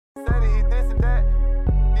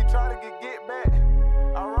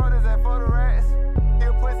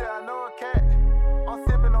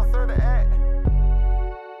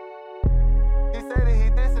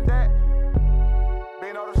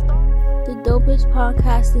dopest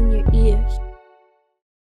podcast in your ears.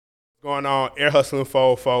 Going on, Air Hustling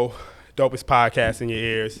 404, dopest podcast in your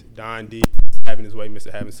ears. Don D, having his way,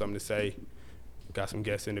 Mr. Having something to say. Got some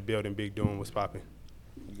guests in the building. Big Doom, what's popping?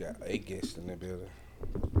 You got 8 guests in the building.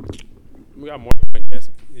 We got more than one guest.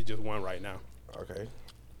 It's just one right now. Okay.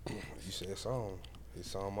 You said some. Is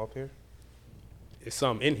some up here? It's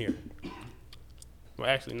some in here. Well,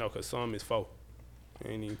 actually, no, because some is 4.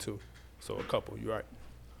 Ain't even 2. So a couple, you right.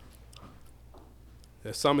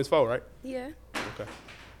 Yeah, some is 4, right? Yeah. Okay.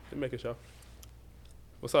 Just making sure.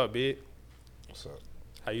 What's up, Big? What's up?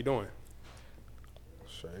 How you doing?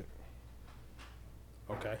 Straight.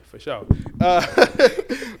 Okay, for sure.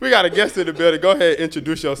 We got a guest in the building. Go ahead,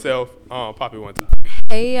 introduce yourself. Poppy one time.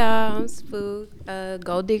 Hey y'all, I'm Spook.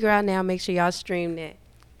 Goldigger out now. Make sure y'all stream that.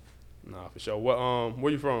 Nah, for sure. What?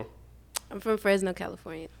 Where you from? I'm from Fresno,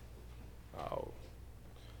 California. Oh,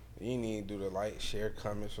 You need to do the like, share,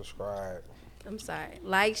 comment, subscribe. I'm sorry.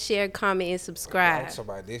 Like, share, comment, and I'm subscribe. talking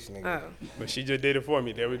about this nigga. Oh. but she just did it for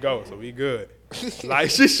me. There we go. So we good. Like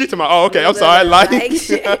she to my. Oh, okay. I'm sorry. Like.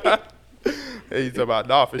 Hey, you talking about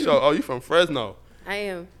nah, for sure. Oh, you from Fresno? I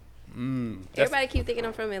am. That's- Everybody keep thinking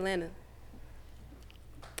I'm from Atlanta.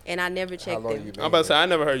 And I never How checked long them. you been I'm about to say here? I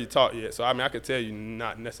never heard you talk yet. So I mean I could tell you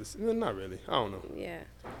not necessarily. Not really. I don't know. Yeah.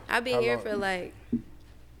 I've been How here long? for like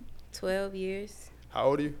 12 years. How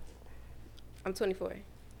old are you? I'm 24.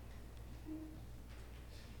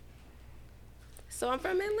 So I'm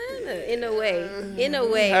from Atlanta in a way. In a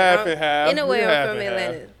way. Half and half. In a way, You I'm half from and half.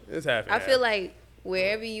 Atlanta. It's half and I half. feel like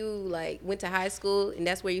wherever you like went to high school and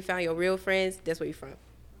that's where you found your real friends, that's where you're from.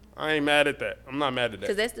 I ain't mad at that. I'm not mad at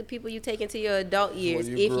Because that. that's the people you take into your adult years,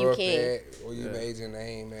 Where if grew you up can. At, where you made your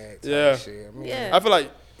name at. Type Yeah. Shit. I mean, Yeah. I feel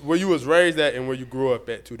like where you was raised at and where you grew up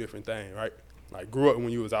at 2 different things, right? Like grew up when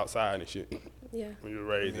you was outside and shit. Yeah. When you were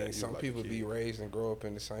raised I mean, at. some people be raised and grow up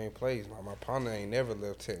in the same place. Like my partner ain't never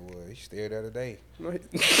left Techwood. He still there today. Like,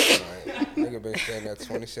 nigga been staying there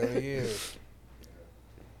 27 years.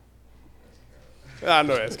 I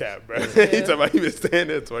know that's cap, bro. He talking about he been staying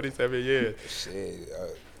there 27 years. Shit,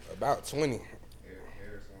 about 20.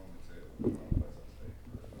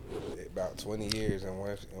 About 20 years in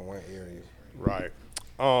one area. Right.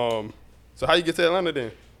 So how you get to Atlanta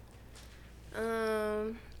then?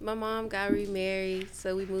 My mom got remarried,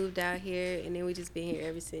 so we moved out here, and then we just been here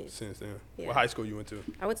ever since. Since then. Yeah. What high school you went to?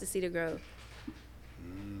 I went to Cedar Grove.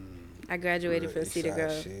 I graduated Real from East Cedar Side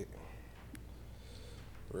Grove. Shit.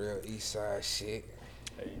 Real East Side shit.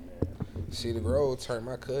 Hey man. Cedar Grove turned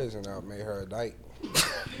my cousin out, made her a dyke.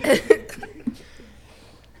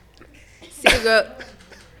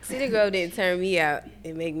 Cedar Grove didn't turn me out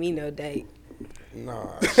and make me no date. Nah,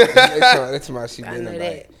 that's my she I been know a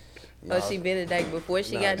that. dyke. Oh, she been a dyke before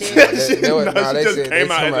she got Nah, there? She they just said came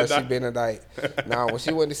out as a about she dyke. been a dyke. Nah, when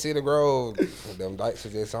she went to Cedar Grove, them dykes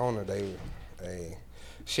was just on her.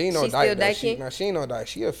 She ain't no She dyke. still Though. dyking? She ain't no dyke.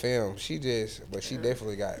 She a film. She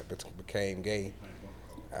definitely became gay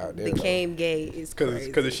out there. Became gay is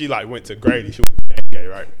crazy. Cause if she like went to Grady, she was gay,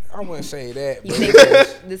 right? I wouldn't say that. You But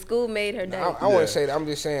think the school made her I dyke? wouldn't say that. I'm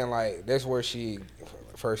just saying like that's where she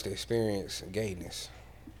first experienced gayness.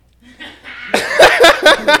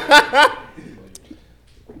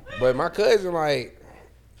 But my cousin, like,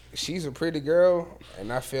 she's a pretty girl,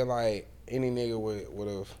 and I feel like any nigga would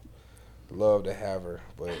have loved to have her,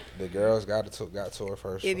 but the girls got to her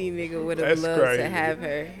first. Any nigga would have That's loved crazy. to have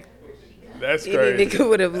her. That's Any crazy. nigga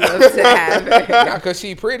would have loved to have her. Not cause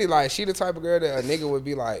she pretty, like she the type of girl that a nigga would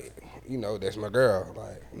be like, that's my girl.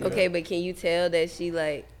 Like, Okay, but can you tell that she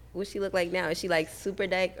like what she look like now? Is she like super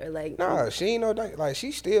dyke or like? Nah, she ain't no dyke. Like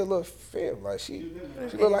she still look fem. Like she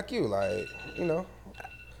look like you. Like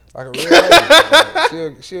like a real lady.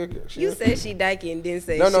 Like, she'll You said she dykey and didn't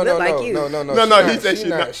say no, she look like you. No. No, he said she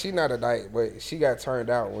not. She not a dyke, but she got turned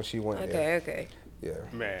out when she went there. Okay. Yeah.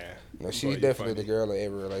 Man. No, she's Boy, you definitely funny. the girl of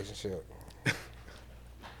every relationship.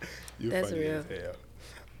 You That's funny real. as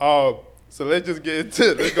hell. So let's go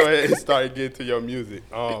ahead and start getting to your music.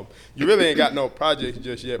 You really ain't got no projects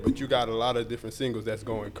just yet, but you got a lot of different singles that's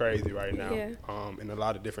going crazy right now. Yeah. And a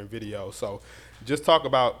lot of different videos. So just talk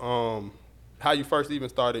about how you first even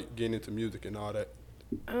started getting into music and all that.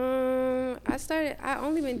 I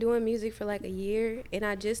only been doing music for like a year, and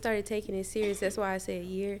I just started taking it serious. That's why I said a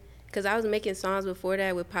year, because I was making songs before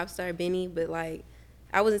that with Popstar Benny, but like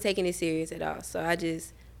I wasn't taking it serious at all. So I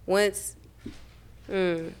just once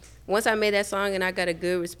I made that song and I got a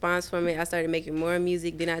good response from it, I started making more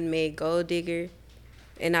music. Then I made Goldigger,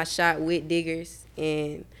 and I shot with Diggers,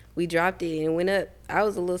 and we dropped it and it went up. I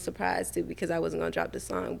was a little surprised too because I wasn't gonna drop the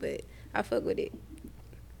song, but I fuck with it.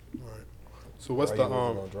 Right. So what's Why the you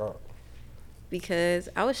wasn't gonna drop? because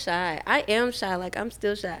I was shy. I am shy. Like, I'm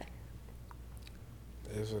still shy.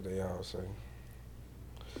 That's what they all say.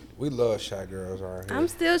 We love shy girls around here. I'm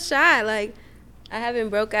still shy. Like, I haven't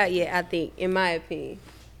broke out yet, I think, in my opinion.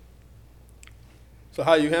 So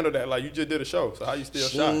how you handle that? Like, you just did a show, so how you still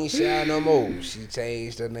She shy? ain't shy no more. She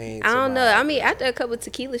changed her name. I don't know. I mean, after a couple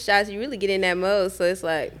tequila shots, you really get in that mode. So it's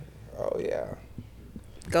like, Oh yeah.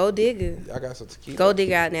 Goldigger. I got some tequila.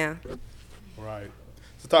 Goldigger out now. Right.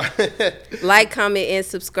 So talk. Like, comment, and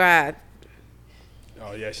subscribe.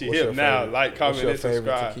 Oh yeah, she What's hip your now. favorite? Like, comment, What's your and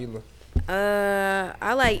favorite subscribe. tequila?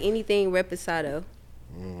 I like anything reposado.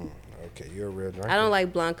 Okay, you're a real drinker. I don't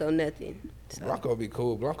like Blanco nothing. So. Blanco be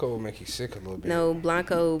cool. Blanco will make you sick a little bit. No,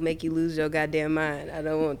 Blanco make you lose your goddamn mind. I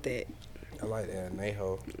don't want that. I like that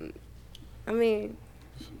Anejo. I mean,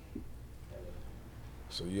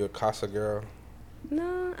 So you're a Casa girl?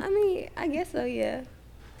 no, I mean, I guess so, yeah.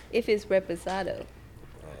 If it's reposado.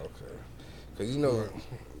 Oh, okay. Because you know,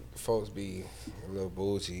 folks be a little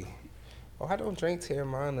bougie. Oh, I don't drink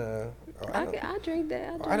Terramana. Oh, I drink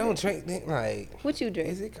that. I don't drink that. Like, What you drink?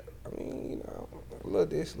 is it? I mean, you know, a little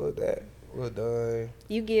this, a little that, a little done.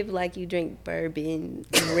 You give like you drink bourbon,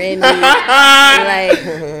 Remy, like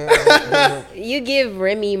you give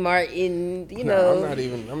Remy Martin, you know.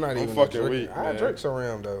 I'm not even a fucking drinker. weak, I man. drink some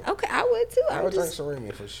Ram though. Okay, I would too. I I'm would drink just, some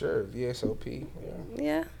Remy for sure. VSOP,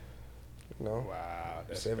 yeah, you know, Wow,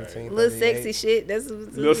 that's 17. crazy. little sexy shit. That's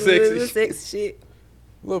Little sexy sexy shit.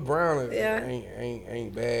 Little brown, Yeah.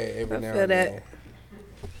 ain't bad every I now feel and that. then.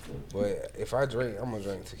 But if I drink, I'm gonna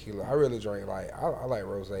drink tequila. I really drink like I like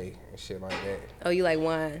rosé and shit like that. Oh, you like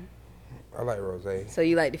wine, I like rosé. so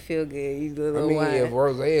you like to feel good. You do a I little mean, wine. if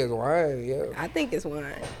rosé is wine, yeah. I think it's wine.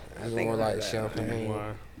 I It's think more it's like champagne.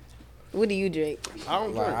 Wine. What do you drink? I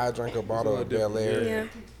don't Like drink. I drink a bottle of Bel Air. Yeah,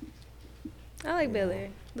 I like Bel Air,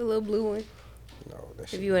 the little blue one. No, that If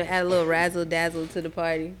shit. you want to add a little razzle dazzle to the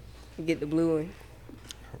party, you get the blue one.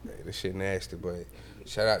 Okay, this shit nasty, but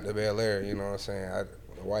shout out to Bel Air. You know what I'm saying?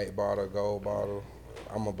 White bottle, gold bottle.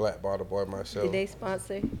 I'm a black bottle boy myself. Did they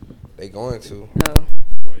sponsor? They going to. No.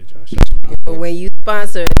 Boy, you trying to shut But when you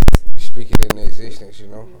sponsor, Speaking in existence, you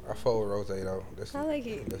know. I fuck with rosé though. I like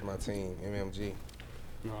it. That's my team, MMG.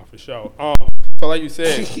 No, for sure. So like you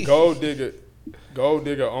said, Goldigger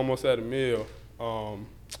almost at a meal on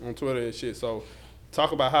Twitter and shit. So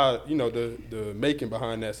talk about how, you know, the making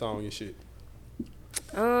behind that song and shit.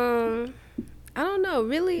 I don't know.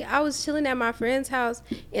 Really, I was chilling at my friend's house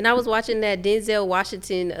and I was watching that Denzel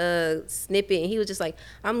Washington snippet, and he was just like,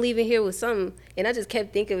 "I'm leaving here with something," and I just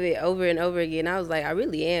kept thinking of it over and over again. I was like, I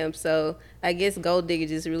really am. So I guess Goldigger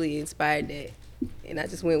just really inspired that, and I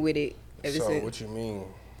just went with it ever So since. what you mean?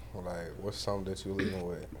 Like, what's something that you leaving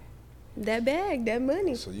with? That bag, that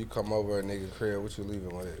money. So you come over a nigga crib, what you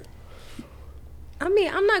leaving with? I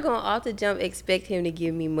mean, I'm not gonna off the jump expect him to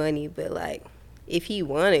give me money, but like, if he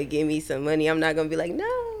wanna give me some money, I'm not gonna be like, no,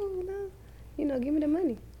 you know, give me the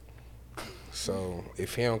money. So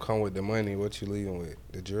if he don't come with the money, what you leaving with?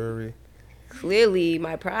 The jewelry? Clearly,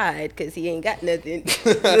 my pride, cause he ain't got nothing.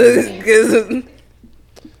 'Cause-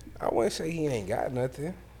 I wouldn't say he ain't got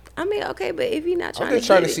nothing. I mean, okay, but if you're not trying I'm just to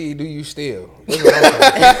trying get to it, see, do you steal? That's what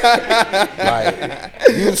I'm saying. Like,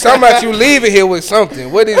 you something about you leaving here with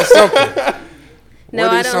something. What is something? no,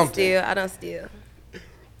 What I is don't something? steal. I don't steal.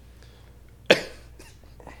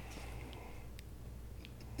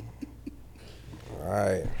 All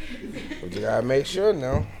right. But you gotta make sure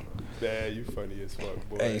now. Dad, you funny as fuck,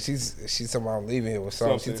 boy. Hey, she's talking about leaving here with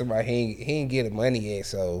something. She's Something. talking about he ain't getting money yet,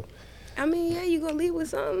 so I mean, yeah, you gonna leave with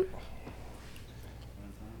something.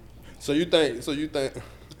 So you think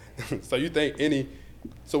any?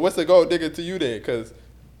 So what's the gold digger to you then? Because if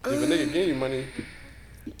a nigga give you money,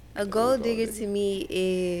 A gold digger to me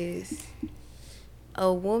is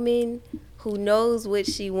a woman who knows what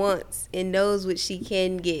she wants and knows what she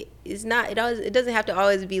can get. It's not. It doesn't have to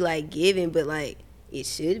always be like giving, but like it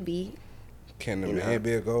should be. can the You man know.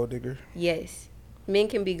 be a gold digger? Yes, men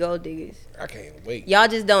can be gold diggers. I can't wait. Y'all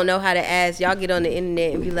just don't know how to ask. Y'all get on the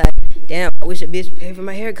internet and be like, "Damn, I wish a bitch paid for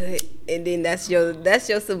my haircut," and then that's your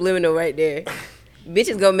subliminal right there.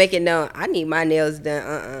 Bitches gonna make it known. I need my nails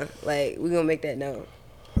done. Like we gonna make that known.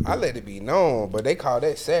 I let it be known, but they call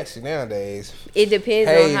that sassy nowadays. It depends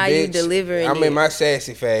on how you deliver it. I'm in my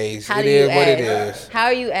sassy phase. How It do you is what it ask? is. How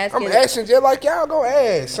are you asking? I'm asking just like y'all gonna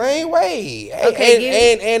ask, same way.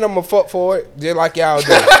 Okay, and I'm gonna fuck for it, just like y'all do.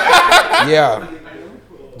 Yeah,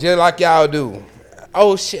 just like y'all do.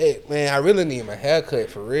 Oh shit, man, I really need my haircut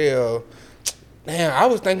for real. Damn, I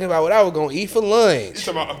was thinking about what I was gonna eat for lunch.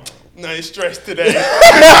 talking about nothing stressed today.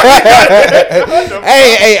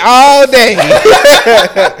 Hey, all day.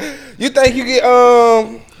 You think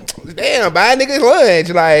Damn, buy niggas lunch.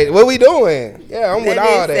 Like, what we doing? Yeah, I'm with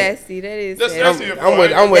all that. Sassy. That is That's sassy. sassy. I'm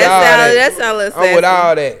with all That that. sound a little I'm with sassy.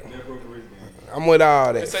 all that. I'm with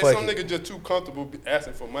all They that. say Fuck some it. niggas just too comfortable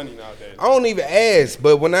asking for money nowadays. I don't even ask,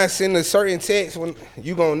 but when I send a certain text, when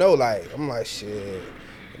you gonna know, like, I'm like, shit,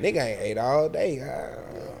 nigga ain't ate all day.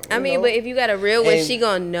 I mean, but if you got a real one, And- she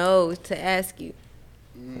gonna know to ask you.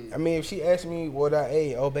 I mean, if she asks me what I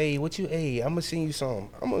ate, oh babe, what you ate? I'm gonna send you some.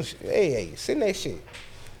 Hey, send that shit.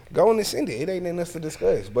 Go on and send it. It ain't nothing else to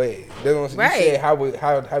discuss. But that's what Right. you said.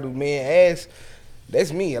 How do men ask?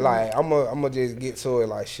 That's me. Like I'm just get to it.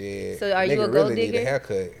 Like shit. So are you nigga a gold really need a digger?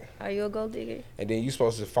 haircut. Are you a gold digger? And then you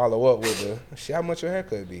supposed to follow up with the shit. How much your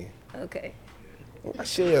haircut be? Okay.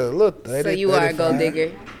 Shit, a little 30, So you are a 35. gold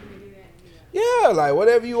digger. Yeah, like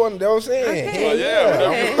whatever you want. Know what I'm saying? Okay. Hell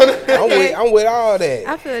yeah, Okay. I'm with all that.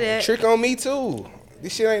 I feel that. Trick on me too.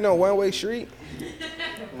 This shit ain't no one way street.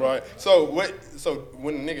 Right. So what? So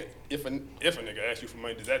when a nigga, if a nigga asks you for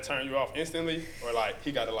money, does that turn you off instantly, or like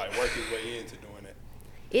he got to like work his way into doing that?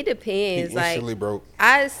 It depends. He Like instantly broke.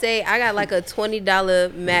 I say, I got like a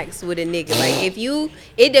 $20 max with a nigga. Like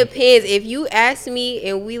it depends. If you ask me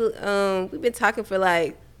and we've been talking for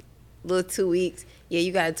like little 2 weeks. Yeah,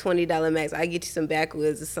 you got a $20 max. I get you some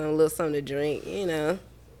backwoods or some little something to drink. You know,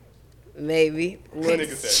 maybe little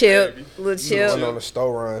Nigga said chip, maybe. little You went chip. on the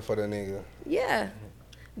store run for the nigga. Yeah,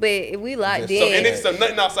 but if we locked So, So and in, it's so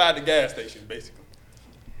nothing outside the gas station, basically.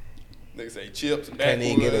 Nigga say chips, Can't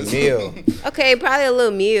even get a backwoods. meal. okay, probably a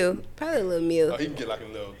little meal. Probably a little meal. Oh, he can get like a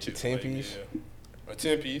little chip. 10-piece? A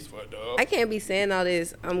 10-piece for a dog. I can't be saying all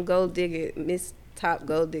this. I'm gold digger, Miss Top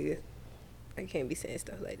Gold Digger. I can't be saying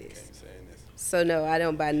stuff like this. Can't be saying this. So no, I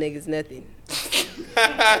don't buy niggas nothing.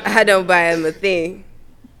 I don't buy them a thing.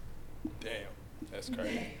 Damn, that's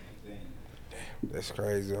crazy. That's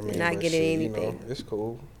crazy. I mean, Not but getting shit, anything. You know, it's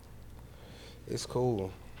cool. It's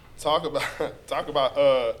cool. Talk about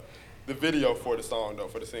the video for the song though,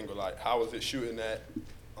 for the single. Like, how was it shooting that?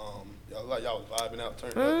 Y'all was vibing out,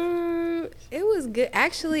 turned up. It was good.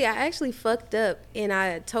 Actually, I actually fucked up and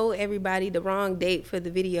I told everybody the wrong date for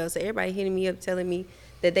the video. So everybody hitting me up telling me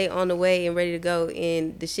that they on the way and ready to go,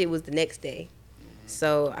 and the shit was the next day.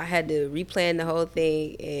 So I had to replan the whole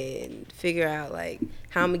thing and figure out like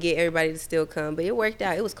how I'm gonna get everybody to still come. But it worked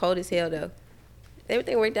out. It was cold as hell though.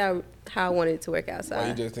 Everything worked out how I wanted it to work Why you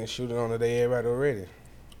outside. just didn't shoot it on the day everybody already?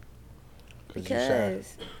 You shy.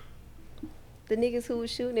 Because the niggas who was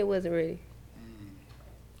shooting it wasn't ready.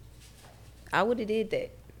 I would have did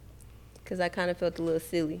that because I kind of felt a little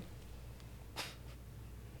silly.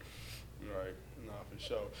 Right, nah, for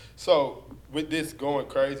sure. So with this going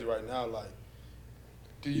crazy right now, like,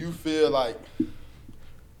 do you feel like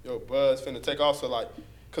yo buzz finna take off? So like,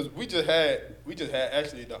 cause we just had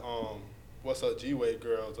actually the What's Up G-Way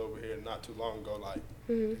girls over here not too long ago, like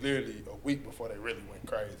literally a week before they really went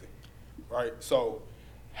crazy, right? So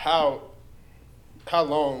how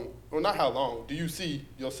long, well not how long, do you see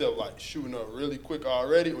yourself like shooting up really quick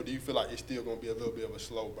already, or do you feel like it's still gonna be a little bit of a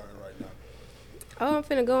slow burn right now? Oh, I'm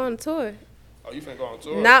finna go on tour. Oh, you finna go on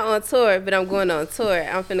tour? Not on tour, but I'm going on tour.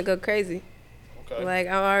 I'm finna go crazy. Okay. Like,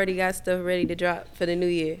 I already got stuff ready to drop for the new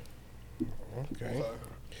year. Okay.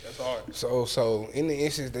 That's hard. So in the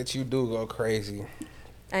instance that you do go crazy,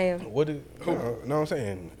 I am. what do know what I'm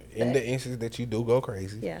saying? In the instance that you do go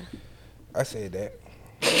crazy, Yeah. I said that.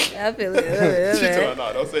 I feel it. She told her,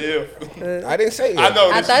 no, don't say if. I didn't say it. I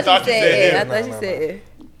know I that thought she you said it. I if. thought you said it.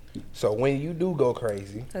 So when you do go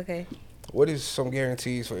crazy, Okay. what is some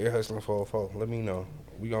guarantees for Ear Hustling 404? Let me know.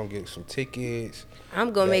 We gonna get some tickets.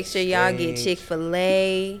 I'm gonna make sure y'all get Backstage.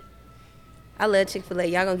 Chick-fil-A. I love Chick-fil-A.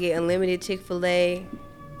 Y'all gonna get unlimited Chick-fil-A.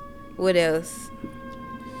 What else?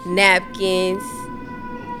 Napkins.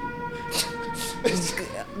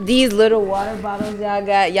 These little water bottles y'all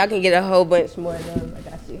got. Y'all can get a whole bunch more of those. I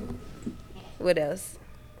got you. What else?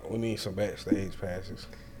 We need some backstage passes.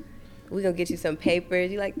 We gonna get you some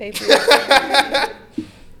papers. You like papers?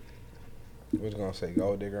 What's gonna say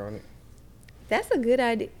Goldigger on it? That's a good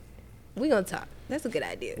idea. We gonna talk. That's a good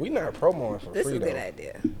idea. We not promoting for That's free a good though.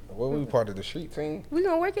 idea. Well, we part of the street team. We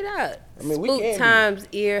gonna work it out. I mean, we Spook can be. Times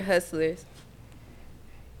Ear Hustlers.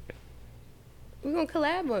 We gonna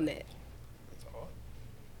collab on that.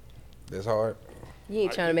 That's hard. You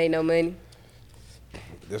ain't trying to make no money.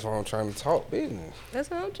 That's why I'm trying to talk business. That's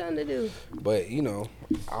what I'm trying to do. But you know,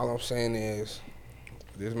 all I'm saying is,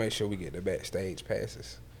 just make sure we get the backstage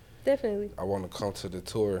passes. Definitely. I want to come to the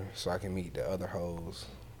tour so I can meet the other hoes.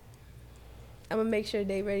 I'm gonna make sure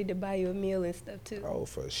they ready to buy you a meal and stuff too. Oh,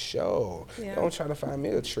 for sure. Yeah. Don't try to find me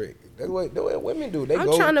a trick. That's what women do. They I'm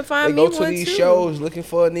go, trying to find they go me to one, these too. shows looking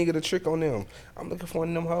for a nigga to trick on them. I'm looking for one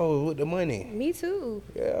of them hoes with the money. Me too.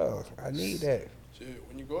 Yeah, I need that. Shit,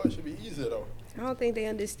 when you go out, it should be easier though. I don't think they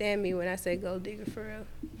understand me when I say gold digger for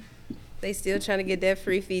real. They still trying to get that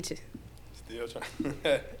free feature. Still trying.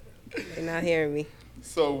 They not hearing me.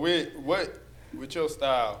 So with your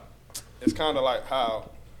style, it's kind of like how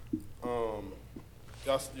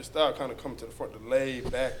your style kind of come to the front, the laid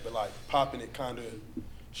back, but like popping it kind of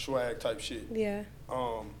swag type shit. Yeah.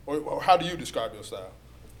 Or how do you describe your style?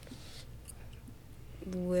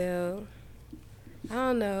 Well, I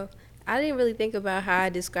don't know. I didn't really think about how I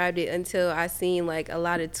described it until I seen like a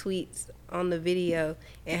lot of tweets on the video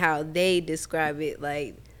and how they describe it.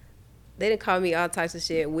 Like they didn't call me all types of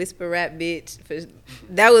shit, whisper rap bitch.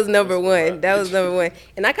 That was number one. That was number one,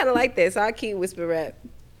 and I kind of like that, so I keep whisper rap.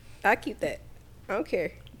 I keep that. I don't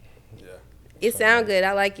care. Yeah. It sound good.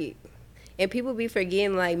 I like it. And people be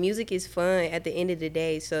forgetting, like, music is fun at the end of the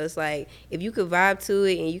day. So it's like, if you could vibe to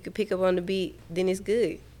it and you could pick up on the beat, then it's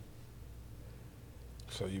good.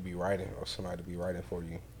 So you be writing, or somebody be writing for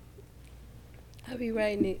you? I be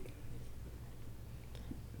writing it.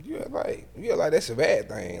 You like that's a bad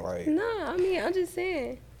thing. Like, Nah, I mean, I'm just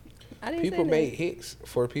saying. I didn't people say make that. hits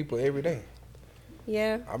for people every day.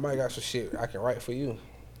 Yeah, I might got some shit I can write for you.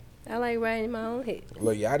 I like writing my own hit.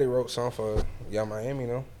 Lil Yachty wrote something for Young Miami,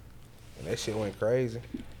 though. And that shit went crazy.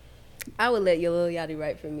 I would let your Lil Yachty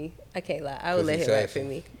write for me. I can't lie. I would 'Cause let he's him write sassy. for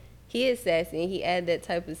me. He is sassy, and he add that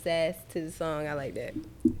type of sass to the song. I like that.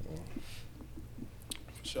 For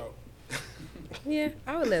sure. Yeah,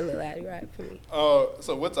 I would let Lil Yachty write for me.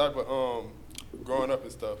 So what type of growing up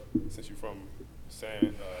and stuff? Since you from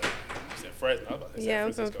San Fresno, I was about to say Yeah, San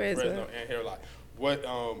I'm from Francisco, Fresno. and here, like, what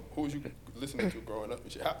who was you listening to growing up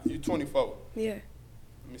and shit? You 24. Yeah. Let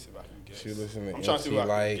me see if I can guess. She listen to I'm trying to see if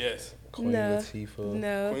I MC can guess. Queen No. Latifah,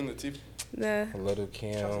 No. Queen Latifah. No. Little I'm trying to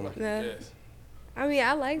see if I Kim, can No. guess. I mean,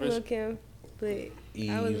 I like Rich. Lil Kim, but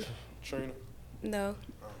I was Eve. Trina. no.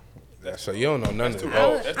 Yeah, so you don't know none That's of too that.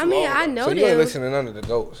 old. That's I too mean, old, I though. know So you ain't them. listen to none of the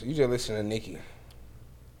goats. You just listen to Nicki.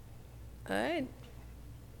 All right.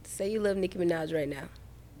 Say you love Nicki Minaj right now.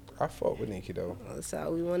 I fuck with Nicki though. That's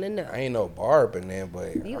all we want to know. I ain't no barb in there,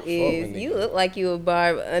 but You I fuck with is. Nicki. You look like you a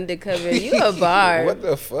barb undercover. You a barb. What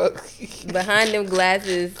the fuck? Behind them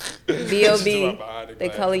glasses, Behind B.O.B. the They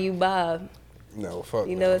glasses. call you Bob. No, fuck.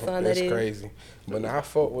 You know no. what song That's that is? crazy. But now I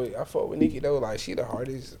fuck with Nicki though. Like she the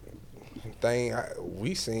hardest thing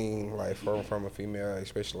we seen like from a female,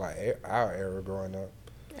 especially like our era growing up.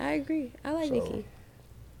 I agree. I like So, Nicki.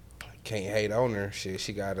 Can't hate on her. Shit,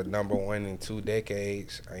 she got a #1 in 2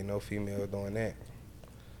 decades. Ain't no female doing that.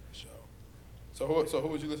 Sure. So who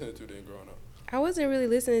was you listening to then growing up? I wasn't really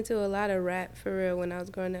listening to a lot of rap for real when I was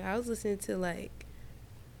growing up. I was listening to like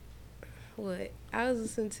what? I was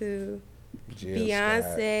listening to Jill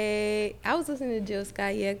Beyonce. I was listening to Jill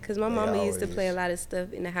Scott, yeah, because my They mama used to always- play a lot of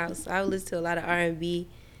stuff in the house. So I would listen to a lot of R&B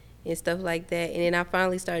and stuff like that. And then I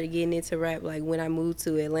finally started getting into rap like when I moved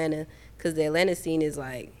to Atlanta, because the Atlanta scene is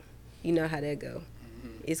like, you know how that go.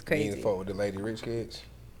 It's Scott. You ain't crazy. fuck with the Lady Rich Kids.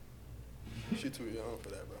 She too young for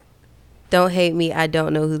that, bro. Don't hate me. I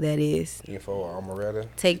don't know who that is. You ain't fuck with Amaretta.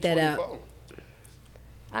 Take that out. 24.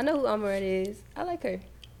 I know who Amaretta is. I like her.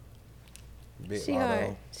 Big She Lotto.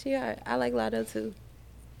 hard. She hard. I like Lotto too.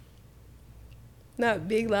 Not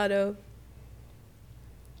Big Lotto.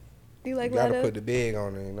 Do you like You gotta Lotto? put the big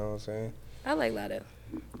on it. You know what I'm saying? I like Lotto.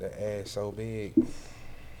 The ass so big.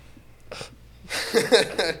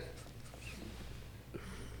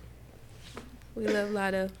 We love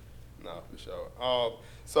Lotto. No, for sure.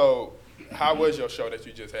 So how was your show that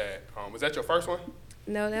you just had? Was that your first one?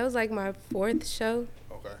 No, that was like my 4th show.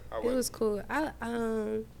 Okay. How It was cool. How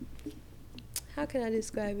can I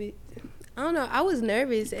describe it? I don't know. I was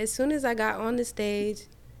nervous as soon as I got on the stage.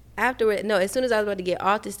 Afterward, no, as soon as I was about to get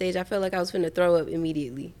off the stage, I felt like I was finna throw up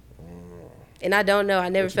immediately. And I don't know. I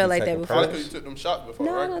never What, you felt be like that taking before. Probably because you took them shots before,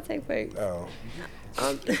 No, I right? don't take breaks. Oh,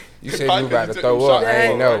 Um, you said you about to throw up. I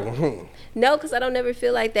ain't know. no, because I don't never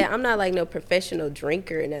feel like that. I'm not like no professional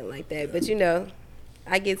drinker or nothing like that. But you know,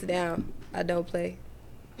 I gets down. I don't play.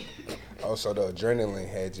 Oh, so the adrenaline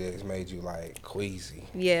had just made you like queasy,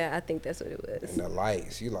 Yeah, I think that's what it and was. the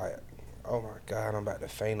lights. You like, oh my God, I'm about to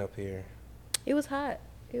faint up here. It was hot.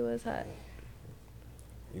 It was hot.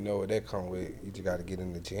 You know what that come with? You just got to get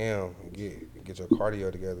in the gym and get your cardio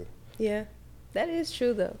together. Yeah, that is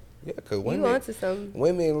true though. Yeah, cause You women, onto something.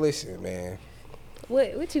 women listen, man.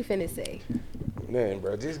 What you finna say? Nothing,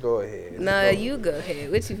 bro. Just go ahead. No, you go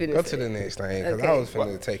ahead. What you finna Go say? to the next thing, cause Okay. I was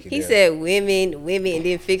finna take it. He there. said women, and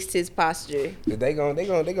then fixed his posture. They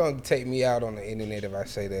gonna take me out on the internet if I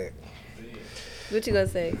say that. What you gonna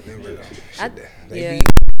say? They yeah. be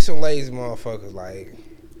some lazy motherfuckers. Like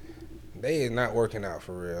they is not working out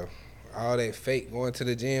for real. All that fake going to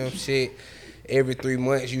the gym shit. Every 3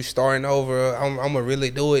 months you starting over. I'm gonna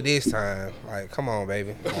really do it this time. Like, come on,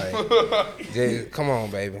 baby. Like, just come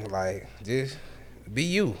on, baby. Like, just be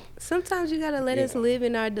you. Sometimes you gotta let us live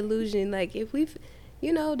in our delusion. Like if we,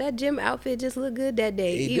 that gym outfit just look good that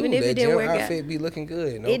day, even if it didn't work out. That outfit be looking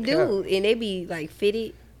good. No It cap. do, and they be like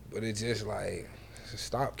fitted. But it's just like,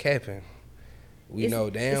 stop capping. We know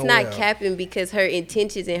damn it's well. not capping because her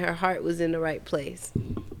intentions and her heart was in the right place.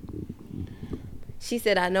 She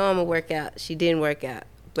said, I know I'm going to work out. She didn't work out,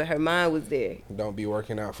 but her mind was there. Don't be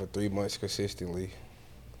working out for 3 months consistently.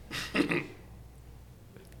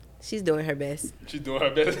 She's doing her best. She's doing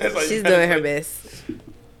her best. That's like She's doing her best.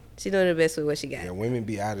 She's doing her best with what she got. Yeah, women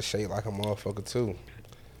be out of shape like a motherfucker too.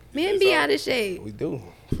 Men be out of shape. We do,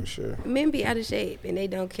 for sure. Men be out of shape, and they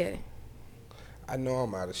don't care. I know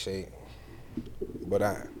I'm out of shape, but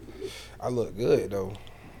I look good though.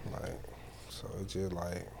 Like, so it's just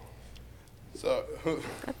like. So,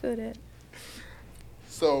 I feel that.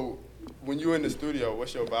 So, when you in the studio,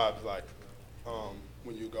 what's your vibes like?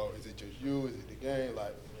 When you go, is it just you? Is it the gang?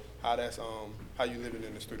 Like, how you living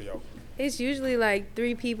in the studio? It's usually like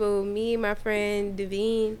 3 people: me, my friend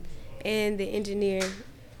Devine, and the engineer.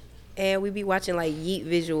 And we be watching like Yeet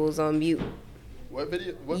visuals on mute. What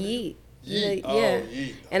video? What Yeet. Yeet. Yeah. Oh,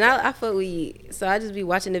 Yeet. And I fuck with Yeet, so I just be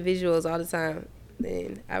watching the visuals all the time.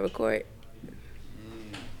 Then I record.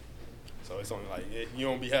 So it's only like you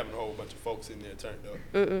don't be having a whole bunch of folks in there turned up.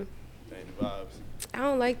 Mm-mm. Ain't the vibes. I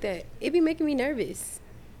don't like that. It be making me nervous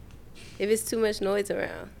if it's too much noise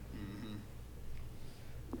around.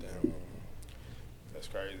 Damn, that's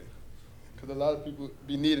crazy. Cause a lot of people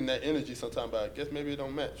be needing that energy sometimes, but I guess maybe it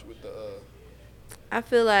don't match with the. I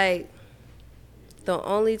feel like the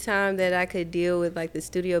only time that I could deal with like the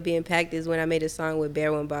studio being packed is when I made a song with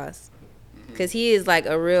Bear One Boss. Cause he is like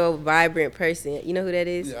a real vibrant person. You know who that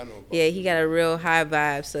is? Yeah, I know. Yeah, he got a real high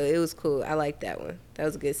vibe, so it was cool. I like that one. That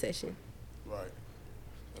was a good session. Right.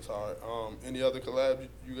 That's all right. Any other collabs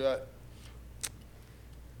you got?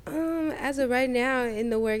 As of right now, in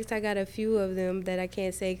the works, I got a few of them that I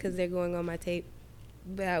can't say because they're going on my tape.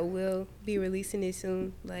 But I will be releasing it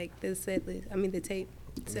soon, like the set list. I mean, the tape.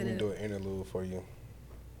 Let me do an interlude for you.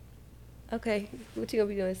 Okay, what you gonna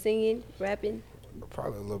be doing? Singing, rapping?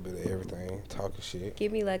 Probably a little bit of everything, talking shit.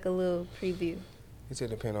 Give me like a little preview. It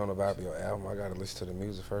just depends on the vibe of your album. I gotta listen to the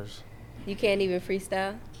music first. You can't even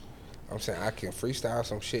freestyle? I'm saying I can freestyle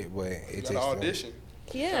some shit, but it You just got audition.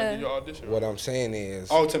 Yeah. Your audition. What I'm saying is,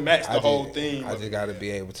 to match the whole theme. I just gotta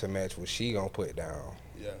be able to match what she gonna put down.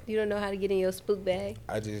 Yeah. You don't know how to get in your spook bag?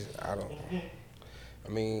 I don't. I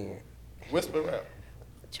mean, Whisper rap.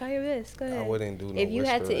 Try your best. Go ahead. I wouldn't do no If you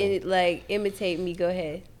had to whispering. imitate me, go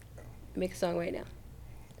ahead. Make a song right now.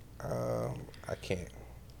 I can't.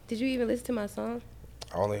 Did you even listen to my song?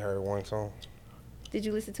 I only heard one song. Did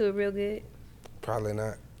you listen to it real good? Probably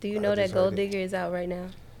not. Do you I know that just heard it. Goldigger is out right now?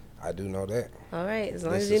 I do know that. All right, as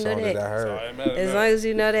long That's as the you know song that. I heard. Sorry, man. As long as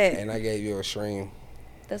you know that. And I gave you a stream.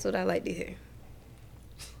 That's what I like to hear.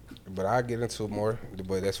 But I'll get into more.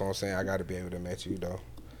 But that's what I'm saying. I got to be able to match you, though.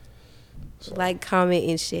 So. Like, comment,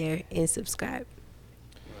 and share, and subscribe.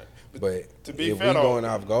 But to be if fair, we though, going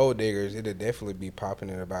off gold diggers, it'll definitely be popping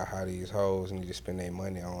in about how these hoes need to spend their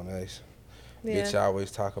money on us. Yeah. Bitch always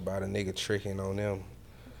talk about a nigga tricking on them.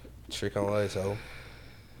 Trick on us, ho.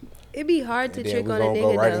 It'd be hard to And then trick we on a gonna nigga,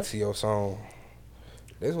 go right though. into your song.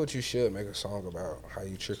 That's what you should make a song about, how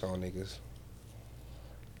you trick on niggas.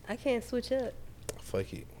 I can't switch up.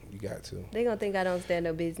 Fuck it. You got to. They gonna think I don't stand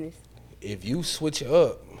no business. If you switch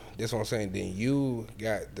up, that's what I'm saying, then you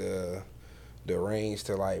got the range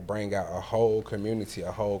to like bring out a whole community,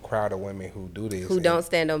 a whole crowd of women who do this. Who don't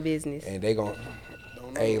stand on business. And they gon'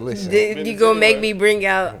 hey, listen. You gonna make me bring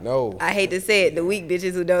out, No. I hate to say it, the weak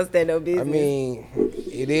bitches who don't stand on business. I mean,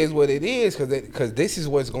 it is what it is, cause this is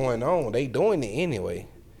what's going on. They doing it anyway.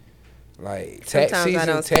 Like tax Sometimes I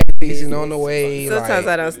don't season, stand tax on season business. on the way. Sometimes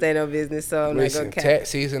like, I don't stand on business, so I'm listen, not gonna cap. tax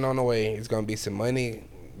season on the way. It's gonna be some money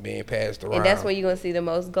being passed around. And that's when you're gonna see the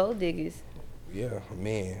most gold diggers. Yeah,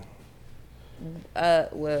 man.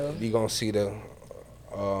 Well, You gonna see the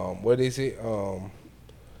what is it?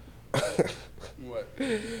 What?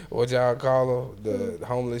 What y'all call them? The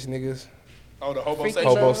homeless niggas? Oh, the Freaky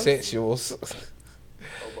homosexuals.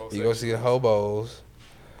 Homosexuals. You gonna see the hobos.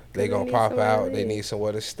 They They gonna need pop somewhere to out. They live. need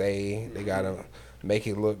somewhere to stay. They got a make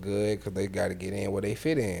it look good because they got to get in where they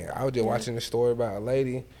fit in. I was just watching a story about a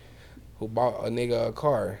lady who bought a nigga a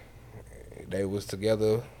car. They was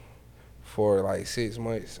together for like 6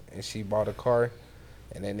 months, and she bought a car,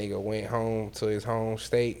 and that nigga went home to his home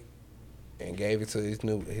state and gave it to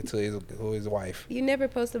his wife. You never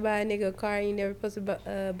supposed to buy a nigga a car. And you never supposed to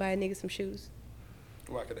buy a nigga some shoes.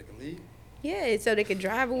 Why? Cause they can leave. Yeah, so they can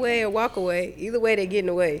drive away or walk away. Either way, they're getting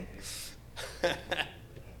away.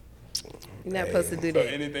 You're not supposed to do So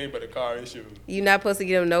that. anything but a car and shoes. You're not supposed to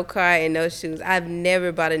get them no car and no shoes. I've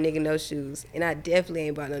never bought a nigga no shoes, and I definitely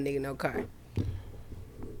ain't bought no nigga no car.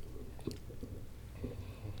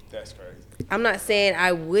 That's crazy. I'm not saying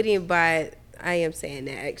I wouldn't buy it. I am saying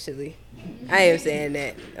that, actually. I am saying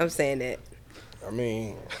that. I'm saying that. I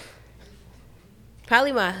mean,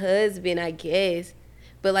 Probably my husband, I guess.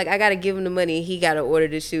 But, like, I got to give him the money, and he got to order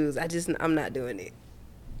the shoes. I'm not doing it.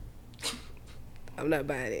 I'm not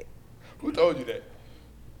buying it. Who told you that?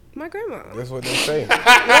 My grandma. that's what they say.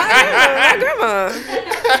 My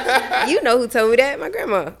grandma. You know who told me that? My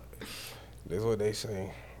grandma. That's what they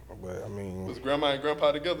say. But I mean, Was grandma and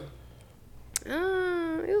grandpa together?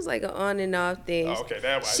 It was like an on and off thing. Oh, okay,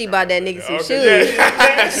 that She bought that nigga some shoes.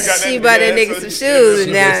 Yeah. She bought that nigga some shoes, she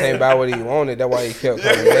and just ain't now buy what he wanted. That's why he kept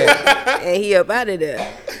coming back. and he up out of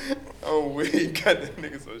there. Oh, we got that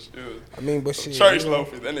nigga some shoes. I mean, but shit. Church you know,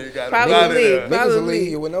 loafers. That nigga got Probably. a lot of that. niggas will Probably. leave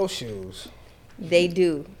you with no shoes. They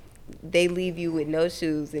do. They leave you with no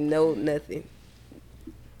shoes and no nothing.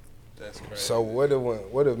 That's crazy. So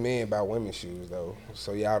what if men buy women's shoes though?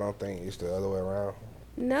 So y'all don't think it's the other way around?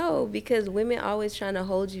 No, because women always trying to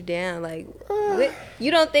hold you down. Like,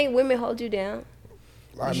 you don't think women hold you down?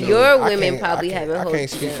 I mean, Your I women can't- probably I can't- haven't I hold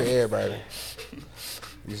can't you speak down. for everybody.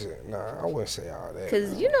 You said, nah, I wouldn't say all that.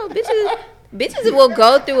 Because, you know, bitches will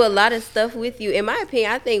go through a lot of stuff with you. In my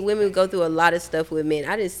opinion, I think women go through a lot of stuff with men.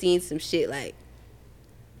 I just seen some shit like,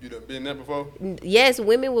 You done been there before? yes,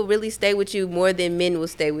 women will really stay with you more than men will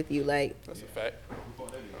stay with you. Like, That's a fact. I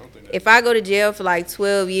don't think that. if I go to jail for like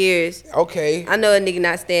 12 years, Okay, I know a nigga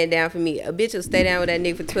not staying down for me. A bitch will stay down with that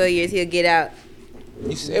nigga for 12 years. He'll get out.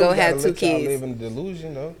 you said Go we gotta have two let y'all kids. live in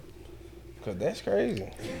delusion though, cause that's crazy.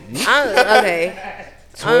 Okay.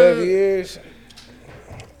 12 years,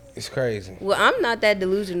 it's crazy. Well, I'm not that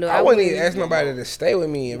delusional. I wouldn't even ask nobody to stay with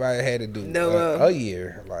me if I had to do No. a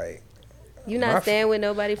year. Like You my not f- staying with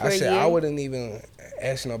nobody for I a said, year? I wouldn't even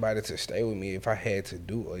ask nobody to stay with me if I had to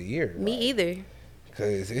do a year. Me either.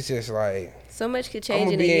 Cause it's just like So much could I'm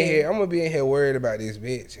change gonna in a be in year. here. I'm gonna be in here worried about this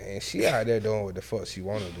bitch, and she out there doing what the fuck she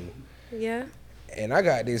wanna do. Yeah. And I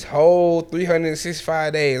got this whole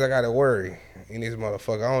 365 days I gotta worry in this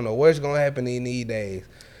motherfucker. I don't know what's gonna happen in these days.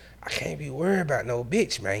 I can't be worried about no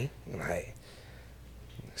bitch, man. Like,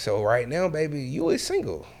 so right now, baby, you is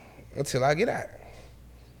single until I get out.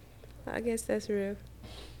 I guess that's real.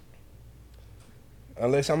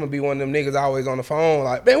 Unless I'm gonna be one of them niggas always on the phone,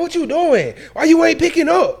 like, man, what you doing? Why you ain't picking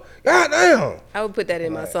up? Goddamn. I would put that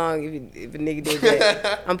in my Right. song if a nigga did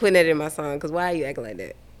that. I'm putting that in my song because why are you acting like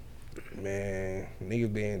that? Man,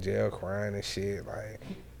 niggas be in jail crying and shit, like.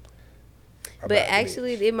 But about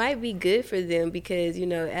actually, it might be good for them because, you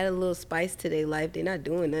know, add a little spice to their life. They're not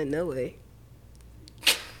doing nothing, no way.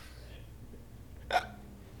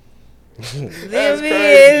 That's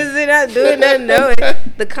They're not doing nothing, no way.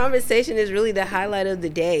 The conversation is really the highlight of the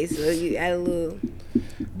day. So you add a little.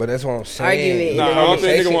 But that's what I'm saying. Argument. Nah, The I don't think nigga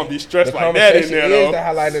conversation- want to be stressed the like that in conversation there, is though. the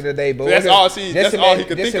highlight of the day. But That's what if- all she- just that's all he imagine-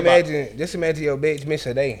 could just think about. imagine, Just imagine your bitch miss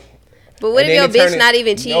a day. But what And if your then it turn bitch it- not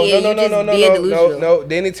even cheating and you just being delusional? No.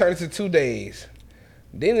 Then it turns to 2 days.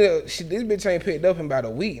 Then this bitch ain't picked up in about a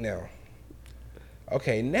week now.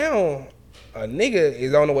 Okay, now a nigga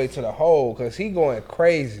is on the way to the hole because he going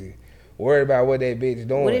crazy, worried about what that bitch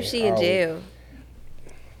doing. What if she in all week. jail?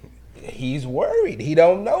 He's worried. He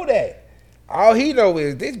don't know that. All he know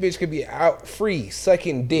is this bitch could be out free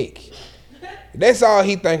sucking dick. That's all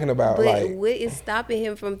he thinking about. But like, what is stopping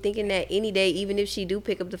him from thinking that any day, even if she do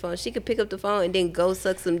pick up the phone, she could pick up the phone and then go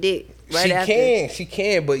suck some dick right she after. she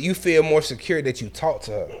can, but you feel more secure that you talk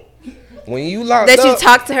to her. When you locked That you up,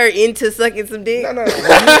 talk to her into sucking some dick? No.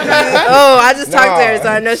 Oh, I just talked to her, so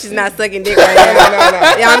I know she's not sucking dick right now.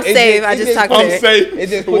 No. Yeah, I'm It safe. I it just talked to I'm her. safe. It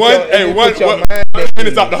just put One, your- it hey, just one, put your one, mind at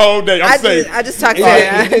minutes ease. out the whole day. I'm safe. I just talked It to just,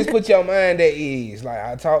 her. it just put your mind at ease. Like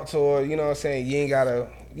I talk to her, you know what I'm saying? You ain't gotta,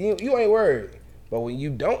 you ain't worried. But when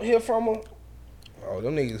you don't hear from her, oh,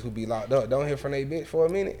 them niggas who be locked up don't hear from their bitch for a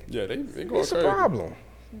minute. Yeah, they going It's a crazy. problem.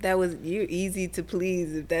 That was you easy to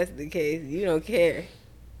please if that's the case. You don't care.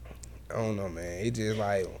 I don't know, man. It just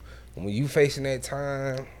like when you facing that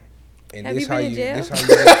time, and Have this you how been in you, jail? this how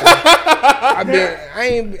you. I've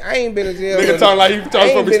ain't been in jail. Nigga talking like you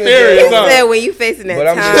talking from been in experience, jail. huh? Said when you facing that But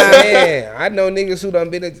I'm time. just saying, I know niggas who done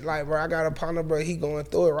been like, bro, I got a partner, bro, he going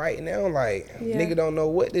through it right now. Like, nigga don't know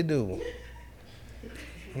what to do.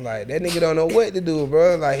 Like, that nigga don't know what to do,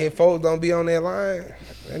 bro. Like, his folks don't be on that line,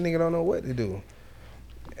 that nigga don't know what to do.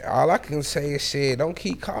 All I can say is shit, don't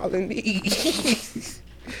keep calling me.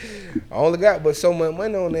 I only got but so much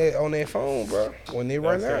money on that phone, bro, when they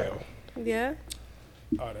run out. Yeah.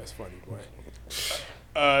 Oh, that's funny, boy.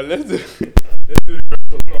 Let's do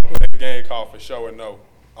a game called For Show or No.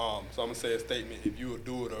 So I'm gonna say a statement. If you will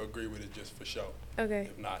do it or agree with it, just for show. Okay.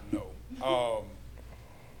 If not, no.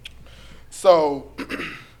 So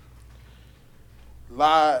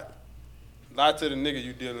lie to the nigga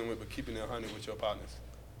you dealing with, but keeping it 100 with your partners.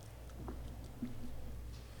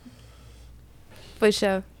 For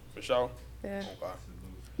sure. For sure. Yeah.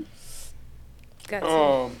 Okay. Got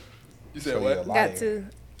to. You said So what? you're a liar. Got to.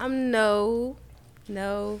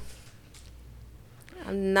 No.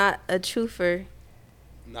 I'm not a truther,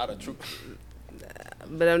 Not a truth.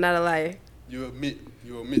 but I'm not a liar. You admit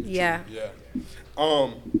the Yeah. truth. Yeah.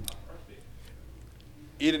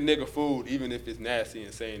 Eat a nigga food even if it's nasty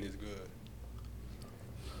and saying it's good.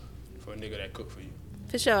 For a nigga that cook for you.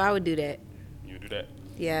 For sure, I would do that. You do that.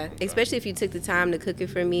 Yeah. Okay. Especially if you took the time to cook it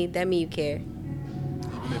for me. That means you care.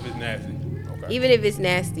 Even if it's nasty. Okay. Even if it's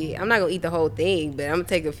nasty, I'm not gonna eat the whole thing, but I'm gonna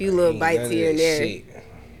take a few little Ain't bites none of here and that there. shit.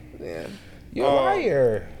 Yeah. You a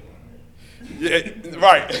liar. Yeah,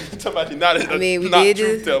 right. Talking about you not a I mean, we not did truth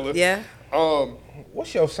this. teller. Yeah.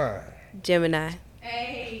 What's your sign? Gemini.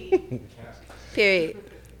 Hey. Period.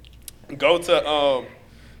 Go to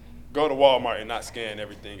Walmart and not scan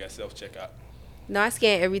everything at self checkout. No, I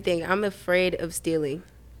scan everything. I'm afraid of stealing.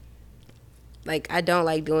 Like, I don't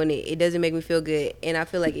like doing it. It doesn't make me feel good, and I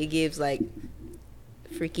feel like it gives like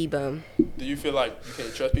freaky bum. Do you feel like you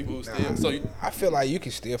can't trust people who steal? So you I feel like you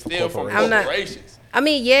can steal from steal from corporations. I'm not- corporations. I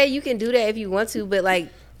mean, yeah, you can do that if you want to, but like,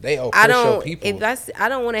 They oppress I your don't. people. If I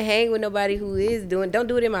don't want to hang with nobody who is doing. Don't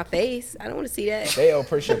do it in my face. I don't want to see that. They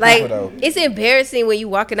oppress your Like, people though. it's embarrassing when you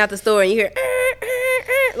walking out the store and you hear,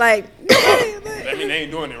 like, That mean they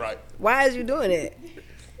ain't doing it right. why is you doing it?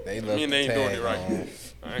 They I left mean the they ain't doing tag it right. on.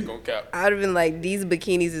 I ain't gonna cap. I would have been like, these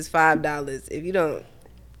bikinis is $5. If you don't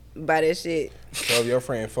buy that shit, So if your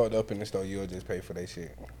friend fucked up in the store, you'll just pay for that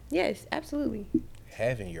shit. yes, absolutely.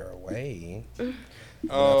 Having your way. And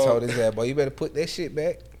I told his ass, boy, you better put that shit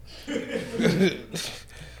back.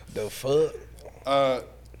 The fuck?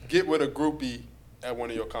 Get with a groupie at one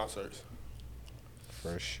of your concerts.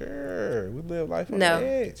 For sure. We live life on No. the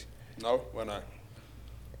edge. No, why not?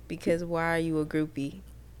 Because why are you a groupie?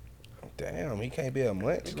 Damn, he can't be a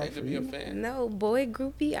munch. You Like can't for just be a you. fan. No, boy,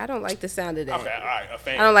 groupie. I don't like the sound of that. Okay, all right, a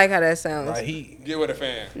fan. I don't like how that sounds. Like he, Get with a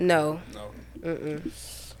fan. No, No.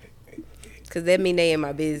 because that mean they in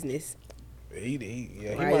my business. he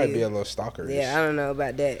Right. might be a little stalkerish. Yeah, I don't know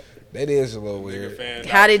about that. That is a little Nigga weird. fanned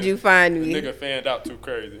How out did too- you find The me? nigga fanned out too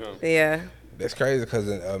crazy, huh? Yeah, That's crazy because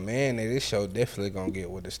a man in this show definitely gonna get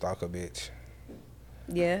with the stalker bitch.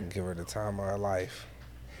 yeah. Give her the time of her life.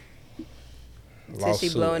 Since she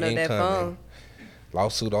blowing up that phone.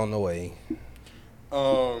 Lawsuit on the way.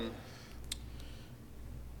 Let me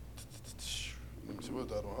see, what's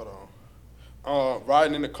the other one? Hold on.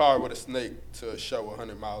 Riding in the car with a snake to a show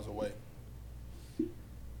 100 miles away.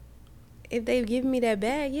 If they give me that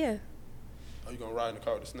bag, yeah, Are you gonna ride in the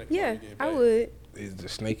car with a snake? yeah, You getting I paid? would. Is the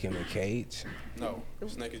snake in the cage? No, the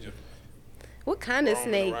snake is just. What kind of Roaming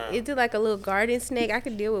snake? around. Is it like a little garden snake? I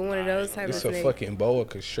could deal with one of those type of It's a snakes. fucking boa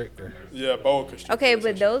constrictor. Yeah, boa constrictor. Okay, or but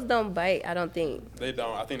some shit. those don't bite. I don't think. They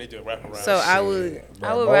don't. I think they just wrap around. So I Shit. would. Bro,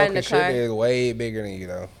 I would boa ride in the constrictor car. is way bigger than you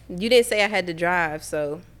though. You didn't say I had to drive,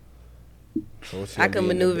 so So what, you I gonna can be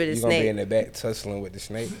in maneuver the You gonna snake. be in the back tussling with the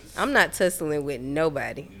snake? I'm not tussling with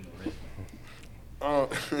nobody.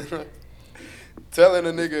 Telling a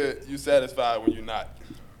nigga you satisfied when you're not.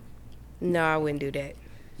 No, I wouldn't do that.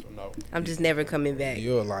 So no. I'm just never coming back.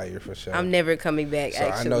 You're a liar for sure. I'm never coming back. So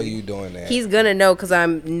actually, I know you doing that. He's gonna know because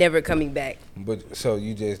I'm never coming back. But so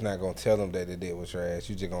you just not gonna tell him that the dick was trash.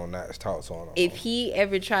 You just gonna not talk to him. If he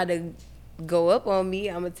ever try to go up on me,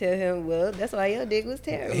 I'm gonna tell him, well, that's why your dick was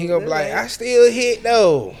terrible. He gonna be like, I still hit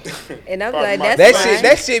though. And I'm Probably like, my- that's That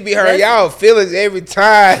fine. shit be hurting That's- y'all feelings every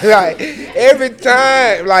time. Every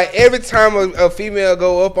time a female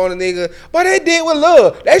go up on a nigga, but that dick with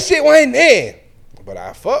love. That shit wasn't there. But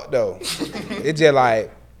I fucked though. It just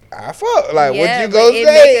like I fucked. Like Yeah, what you but gonna it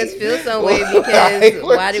say? make us feel some way because Like,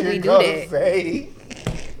 what why did you we do gonna that? say?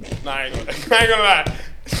 Nah, I ain't gonna lie.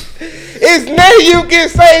 It's nothing you can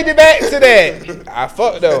say to back to that. I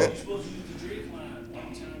fucked though. You're supposed to use the Drake line.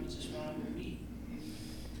 One time it's just fine with me.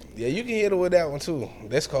 Yeah, you can hit her with that one too.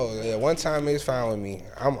 That's cool. Yeah, one time is fine with me.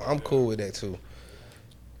 I'm cool with that too.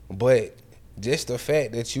 But just the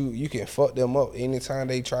fact that you can fuck them up anytime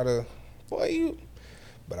they try to, boy, you.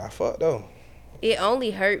 But I fucked though. It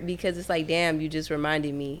only hurt because it's like, damn, you just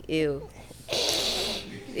reminded me. Ew.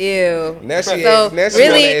 Ew. Now she So now she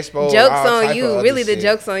really, wanna expose jokes all type on of you. other Really, the shit.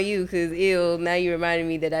 joke's on you because, ew, now you reminded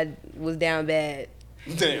me that I was down bad.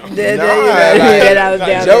 Damn. That I was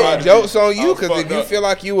down bad. Jokes on you, because fucked if you up. feel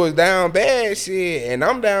like you was down bad, shit, and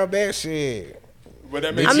I'm down bad, shit. Would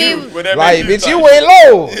that Bitch, make I you? mean- Would that Like, make bitch, you like- went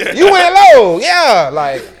low. You went low. Yeah,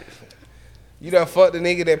 like, you done fucked the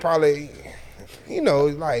nigga that probably, you know,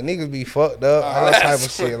 like, niggas be fucked up, all that type of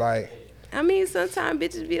shit. Like, I mean, sometimes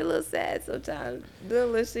bitches be a little sad sometimes.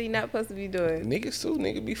 Doing little shit you're not supposed to be doing. niggas too,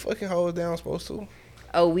 niggas be fucking hoes down supposed to.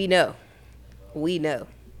 Oh, we know. We know.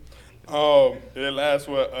 And last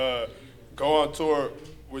one, go on tour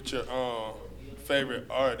with your favorite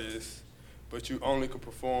artist, but you only can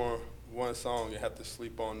perform one song and have to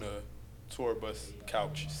sleep on the tour bus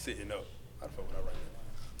couch sitting up. How the fuck would I write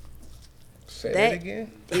Say That- that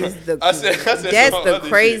again. Is the I said that's some the other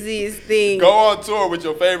craziest thing. that? Go on tour with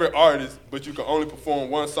your favorite artist, but you can only perform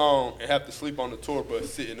one song and have to sleep on the tour bus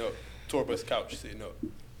sitting up, tour bus couch sitting up.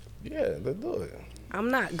 Yeah, let's do it. I'm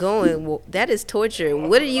not going. Well, that is torture.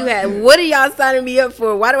 What do you have? What are y'all signing me up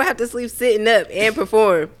for? Why do I have to sleep sitting up and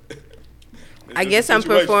perform? I guess I'm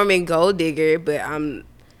performing Goldigger, but I'm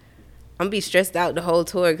be stressed out the whole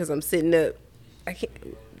tour because I'm sitting up. I can't.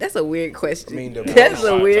 That's a weird question. I mean, the That's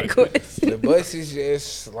a bus- weird question. The bus is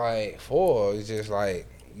just like it's just like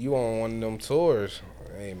you on one of them tours.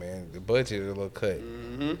 Hey man, the budget is a little cut.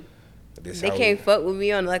 Mm-hmm. This They how can't fuck with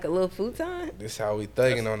me on like a little futon. This how we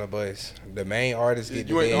thugging on the bus. The main artist get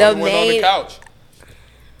the You ain't the bed. only one on the main- couch.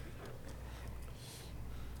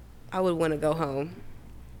 I would want to go home.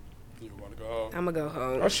 You want to go home? I'm gonna go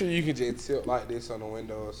home. I'm sure you can just tilt like this on the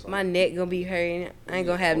window or something. My neck gonna be hurting. I ain't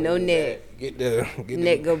gonna have no Get neck. that- Get the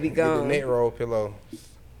Neck gonna be Get the gone. neck roll pillow.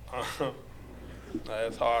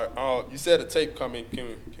 That's hard. You said a tape coming.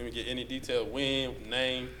 Can we get any detail? When,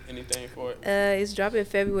 name, anything for it? It's dropping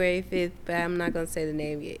February 5th, but I'm not gonna say the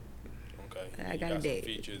name yet. Okay. I You got a some date.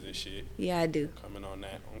 features and shit Yeah, I do. coming on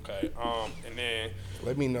that. Okay. And then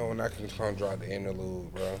Let me know when I can come drop the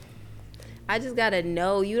interlude, bro. I just gotta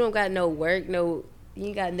know. You don't got no work, no. You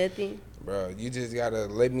ain't got nothing. Bro, you just gotta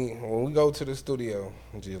let me when we go to the studio.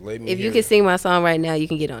 Just let me. If you hear can it. sing my song right now, you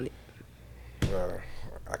can get on it, Bro,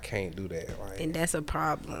 I can't do that. Like, and that's a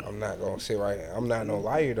problem. I'm not gonna sit right. I'm not no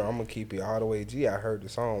liar though. I'm gonna keep it all the way G. I heard the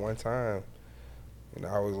song one time, and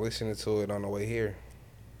I was listening to it on the way here.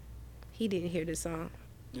 He didn't hear the song.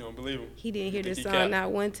 you don't believe him. He didn't hear the Think he song capped?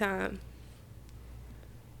 not one time.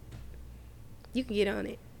 You can get on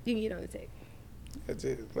it. You can get on the tape.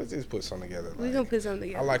 Let's just put something together. We like, gonna put something I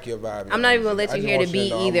together. like your vibe. I'm not even gonna let I you just hear the want you to beat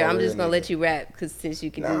know either. a I'm real just gonna let nigga. you rap because since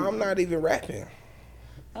you can do. Nah, I'm not even rapping.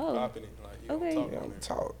 Oh, Popping it. Like, you Okay. don't Yeah, talk I'm on it.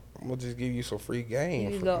 talk. I'm gonna just give you some free game. you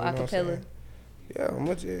just for- go know what I'm acapella. saying? Yeah, I'm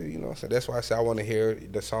gonna just, you know what I'm saying? That's why I say I want to hear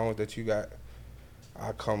the songs that you got.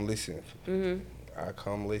 I come listen. Mhm. I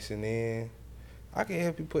come listen in. I can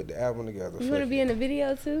help you put the album together. You want to be in the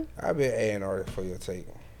video too? I've been A&R for your take.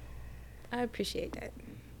 I appreciate that.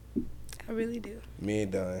 I really do. Me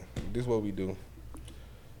and Dunn. This is what we do.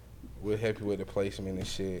 We'll help you with the placement and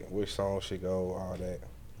shit. Which song should go, all that.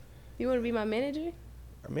 You want to be my manager?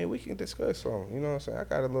 I mean, we can discuss some. You know what I'm saying? I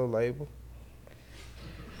got a little label.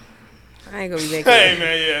 I ain't gonna be making. Hey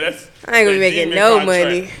man, yeah, that's. I ain't gonna be that making demon no contract.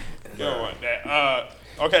 money. You don't want that.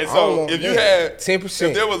 Okay, I don't so want if you that. had 10%.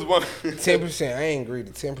 if there was one, 10%. I ain't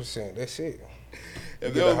greedy. 10%. That's it. if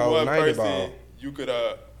Get there a was whole one 90 person ball. you could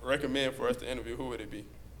recommend for us to interview, who would it be?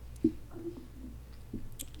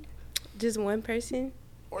 Just one person?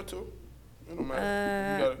 Or two? It don't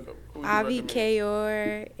matter. You got a couple. Who would you Avi recommend?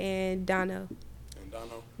 Kayor and Dono. And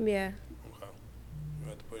Dono. Yeah, Okay. We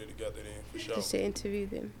have to put it together then for sure. just to interview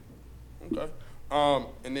them. Okay.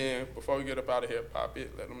 And then before we get up out of here, pop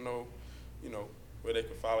it. Let them know, where they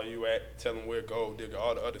can follow you at. Tell them where Goldigger,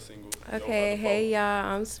 all the other singles. Okay, hey y'all,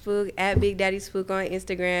 I'm Spook at Big Daddy Spook on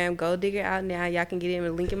Instagram. Goldigger out now. Y'all can get in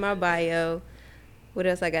the link in my bio. What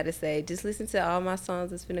else I got to say? Just listen to all my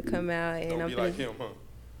songs that's finna come out, and Don't I'm be finna, like him, huh?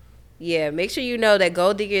 yeah. Make sure you know that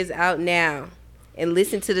Goldigger is out now, and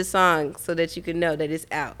listen to the song so that you can know that it's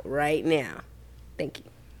out right now. Thank you.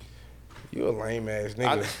 You a lame ass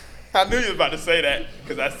nigga. I knew you was about to say that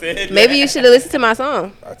because I said Maybe that. you should have listened to my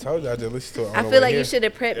song. I told you I just listened to it. On I the feel way like here. you should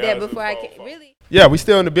have prepped Yeah, that it's before I before, came. before. Really? Yeah, we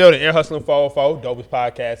still in the building. Air Hustling 404, dopest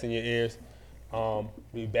podcast in your ears.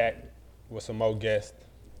 We back with some more guests.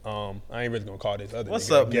 I ain't really gonna call this other What's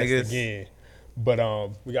nigga up, guest niggas? again.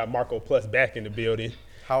 But we got Marco Plus back in the building.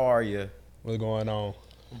 How are you? What's going on?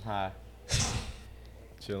 I'm high.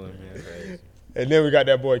 Chilling, man. Crazy. And then we got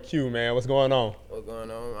that boy Q, man. What's going on? What's going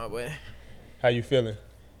on, my boy? How you feeling?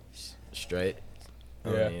 Straight.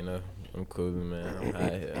 Yeah. You know, I'm cool, man. I'm high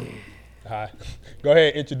here. Hi. Go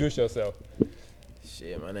ahead, introduce yourself.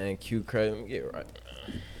 Shit, my name Q Craig. Let me get it right.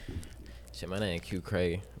 Shit, my name Q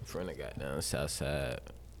Craig. I'm from the goddamn South Side.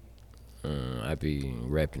 I be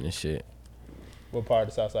rapping and shit. What part of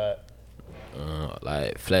the South Side?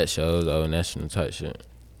 Like flat shows, old national type shit.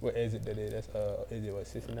 What is it that is? That's is it what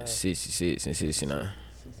 69? 66 and 69.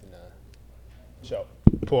 69. Sure.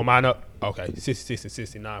 Pull mine up. Okay, 66 and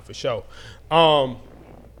 69 for sure. All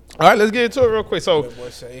right, let's get into it real quick. So What boy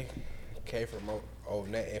say? Came from old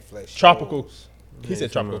net and flesh. tropical. He Yeah,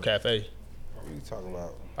 said tropical cafe. What you talking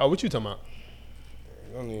about? Oh, what you talking about?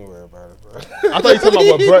 Don't even worry about it, bro. I thought you talking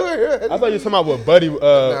about what I thought you talking about what Buddy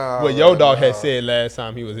what Yo Dog had nah. said last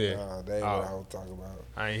time he was here. Nah, that ain't what I was talking about.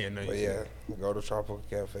 I ain't hear nothing. But yeah, go to Tropical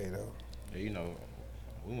Cafe though. Yeah, you know,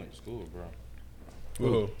 we went to school, bro.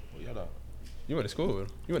 Who? Well, yeah, though. You went to school with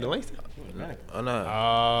him? You went to Langston? We went to Banneker. Oh, no.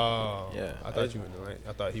 Oh. Yeah. I thought you went to Langston.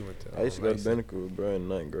 I thought he went to I used to go to Langston. Banneker with bro in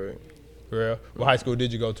 9th grade. For real? What high school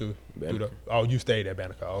did you go to? Banneker. Oh, you stayed at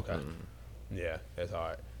Banneker. Okay. Yeah, that's all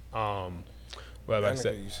right. What about That to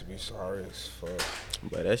nigga say? used to be sorry as fuck.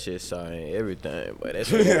 But that shit sorry everything. But that's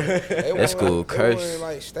They that wasn't school like, they curse. wasn't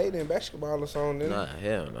like stayed in basketball or something. Did Nah,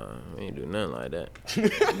 hell no. We ain't do nothing like that.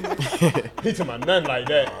 He talking about nothing like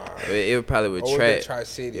that. It probably would Or was track. it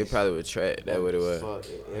Tri-Cities? It probably would track. That what it was.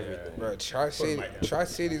 Bro,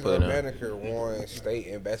 Tri-Cities Put or it on. Banneker won state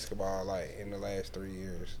in basketball like in the last 3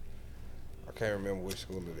 years. I can't remember which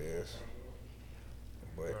school it is.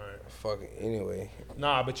 But Right. fucking anyway.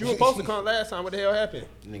 Nah, but you were supposed to come last time. What the hell happened?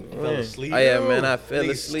 Nigga fell asleep. Oh yeah, man, I fell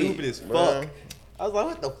Nigga asleep. stupid as bro. fuck. I was like,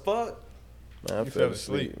 what the fuck? Man, I You fell fell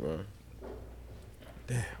asleep, asleep. bro.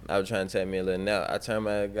 Damn. I was trying to take me a little nap. I turned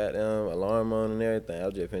my goddamn alarm on and everything. I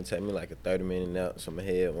was just finna take me like a 30-minute nap so my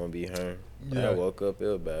head won't be hurt. Yeah. I woke up, it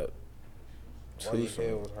was about Why 2 you something.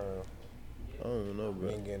 feel with her? I don't know, You bro.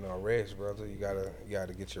 ain't getting no rest, brother. You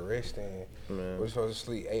gotta get your rest in. Man. We're supposed to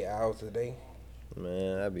sleep 8 hours a day.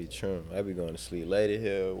 Man, I be trim. I be going to sleep late as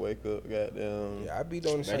hell, wake up, goddamn. Yeah, I be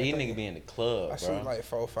doing the Bro, same these thing. niggas be in the club, I bro. sleep like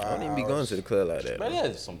 4 or 5 I hours. don't even be going to the club like that. Bro, bro.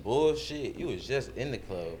 that's some bullshit. You was just in the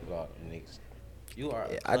club with all them niggas. You are.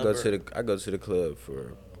 Yeah, I go to the club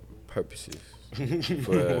for purposes,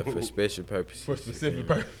 for special purposes, For specific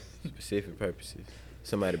purpose. specific purposes.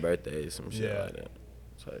 Somebody's birthday, some shit Yeah. like that.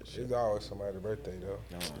 Type shit. It's always somebody's birthday though.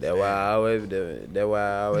 That's why I always.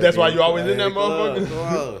 That's why you always in that motherfucker?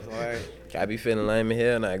 motherfucker. I be feeling lame as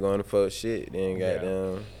hell, not going to fuck shit. Then Yeah.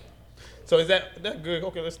 goddamn. So is that good?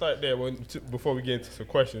 Okay, let's start there. Before we get into some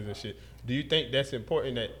questions and shit, do you think that's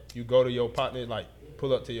important that you go to your partner, like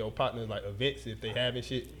pull up to your partners like events if they having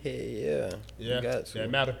shit? Hell yeah. Yeah, You got to. that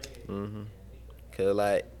matter. Cause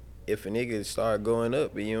like, if a nigga start going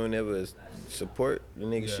up and you don't ever support the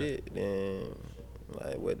nigga Yeah. shit, then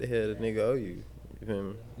like, what the hell the nigga owe you? You feel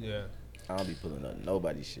me? Yeah. I don't be pulling up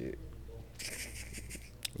nobody's shit.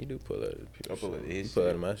 You do pull up. I pull up You his pull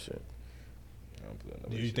shit. up my shit. I don't pull up Do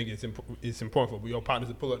nobody's you shit. think it's important for your partners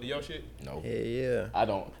to pull up to your shit? No. Hell yeah. I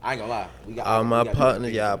don't. I ain't gonna lie. We got All we my got different partners,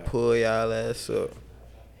 opinions y'all on that. pull y'all ass up.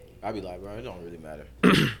 I be like, bro, it don't really matter.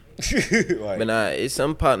 But nah, it's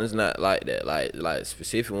some partners not like that. Like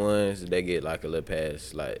specific ones, they get like a little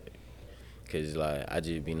pass. Like, cause like I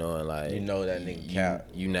just be knowing like You know that nigga cap.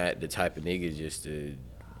 You not the type of nigga just to,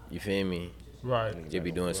 you feel me? Right. Just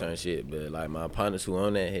be doing certain shit. But like my partners who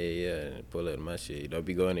on that head, yeah, pull up to my shit. Don't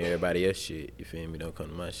be going to everybody else shit. You feel me? Don't come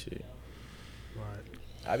to my shit.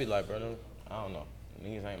 Right. I be like, bro, I don't know.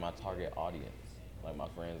 Niggas ain't my target audience. Like my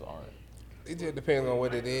friends aren't. It just depends on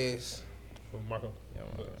what it is. Well, Marco. Yeah,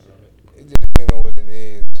 man. It just depends on what it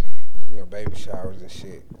is. You know, baby showers and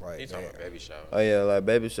shit like He talking that. about baby shower. Oh yeah, like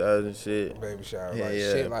baby showers and shit. Baby showers, Yeah, like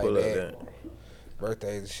yeah, shit like pull up that.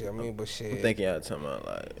 Birthdays and shit. I mean, but shit. I'm thinking y'all talking about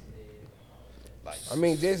like I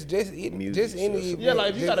mean, just Music any shows. event. Yeah, like,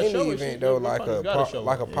 if you just got a any show and event shit, though, your like partner got a show.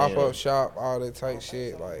 like a pop Yeah. up shop, all that type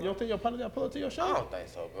shit. Like You don't think your partner got to pull up to your I show? don't think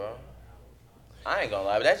so, bro. I ain't gonna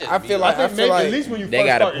lie, but that's just I me. feel like- I think maybe like at least when you they first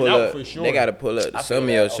gotta starting pull out up. for sure. They gotta pull up I to some of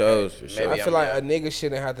feel your that, shows okay. for sure. Maybe I feel like a nigga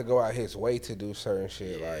shouldn't have to go out his way to do certain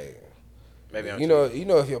shit. Like maybe I'm you know,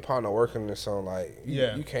 if your partner working or something, like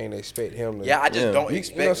Yeah. you can't expect him to. Yeah, I just Yeah. don't You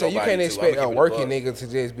expect. know what I'm saying? You nobody can't to. expect I'ma a keep it working buck. nigga to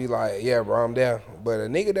just be like, yeah, bro, I'm there. But a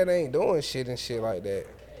nigga that ain't doing shit and shit like that.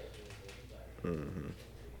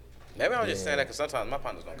 Maybe I'm just saying that because sometimes my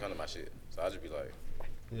partners don't come to my shit, so I just be like,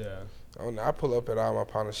 Yeah. I don't know. I pull up at all my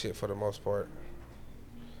partner shit for the most part,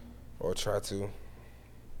 or try to.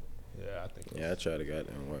 Yeah, I think. Yeah, I try to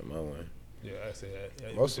goddamn work my way. Yeah, I say that.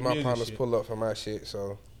 Yeah, Most of the my music partners shit. pull up for my shit,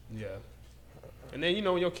 so Yeah. And then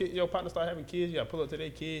when your partner start having kids, you gotta pull up to their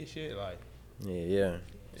kids shit. Like Yeah.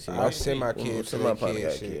 See, I send my kids to some their of my partner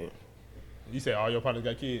kids got shit. kids. you say, all your partners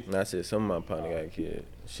got kids. And I said some of my partner got a kid.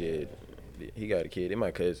 Shit, he got a kid. They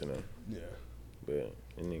my cousin though, Yeah. but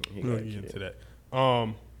he We'll got a get into kid. that.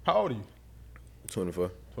 How old are you?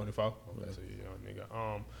 24. 24. Okay, so you're a young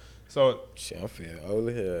nigga. So Shit, I'm feeling old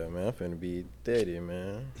as hell, man. I'm finna be 30,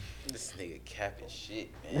 man. This nigga capping shit,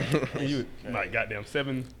 man. you like goddamn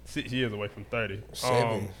 6 years away from 30.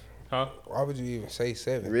 7. Huh? Why would you even say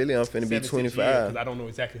 7? Really, I'm finna be 7, 6 years, 25. Because I don't know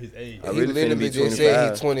exactly his age. I He really finna literally be just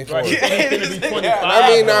said he's 25. 24. Right, he's finna be 25. I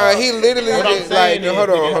mean, he literally What I'm just saying like, is, hold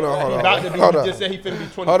nigga, on. he about to do, Hold he on. just said he finna be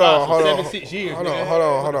 25. Hold on, so hold 7, on. 6 years. Hold nigga. on, hold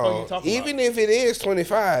on, What the hold fuck you on. talking Even about? if it is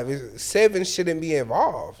 25, 7 shouldn't be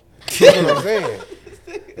involved. That's what I'm saying.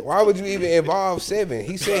 Why would you even involve 7?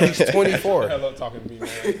 He said he's 24. Hell up talking to me,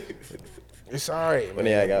 man. It's all right, When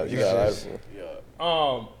man. I got, you It's got a lot just-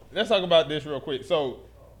 of Let's talk about this real quick. So,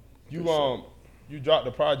 you dropped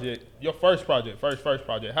the project, your first project.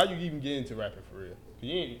 How you even get into rapping for real?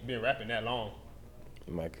 You ain't been rapping that long,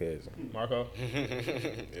 my cousin. Marco.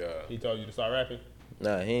 Yeah. He told you to start rapping.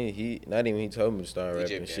 Nah, he not even he told me to start He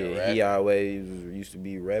just rapping been shit. rapping. He always used to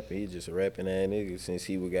be rapping. He just a rapping ass nigga since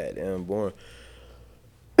he was goddamn born.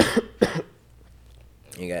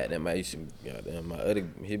 He goddamn, I used to goddamn my other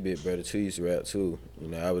his big brother too used to rap too. You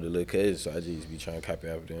know, I was the little cousin, so I just used to be trying to copy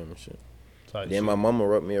after them and shit. Type Then shit. my mama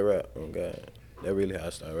wrote me a rap. Oh God, that really how I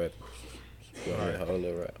started rapping. So I whole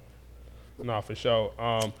little rap. Nah, for sure.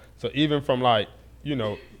 So even from like,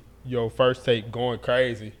 your first take going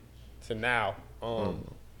crazy to now, how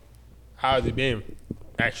has it been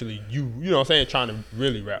actually you know what I'm saying, trying to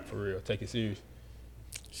really rap for real, take it serious?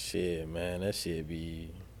 Shit, man, that shit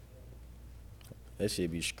be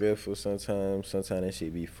stressful sometimes. Sometimes that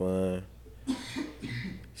shit be fun.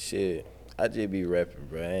 Shit, I just be rapping,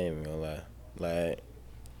 bro. I ain't even gonna lie. Like,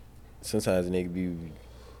 sometimes a nigga be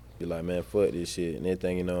like, man, fuck this shit. And they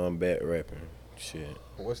think, I'm back rapping. Shit.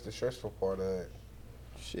 What's the stressful part of it?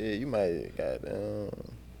 Shit, you might goddamn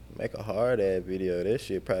make a hard ass video. That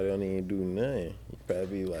shit probably don't even do nothing. You probably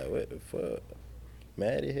be like, what the fuck?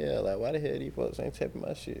 Mad as hell. Like, why the hell these folks ain't tapping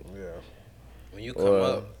my shit? Yeah. When you come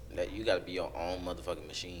up, that you gotta be your own motherfucking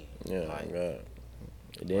machine. Yeah, Like, God.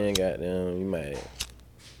 And then goddamn, you might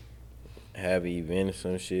have an event or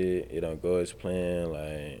some shit. It don't go as planned.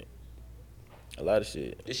 Like a lot of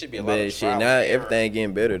shit. It should be a lot But of shit, trial now and error. everything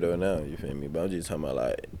getting better though. Now you feel me? But I'm just talking about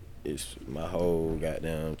like it's my whole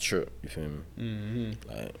goddamn trip. You feel me? Mm-hmm.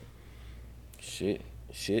 Like shit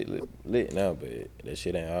lit now, but that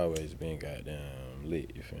shit ain't always been goddamn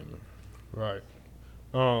lit. You feel me? Right.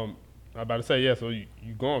 I about to say, yeah, so you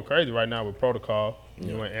going crazy right now with Protocol.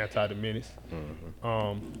 You went Anti the Menace.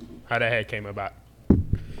 How that had came about.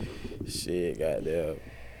 Shit, goddamn.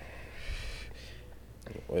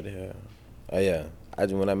 What the hell? Oh yeah.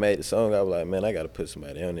 When I made the song, I was like, man, I gotta put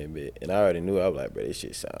somebody on that bit. And I already knew, I was like, bro, this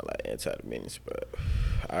shit sound like Anti the Menace, but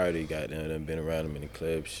I already done been around him in the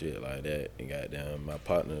club, shit like that. And goddamn, my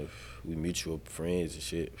partner, we mutual friends and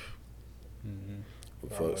shit.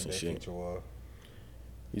 With How much folks and that shit. feature was?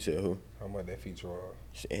 You said who? How much that feature was?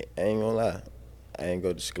 Shit, I ain't gonna lie. I ain't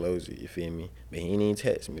gonna disclose it, you feel me? But he ain't even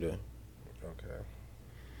text me though. Okay.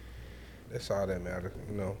 That's all that matters.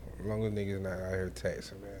 As long as niggas not out here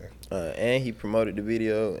taxing, man. And he promoted the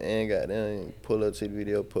video and goddamn pull up to the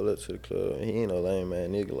video, pull up to the club. He ain't no lame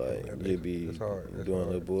man nigga like he be That's hard. That's doing hard.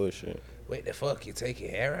 little bullshit. Wait, the fuck you taking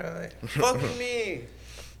hair on? fuck you mean?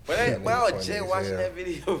 But I Funny was as just watching hell. that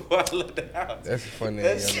video before I left the house. That's funny.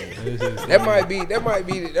 That's- That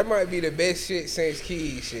might be the best shit since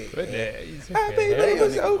Keys shit. But man. that, I think That that young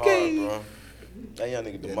was nigga okay. hard, bro. That young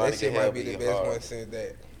nigga Yeah, demonic that shit in hell, might be but the he best hard. one since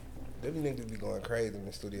that. Them niggas be going crazy in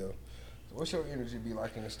the studio. So what's your energy be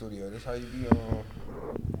like in the studio? This how you be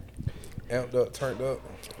amped up, turned up?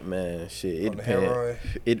 Man, shit, On the heroin?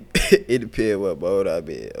 it depends what mode I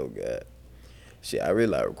be in. Oh god. Shit, I really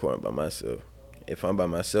like recording by myself. If I'm by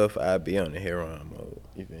myself, I be on the heroin mode.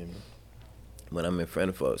 You feel me? When I'm in front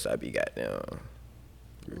of folks, I be goddamn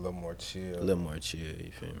A little more chill. a little more chill,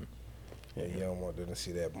 you feel me? Yeah, you don't want them to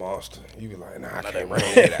see that monster. You be like, nah, I Not can't that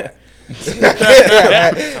bring that out.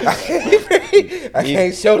 I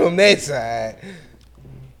can't show them that side.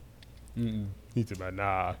 he said, "But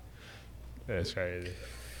nah, that's crazy."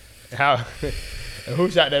 How? Who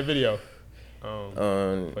shot that video? For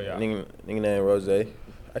y'all. Nigga named Rose. I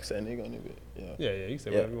can say nigga on it, but yeah. Yeah, you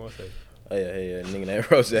say Yeah. whatever you want to say. Oh yeah, nigga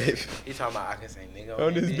named Rose. He talking about I can say nigga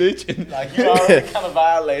On this bitch. bitch. Like you already kind of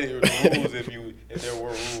violated the rules if there were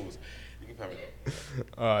rules. You can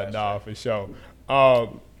probably Nah, for sure.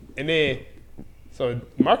 And then, so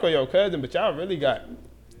Marco your cousin, but y'all really got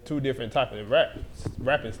two different types of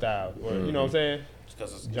rapping styles, or you know what I'm saying?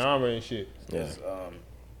 Because Genre and shit. Yeah.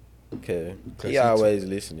 Okay. Cause He always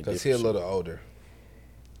listen to Cause different he a little older.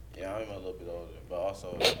 Yeah, I'm a little bit older, but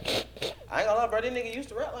also I ain't gonna lie, bro. This nigga used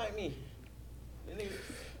to rap like me. This nigga,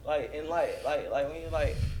 like when you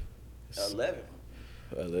like 11.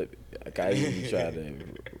 Like I usually try to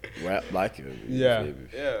rap like you. Yeah.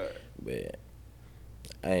 Yeah. But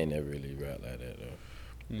I ain't never really rap like that though.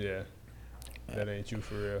 Yeah. That ain't you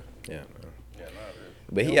for real. Yeah, man. Yeah, not really.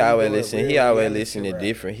 But he Yeah, we always do it listen. real He always reality listen to rap.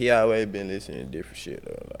 different. He always been listening to different shit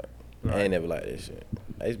though. Like I Right. ain't never like that shit.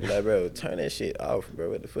 I used to be like, bro, turn that shit off, bro.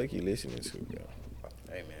 What the fuck you listening to, bro?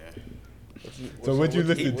 Hey man. So what you He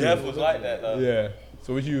listen to? definitely was like that though. Yeah.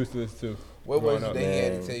 So what you used to listen to? What was growing it up? that he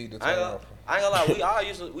had man. to tell you to I turn ain't gonna, off? I ain't gonna lie, we all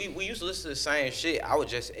used to we used to listen to the same shit. I would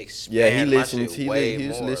just expand Yeah, he my listened. shit He way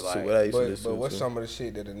used to more, listen to like, what I used to But listen what's to. some of the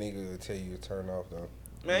shit that a nigga would tell you to turn off though?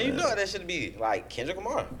 Man, you know that should be like Kendrick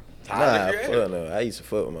Lamar. Nah, Tyler, the Creator. fuck no. I used to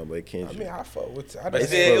fuck with my boy I Kendrick. mean, I fuck with. I But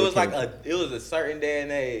just then it fuck was with like it was a certain day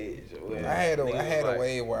and age. When I had niggas a like,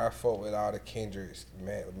 way where I fought with all the Kendricks,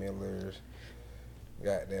 Matt Millers,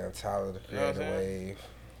 goddamn Tyler the You know what I'm Creator saying? Wave.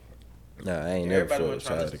 Nah, I ain't never everybody fucked was with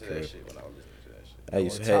trying Tyler to the listen to that Creator. shit when I was listening to that shit. I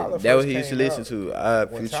used to When Tyler have that was first he used to came listen out- to. I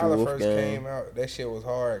When Future Tyler first Wolfgang. came out, that shit was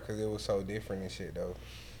hard because it was so different and shit though.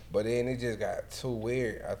 But then it just got too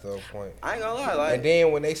weird after a point. I ain't gonna lie, like And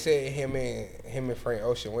then when they said him and Frank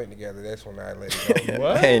Ocean went together, that's when I let it go.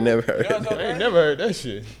 What? I ain't never heard. You know of what I'm I ain't saying? never heard that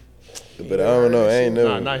shit. it, but I don't know. I ain't Nah,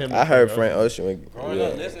 never. not him I and heard Frank Frank Ocean. growing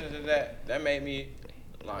up listening to that made me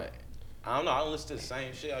like I don't know. I don't listen to the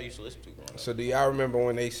same shit I used to listen to growing up. So do y'all remember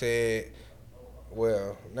when they said,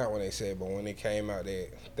 well, not when they said, but when it came out that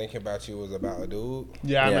Thinking About You was about a dude?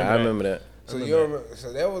 Yeah, Yeah, I I remember that. So you remember?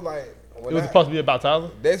 So that was like. It was supposed to be about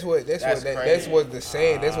Tyler. That's what That's the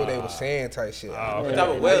saying. That's what they were saying type shit. Oh, okay. What type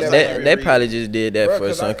of website They are you probably just did that Bruh, for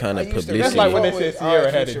 'cause some I kind of used to- publicity. That's like when they With said Sierra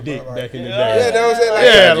our had a future, dick bro, back in the like- day. Yeah, that was it. Like,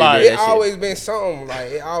 Yeah, it like- that shit. always been something.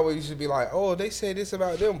 Like it always used to be like, oh, they said this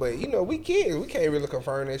about them, but you know, we kids, we can't really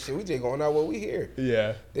confirm that shit. We just going out what we hear.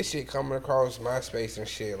 Yeah, This shit coming across MySpace and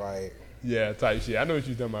shit. Like, yeah, type shit. I know what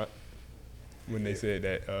you talking about when they said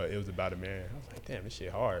that it was about a man. I was like, damn, this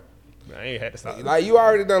shit hard. Man, I ain't had to stop. you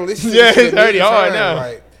already done listened. Yeah, to this shit it's already a million hard times. now.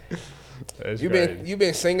 Like That's you crazy.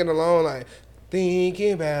 been singing along like.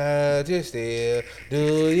 Thinking about you still,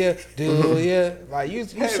 do ya? Like you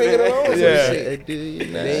singing man. along with Yeah. some shit. Do you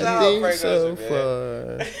not Then Shout out think Frank so Ocean,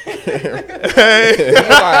 far? You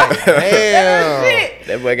like, damn.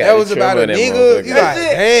 That boy got That the was about a trim on that nigga. You motherfucker. like,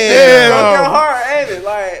 Damn. damn. Broke your heart, ain't it?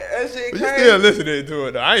 Like that shit But crazy. you still listening to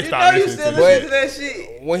it though. I ain't You know stopped you listening still to it. listen to that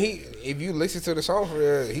shit. When if you listen to the song for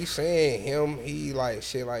real, he's saying he like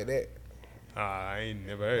shit like that. I ain't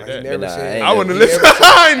never heard Like, that. he never Nah, I said. ain't I wouldn't he listen. never said-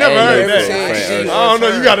 I ain't never I ain't heard never that. said shit I don't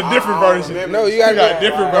know. You got a different I don't version. remember. No, you gotta got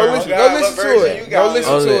different go versions. listen. Go listen What to version it. you Go got?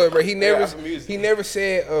 listen Only- to it, but he Yeah, never some music. he never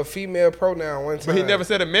said a female pronoun one time. But he never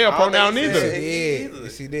said a male I don't pronoun think he either. said- Yeah, either.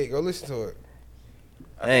 yes he did. Go listen to it.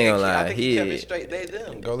 I ain't gonna I lie. think he kept it He straight. They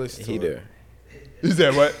them. Go listen to he it. there. You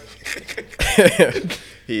said what?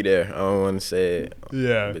 He there. I don't want to say it,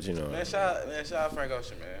 Yeah. but you know. Man, shout out Frank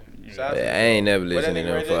Ocean, man. Shout out Yeah, to I ain't never What that listened to nigga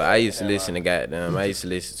them right before. there? I used to Yeah, listen to goddamn. I used to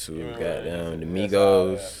listen to remember goddamn the that?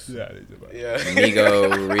 Migos, Yeah. they just- Yeah.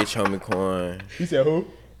 Migo, Rich Homie Quan. You said who?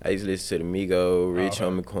 I used to listen to the Migo, Rich okay.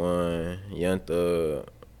 Homie Quan, Young Thug,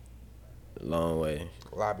 Long Way,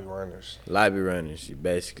 Lobby runners. Lobby Runners,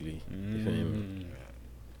 basically. You feel me?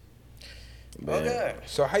 But Okay.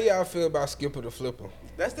 So how y'all feel about Skipper the Flipper?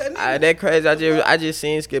 That's that nigga. that crazy. I just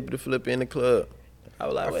seen Skip the Flip in the club. I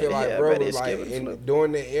was like, I wait, feel like yeah, bro bro, was like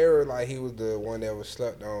during the era, like he was the one that was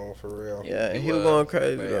slept on for real. yeah, and he was going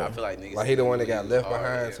crazy But though. I feel like niggas. Like he the one that got left hard,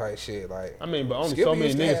 behind yeah. type shit. Like I mean, but only Skipper so many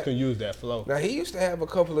used to niggas have- can use that flow. now he used to have a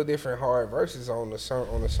couple of different hard verses on the song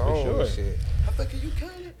sure. and shit. I think you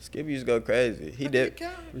counted. Skip used to go crazy. He For sure.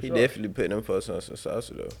 definitely put them folks on some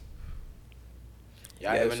salsa though.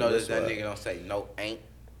 Y'all Yeah, ever so notice that's that why. nigga don't say no ain't?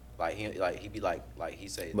 Like he be like he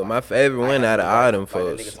say. But like, my favorite one out of all them like that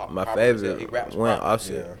folks, nigga talk my proper as hell. He favorite raps one, proper.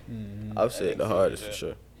 Offset. Yeah. Offset the nigga hardest yeah. for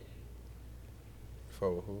sure.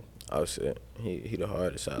 For who? Offset, he the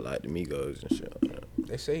hardest. I like the Migos and shit. Like that.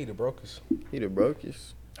 They say he the brokest. He the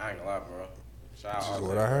brokest. I ain't gonna lie, bro. Shout out. This is Offset.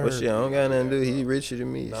 what I heard. But shit, I don't got nothing to do. He richer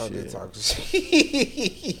than me. No, I'm shit. just talking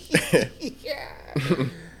shit.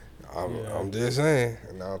 I'm just saying.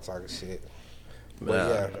 Now I'm talking shit. But Nah,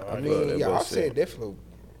 yeah, I fuck mean, that yeah, boy Offset shit. definitely.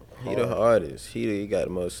 He the hardest. He got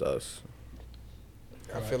the most sauce.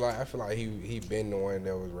 I feel like he been the one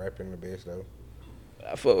that was rapping the best though.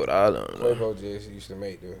 I fuck with all of them. though. Quavo just used to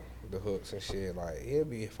make the hooks and shit. Like he'll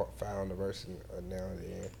be found the verse now and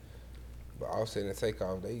then. But Offset and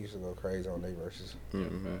Takeoff, they used to go crazy on their verses,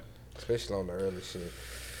 especially on the early shit.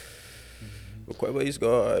 But Quavo used to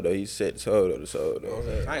go hard though. He set the soul though.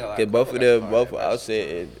 Okay. I ain't gonna lie, Cause both Quavo of them, got some both hard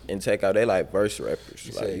Offset and Takeoff, they like verse rappers.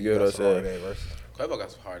 You Like said you get what I'm saying? Quavo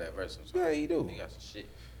got some hard ass verses. Yeah, he do. He got some shit.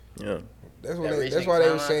 Yeah. That's That what. Rich That's Nigga why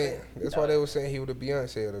they was Timeline saying. thing? That's why they was saying he was the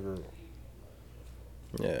Beyonce of the group.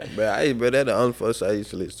 Yeah, but that's the only folks I used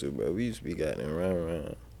to listen to, bro. We used to be goddamn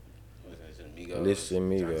around. Listen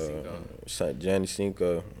to Migos, Johnny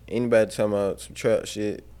Cinco. Anybody talking about some trap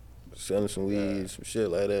shit, selling some weed, some shit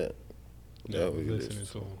like that. Yeah, That was listening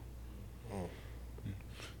listen. to him.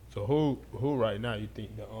 So who right now you think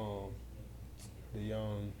the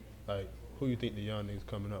young, like who you think the young niggas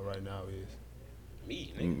coming up right now is?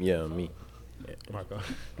 Me, nigga. Yeah, me. Michael.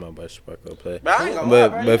 My boy Sparko play. But I ain't gonna lie,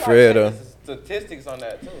 bro. But You for real gotta though, take statistics on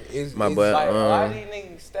that too. my boy. Like a lot of these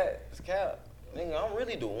niggas stats cap. Nigga, I'm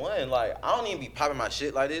really the one. Like I don't even be popping my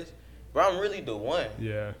shit like this, but I'm really the one.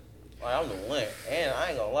 Yeah. Like I'm the one, and I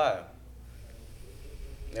ain't gonna lie.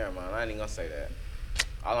 Never mind, I ain't even gonna say that.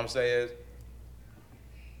 All I'm saying is,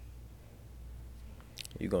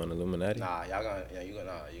 You going Illuminati? nah, y'all gonna, yeah, you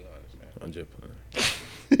gonna understand. I'm just playing.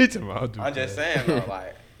 He talking about, I'll do I'm just that. saying though,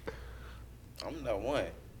 like, I'm the one.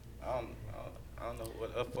 I don't know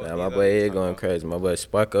what the fuck. Nah, my boy Ed going crazy. My boy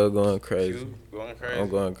Sparko going crazy. You going crazy. I'm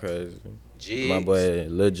going crazy. Jigs. My boy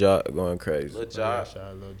Lil Jock going crazy. Lil Yeah, Jock, shout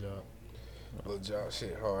out Lil Jock. Lil Jock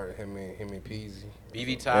shit hard. Him and Peasy.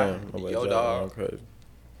 BB Ty, My boy Yo Jock Dog. going crazy.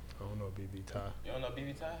 I don't know BB Ty. You don't know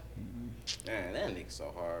BB Ty? Man, that nigga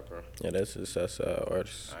so hard, bro. Yeah, that's the Southside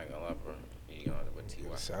artist. I ain't gonna lie, bro. You gonna with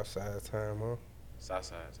T.Y. Southside time, huh?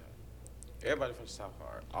 Southside time. Everybody from the South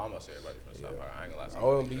hard. Almost everybody from the South hard. I ain't gonna lie.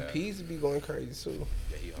 Oh, and Somebody Peasy be going crazy too.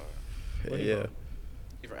 Yeah, he hard. Yeah.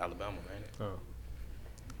 He from Alabama, ain't it? Oh,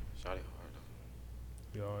 Shawty hard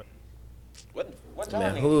though. you alright? What y'all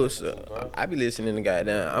Man, niggas who's listen to, bro? I be listening to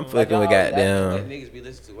goddamn. I'm Like fucking with y'all- What goddamn. niggas be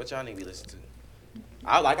listening to? What y'all niggas be listening to?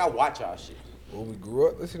 I watch y'all shit. What we grew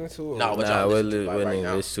up listening to? Or Nah, what Nah, y'all what listen to like, right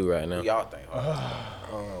now? listen to right now? Who y'all think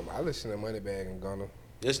hard? I listen to Moneybag and Gunna.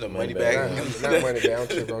 Listen to Money Moneybag. Not Moneybag. I'm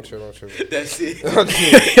tripping. That's it. I'm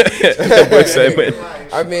tripping. Boy say, man.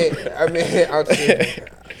 I mean, I'm tripping.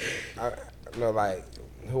 Like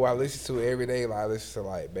who I listen to every day. Like I listen to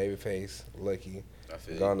like Babyface, Lucky, I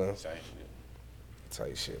feel Gunna. you. Same shit.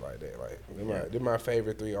 type shit like that. Like they're my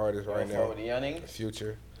favorite 3 artists right Going now. forward, the young niggas?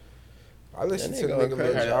 Future. I listen That to the nigga nigga going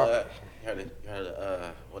Lil crazy. Jock. You heard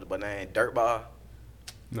of what the name? Dirtball.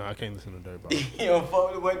 No, I can't listen to Dirt Ball. You don't fuck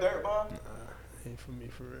with the boy Dirtball? Ain't for me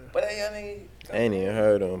for real. But that young nigga. I ain't even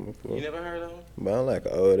heard of him before. You never heard of him? But I'm like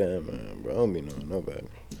an old ass man, bro. I don't be knowing nobody.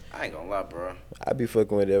 I ain't gonna lie, bro. I be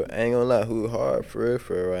fucking with that. I ain't gonna lie, who hard for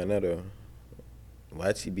real right now though.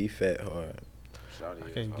 YTB fat hard. Shawty I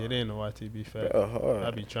is can't hard. get into YTB fat. Bro, hard.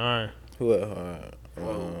 I be trying. Who else hard?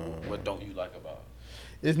 What don't you like about?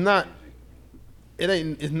 It's not.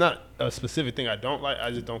 It's not a specific thing I don't like.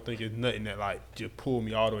 I just don't think it's nothing that like just pull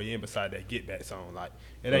me all the way in. Beside that Get Back song, like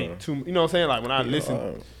it ain't too. You know what I'm saying? Like when I listen,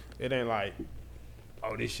 hard. it ain't like,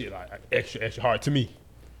 oh, this shit like extra hard to me.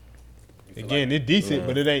 You feel Again, like- it's decent,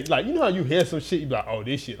 but it ain't like, you know how you hear some shit, you be like, oh,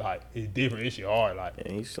 this shit like it's different. This shit hard, like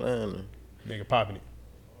And he's slamming. nigga popping it.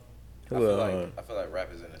 Who else hard? I feel like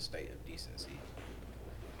rap is in a state of decency.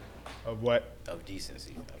 Of what? Of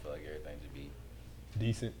decency. I feel like everything should be.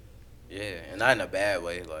 Decent. Yeah, and not in a bad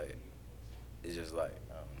way. Like, it's just like,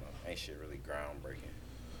 I don't know. Ain't shit really groundbreaking.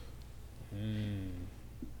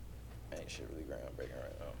 Ain't shit really groundbreaking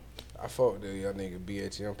right now. I fuck with the young nigga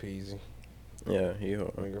BHM Peasy. Yeah, he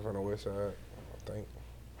hard. Nigga from the west side, I think.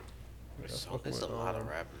 It's a lot of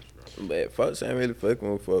rappers, bro. But folks ain't really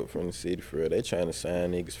fucking with folk from the city for real. They trying to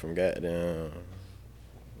sign niggas from goddamn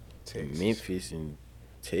Texas. Memphis and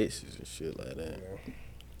Texas and shit like that. Yeah.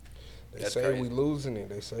 They That's say crazy. we losing it.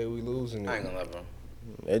 They say we losing I ain't it. gonna lie, bro.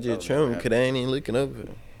 They just That trim was because they ain't even looking up it.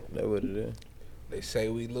 That's what it is. They say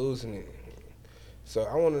we losing it. So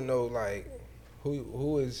I want to know, like,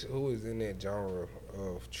 who is in that genre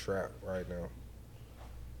of trap right now?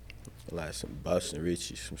 Like some Boston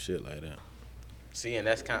Richie, some shit like that. See, and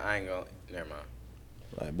that's kind of, I ain't gonna, never mind.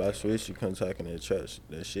 Like Boston Richie come talking that church,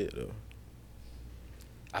 that shit though.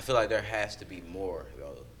 I feel like there has to be more,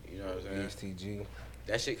 though. You know what I'm saying? ESTG.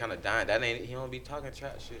 That shit kind of dying. That ain't, he don't be talking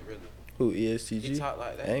trap shit, really. Who ESTG? He talk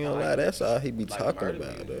like that. I ain't gonna Like, lie, that's all he be like talking murder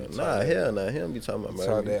about music. though. Nah, hell nah, he don't be talking about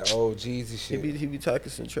Saw murder. that old Jeezy He shit. be talking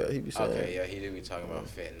some trap. He be saying, Okay, yeah, he do be talking about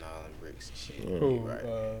fentanyl and bricks and shit. Who? You right.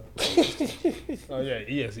 Oh yeah,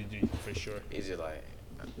 ESCG for sure. He's just like,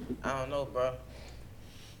 I don't know, bro.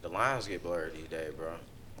 The lines get blurred these days, bro.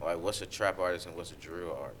 Like, what's a trap artist and what's a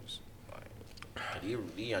drill artist? Like, these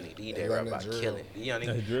young niggas, they They rap learn about the drill. killing. These young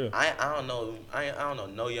That's niggas, drill. I don't know. I don't know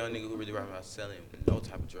no young nigga who really rap about selling no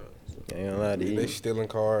type of drugs. Ain't gonna lie to They you. stealing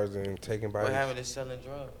cars and taking What bodies. happened to selling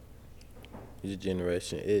drugs? This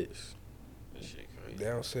generation is. This shit crazy. They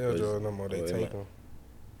don't sell drugs no more. They Oh, yeah. take them.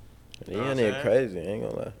 These Know what young I'm niggas saying? crazy. Ain't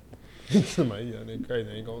gonna lie. Somebody, yeah, they crazy.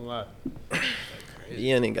 Ain't gonna lie. These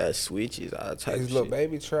young niggas got switches, all types His of little shit.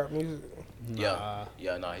 baby trap music. Yeah, he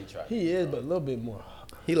tried. He is, but a little bit more.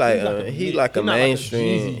 He like He's like a he mid- like he a not like a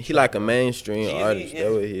mainstream. Jeezy He like a trap. mainstream Jeezy artist. That's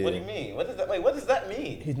what he What do you is. mean? What does that? Wait, what does that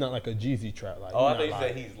mean? He's not like a Jeezy trap. Like, Oh, I he thought you not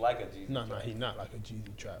said like, he's like a Jeezy. No, he not like a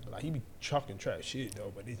Jeezy trap. But like, he be chucking trap shit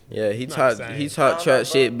though. But Yeah, he not talk the same. he I talk don't trap know,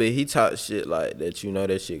 shit, bro. but he talk shit like that. You know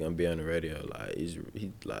that shit gonna be on the radio. Like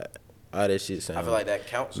he like all that shit sound I feel like that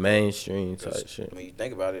counts. mainstream 'Cause type shit. When you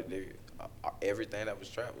think about it, everything that was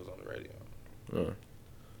trap was on the radio. Mm.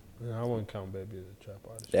 Yeah, I wouldn't count Baby as a trap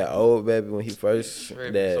artist. That old baby when he first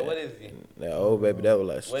that So what is he? that old baby that was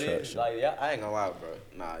like some What trap is shit. like? Yeah, I ain't gonna lie, bro.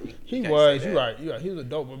 Nah, you He can't was. say You that. right. You right. He was a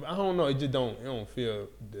dope. But I don't know. It just don't. It don't feel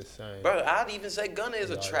the same. Bro, I'd even say Gunna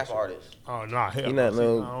is a Nah, trap that shit- artist. Oh nah. Hell, He not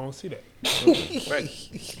no- I don't see that. Bro,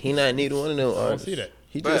 He not neither one of them don't artists. see that.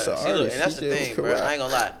 He Bruh, just an see, artist. look, and that's He the just thing, bro. I ain't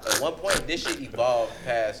gonna lie. At one point, this shit evolved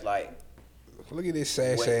past like. Look at this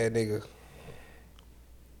sad nigga.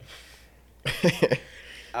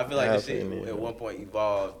 I feel like Nah, this I shit feel you, at man. one point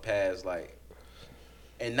evolved past like,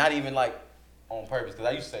 and not even like on purpose. Cause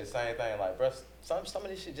I used to say the same thing. Like, bro, some of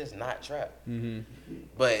this shit just not trap. Mm-hmm.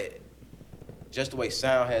 But just the way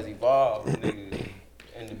sound has evolved, nigga,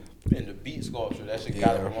 in the beat sculpture, that shit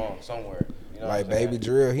gotta Yeah. belong somewhere. You know Like what I'm Baby saying?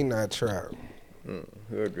 Drill, he not trap.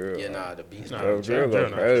 Good girl. Yeah, nah, the beat Nah, sculpture. Girl Drill go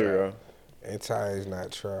not crazy, trap. bro. And Ty is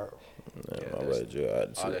not trap. Nah, Yeah, my that's- boy Drill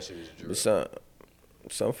out All too. that shit is drill.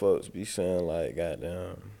 But some folks be saying like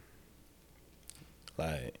goddamn,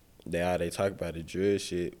 like they talk about the drill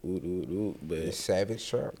shit, but It's savage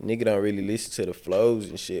trap. nigga don't really listen to the flows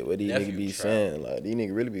and shit. What these Nephew niggas be trap. saying, like these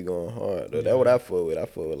niggas really be going hard. Though. That's what I fuck with. I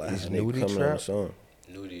fuck with like Is how nigga Nudie coming on the trap? song.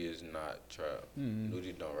 Nudie is not trap. Mm-hmm.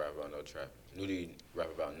 Nudie don't rap about no trap. Nudie rap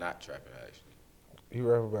about not trapping actually. You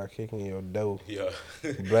rap about kicking your dough. Yeah.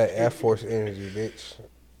 Black Air Force energy, bitch.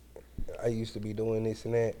 I used to be doing this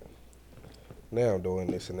and that. Now I'm doing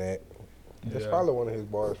this and that. That's Yeah. probably one of his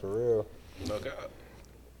bars for real. No God.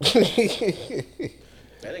 Nah,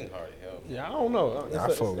 That ain't hard to help. Yeah, I don't know. I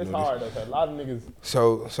It's, fuck with it's Nudie. hard though. 'Cause a lot of niggas.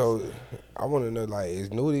 so I want to know, like, is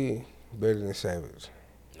Nudie better than Savage?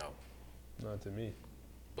 No. Not to me.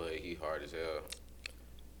 But he hard as hell.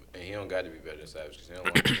 And he don't got to be better than Savage because he don't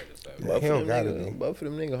want to be better than Savage. Yeah, he don't gotta be. Both of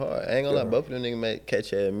them niggas hard. I ain't gonna lie, Yeah. both of them niggas make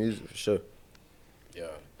catch ass music for sure. Yeah.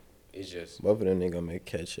 It's just Both of them niggas make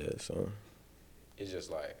catch ass song.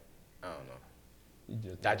 like, I don't know. You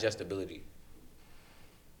just Digestibility.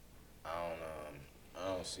 I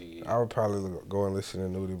don't see. I would probably go and listen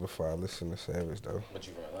to Nudie before I listen to Savage, though. But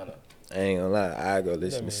you from Atlanta. I ain't gonna lie, I go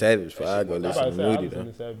listen Yeah, to man. Savage before That I shit go was- I'm listen about to to say, I Nudie listen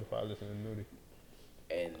though. to Savage before I listen to Nudie.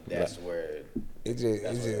 And that's where. It just,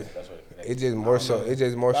 That's it's where. just, That's where. it's just more so. It's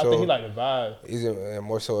just more But I think he so. like the vibe. It's just,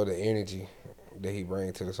 more so of the energy that he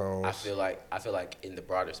brings to the songs. I feel like in the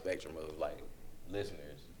broader spectrum of like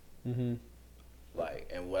listeners, Mm-hmm.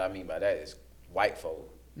 like, and what I mean by that is white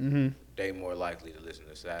folk. Mm-hmm. They more likely to listen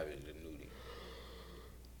to Savage than Nudie.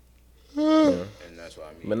 And that's what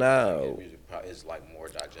I mean. But now- His music is like more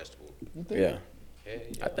digestible. Yeah, Yeah,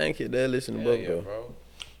 I think they listen to Hell both yeah, though. bro.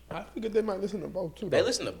 I figured they might listen to both too. They though.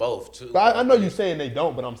 listen to both too. But I know you saying they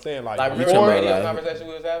don't, but I'm saying like, Like, You remember talking the about, radio like- conversation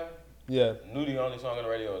we was having? yeah, Nudie only song on the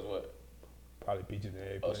radio is what? probably Peaches and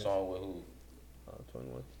A Eggplant. song with who?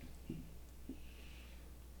 21.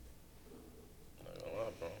 Not gonna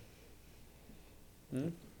lie,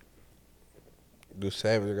 bro. Do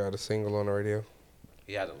Savage got a single on the radio?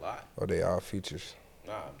 He has a lot. Or they all features?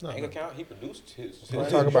 Nah, ain't gonna count. He produced his. I'm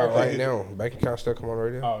talking about right now. Bank account still come on the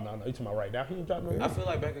radio? Oh no, you talking about right now? He ain't dropping no. I feel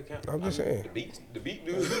like bank account. I'm just saying. The beat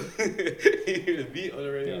dude. He hear the beat on the He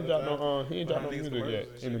radio. ain't all dropped the time. no. He ain't dropped no Behind these music yet.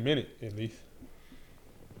 commercials and In a minute, at least.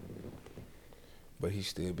 But he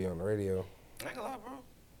still be on the radio. I ain't gonna lie, bro.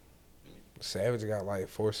 Savage got like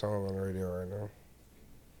 4 songs on the radio right now.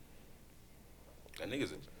 That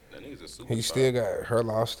nigga's a superstar. He still got Her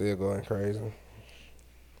Loss still going crazy.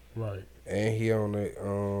 Right. And he on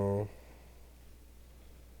the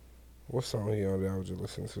what song he on that I was just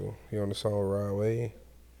listening to? He on the song Ride Away.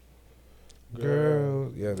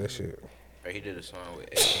 Girl. Yeah, that shit. He did a song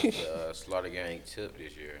with Slaughter Gang Tip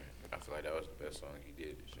this year. I feel like that was the best song he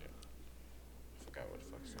did this year. I forgot what the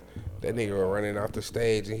fuck song it was. That nigga was running off the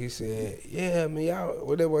stage and he said, yeah, man, y'all,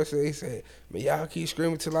 what that boy said? He said, man, y'all keep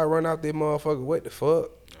screaming till I run out that motherfucker. What the fuck? You know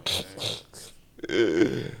what I'm saying?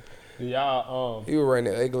 Y'all He was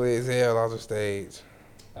running ugly as hell off the stage.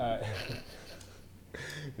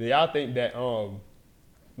 do y'all think that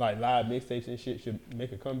like live mixtapes and shit should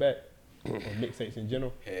make a comeback, or mixtapes in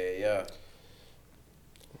general? Hell yeah.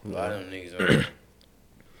 A lot of them niggas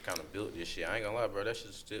kind of built this shit. I ain't gonna lie, bro. That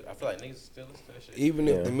shit still. I feel like niggas still listen to that shit. Even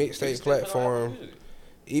if the mixtape platform,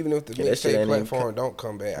 mixtape platform don't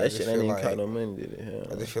come back, I That just shit feel ain't even like caught no money, did it? Hell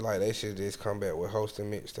I just feel like they should just come back with hosting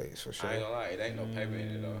mixtapes for sure. I ain't gonna lie, it ain't no paper in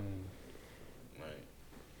it though.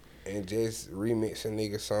 Like, And just remixing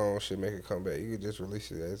nigga songs should make it come back. You could just release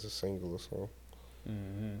it as a single or something.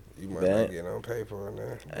 You might not get on paper or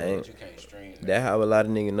nothing. but you can't stream. That how a lot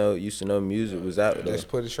of niggas used to know music was out there. Just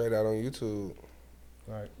put it straight out on YouTube.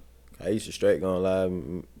 Right. I used to straight go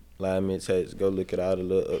on live mixtapes, go look at all the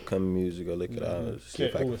little upcoming music, go look at all, see Check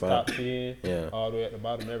if I who can was find. top 10, Yeah. all the way at the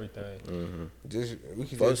bottom, everything. Just we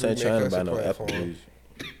could Folks just ain't make trying to us buy a no Apple platform. Music.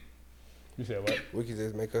 You said what? We could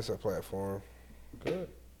just make us a platform. Good.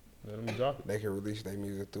 Let them drop it. They can release their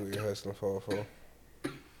music through your hustling 404.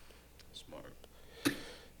 Smart.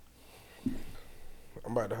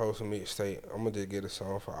 I'm about to host a mixtape. I'm gonna just get a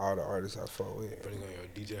song for all the artists I fuck with. Putting on your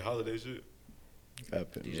DJ Holiday shit. I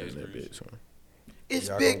put me DJ's in that crazy. bitch, man. It's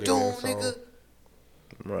Y'all Big gonna Doom, give me a nigga.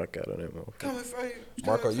 Rock out on that motherfucker. Coming for you.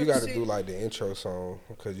 Marco, you gotta do like the intro song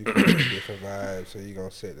because you can do different vibes, so you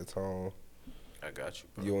gonna set the tone. I got you,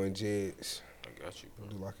 bro. You and Jigs I got you, bro.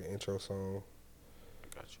 do like an intro song. I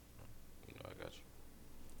got you, bro. You know I got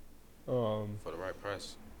you. For the right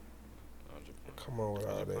price. I'm just Come on with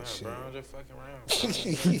all that playing, shit. bro. I'm just fucking around.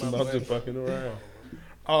 I'm just fucking around.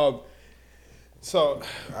 So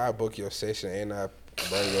I book your session and I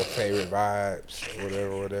bring your favorite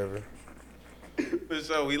vibes, whatever. For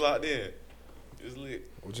sure, we locked in. It's lit.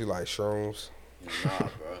 Would you like shrooms? Nah,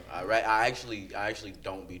 bro. I actually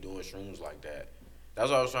don't be doing shrooms like that. That's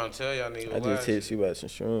what I was trying to tell y'all niggas. I just text you about some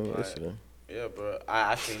shrooms yesterday. Yeah, bro.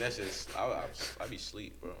 I seen that shit. I be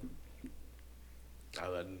sleep, bro. I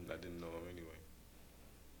didn't know him anyway.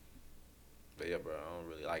 But yeah, bro. I don't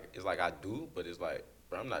really like. It's like I do, but it's like,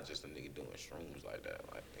 bro. I'm not just a nigga doing shrooms like that.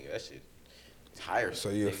 Like, nigga, that shit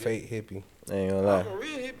tiresome. So you a nigga. fake hippie? I ain't gonna lie. I'm a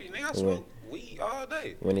real hippie, nigga. I smoke weed all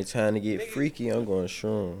day. When it's time to get Nigga. freaky, I'm going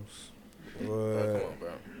shrooms. Bro, What? come on, bro.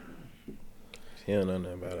 He don't know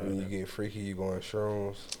nothing about When you that. get freaky, you going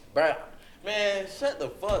shrooms? Bruh, man, shut the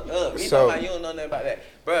fuck up. You So- talking about you don't know nothing about that.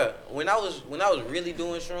 Bruh, when I was really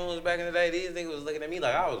doing shrooms back in the day, these niggas was looking at me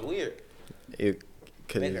like I was weird.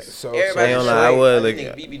 Cause So Everybody ain't straight, gonna lie, I was like,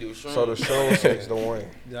 looking- nigga BB do shrooms. So the shroom set's the one.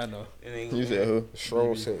 yeah, I know. you said who? The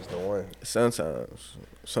shroom set's the one.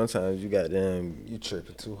 Sometimes you got them. You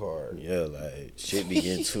tripping too hard. Yeah, like shit be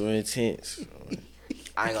getting too intense.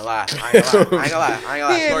 I ain't gonna lie. I ain't gonna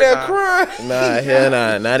lie. He in Story there time. crying. Nah, hell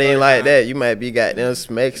nah. Not even like that. You might be goddamn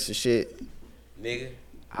smacks and shit. Nigga,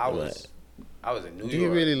 I was in New York. Do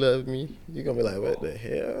you really love me? You gonna be like, what the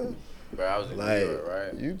hell? Bro, I was in New Like, York,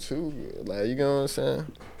 right? you too. Like, you know what I'm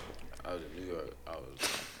saying? I was in New York. I was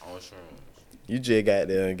on shrooms. You just got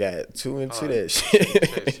there and got too into Oh, that shit.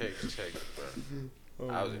 Check, bro.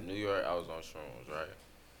 I was in New York. I was on shrooms, right?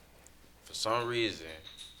 For some reason,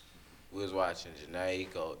 we was watching Janae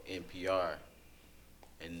Eiko NPR,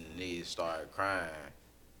 and the niggas started crying,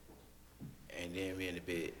 and then me and the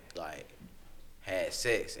bitch like had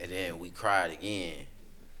sex, and then we cried again,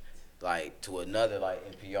 like to another like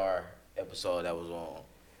NPR episode that was on,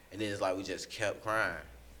 and then it's like we just kept crying,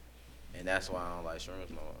 and that's why I don't like shrooms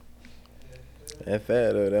no more. That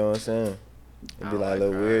fat though, that's what I'm saying. It I be don't like like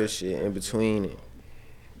little crying. weird shit in between it.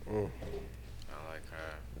 I don't like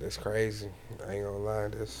crying. That's crazy. I ain't gonna lie.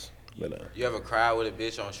 But You ever cry with a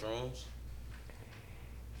bitch on shrooms?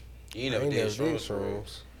 You ain't never did shrooms, for real.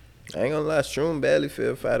 I ain't gonna lie, shroom badly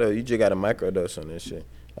feel fat though. You just got a microdose on that shit.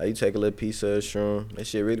 Like you take a little piece of shroom, that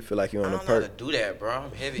shit really feel like you I on a don't know how to perk. do that, bro.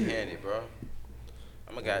 I'm heavy-handed, bro.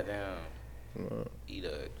 I'm a goddamn eat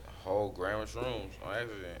a whole gram of shrooms on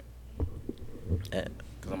accident. Eh.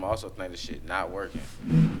 Cause I'm also think the shit not working.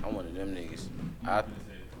 I'm one of them niggas. I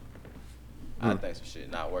think some shit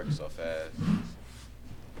not working so fast.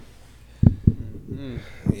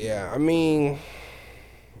 Yeah, I mean,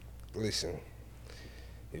 listen.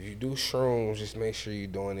 If you do shrooms, just make sure you're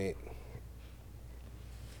doing it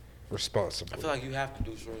I responsibly. feel like you have to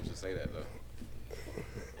do shrooms to say that though.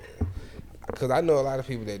 Cause I know a lot of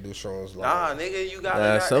people that do shrooms. Like, Nah, nigga, you gotta.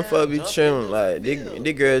 Nah, some fuck be trimming. Like,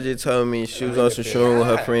 this girl just told me she was on some shroom with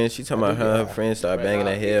her friends. She talking about her and her friends started banging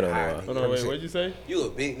her head on her. Hold on, wait, what'd you say? You a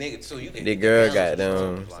big nigga too. You can. The girl got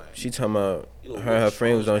them. She talking about her and her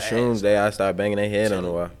friend was on shrooms. They all started banging their head on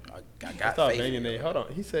the wall. I I got thought faith. banging they. Hold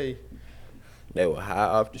on, he say. They were high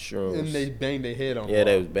off the shrooms. And they banged their head on the Yeah,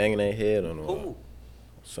 they wall. was banging their head on the wall. Who?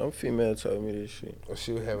 Some female told me this shit. Or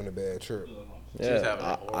she was having a bad trip. was Yeah, having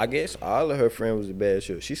a horrible- I guess all of her friends was a bad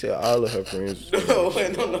shit. She said all of her friends. No,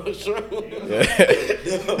 wait, no shroom.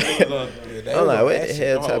 Yeah, I'm like, what the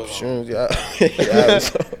hell type of shrooms y'all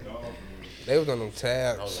was on? They was on them I was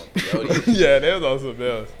tabs. on peyote. Yeah, that was on something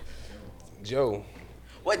else. Joe,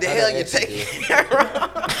 What the How hell the you acid taking?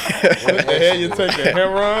 What the hell you taking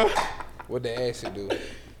heroin? what the acid do?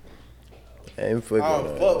 I ain't fucking I on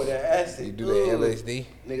don't that. fuck with that acid. You do that LSD?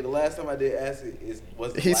 Nigga, the last time I did acid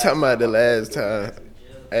was the He last talking about the I last did time. acid.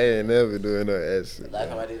 I ain't never doing no acid. Last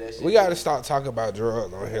time I did that shit. We gotta stop talking about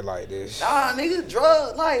drugs on here like this. Nah, nigga,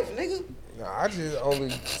 drug life, nigga. Nah, I just only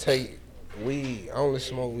take weed. I only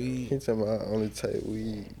smoke He weed. talking about I only take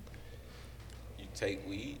weed. You take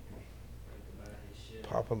weed,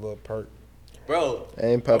 Pop a little perk. bro. I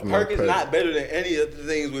ain't A popping my perk is perk. not better than any of the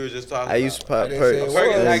things we were just talking about. I used to pop I didn't perk. say it A was. perk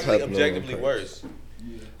is I ain't actually popping no objectively perks. worse.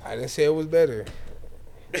 I didn't say it was better.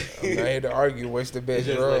 I'm not here to argue what's the It's best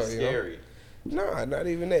just drug. less You know? scary. Nah, not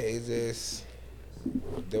even that. It's just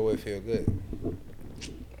that would feel good.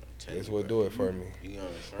 That's what do it for me. You know,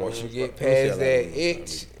 Once you get Let me see past how that long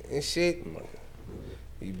itch and shit,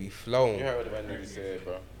 you be flowing. You heard what that nigga said,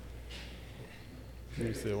 bro.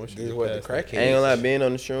 You said once you This is get what the past crackheads. I ain't gonna lie, being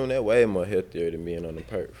on the shroom, that way more healthier than being on the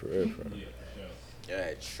perk, for real, for real. Yeah,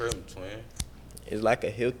 that trim twin. It's like a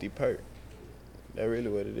healthy perk. That really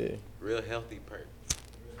what it is. Real healthy perk.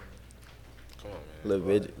 Come on,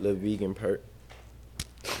 man. Little vegan perk.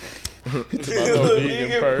 It's about no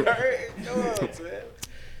vegan perk. Come on, man.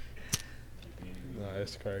 Nah,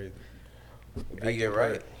 that's crazy. I get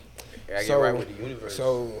right. I get So- right with the universe.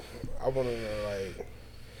 So I want to know, like,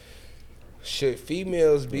 should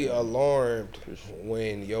females be alarmed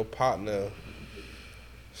when your partner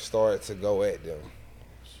start to go at them?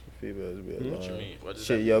 Females be what you alarmed. mean? What does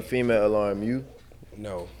Should that your mean? female alarm you?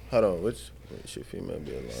 No. Hold on, what should female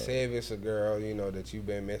be alarmed? Say if it's a girl, you know, that you've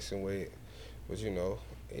been messing with, but you know,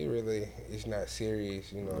 it's not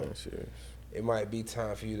serious, you know. Not serious. It might be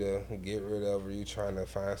time for you to get rid of her. You trying to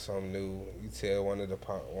find something new. You tell one of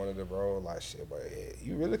the bro, like, shit, but yeah,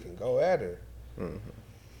 you really can go at her. Mhm.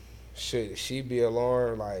 Should she be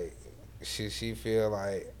alarmed? Like, should she feel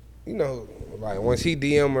like, you know, like once he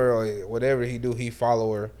DM her or whatever he do, he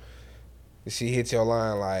follow her. She hit your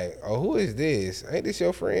line like, oh, who is this? Ain't this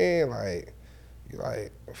your friend? Like, you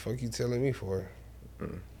like, the fuck you telling me for?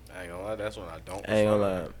 I ain't gonna lie, that's when I don't. I ain't gonna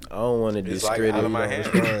lie. I don't want to It's like discredit out of my don't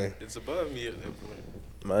hand. respond. It's above me at that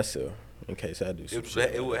point. myself in case I do some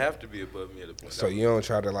shit. It would have to be above me at the point. So you don't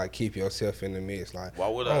try to like keep yourself in the mix. Like, Why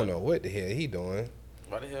would I I? don't know what the hell he doing.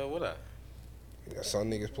 Why the hell would I? You know,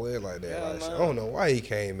 some niggas play it like that. Hell Like, no. I don't know why he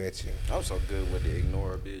came at you. I'm so good with the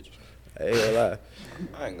ignore a bitch. I ain't gonna lie.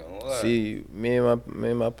 I ain't gonna lie. See, me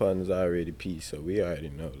and my partners already peace, so we already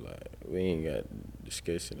know. Like, we ain't got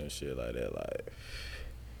discussion and shit like that. Like,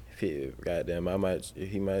 goddamn,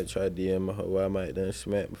 if he might try to DM a hoe I might done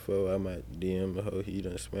smack before. I might DM a hoe he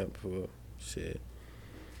done smack before. Shit.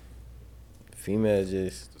 Female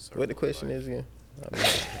just. What the question is again?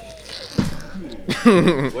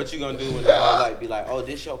 What you gonna do when the hoe like be like, oh,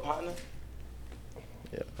 this your partner?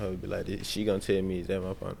 Yeah, I would be like, she gonna tell me, is that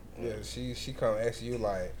my partner? Yeah, she come ask you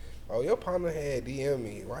like, oh, your partner had DM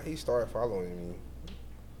me. Why he start following me?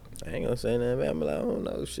 I ain't gonna say nothing about it. I'm like, I don't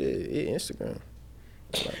know, shit. It's Instagram.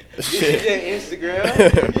 Like, It's just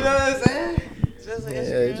Instagram. You know what I'm saying? It's just Yeah,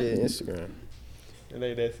 Instagram. it's just Instagram. It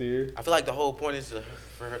ain't that serious. I feel like the whole point is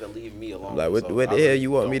for her to leave me alone. Like, what so the I hell really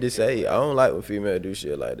you want me don't to care. say? I don't like when females do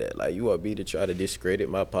shit like that. Like, you want me to try to discredit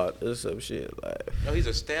my partner or some shit? Like, No, he's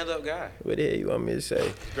a stand-up guy. what the hell you want me to say?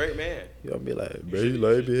 Great man. You want me like, bro, should- you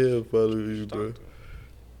like me here, follow you, Talk bro. to him.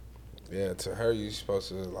 Yeah, to her you supposed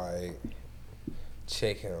to like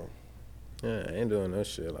check him. Yeah, I ain't doing no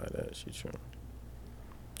shit like that. She true.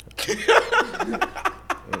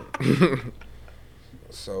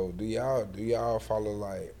 So do y'all follow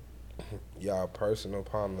like y'all personal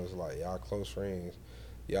partners, like y'all close friends?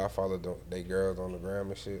 Y'all follow they girls on the gram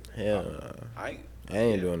and shit? Hell nah. I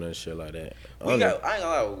ain't doing no shit like that. I ain't gonna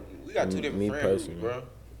lie, we got two Me different friend groups, personally. bro.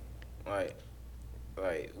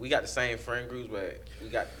 Like we got the same friend groups, but we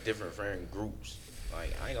got different friend groups.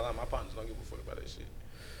 Like I ain't gonna lie, my partners don't give a fuck about that shit.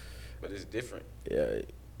 But it's different. Yeah,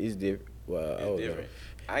 it's different. Well, I It's don't different. know.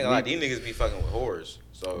 I ain't gonna lie, these niggas be fucking with whores.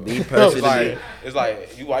 So Me it's personally, like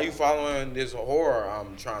why you following this whore?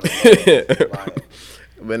 I'm trying to like,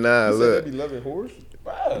 but nah, You said look. they be loving horse.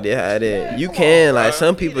 bruh. Yeah, that you Come can on, like bruh.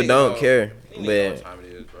 some These people niggas don't know- care, these niggas know what but time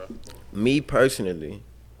it is, bro. me personally,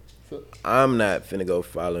 I'm not finna go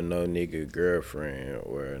follow no nigga girlfriend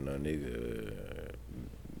or no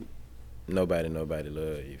nobody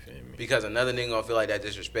love, you feel me? Because another nigga gonna feel like that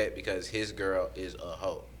disrespect because his girl is a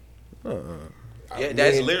hoe. Yeah, I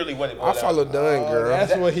that's mean, literally what it boils I down follow to. Dunn, girl.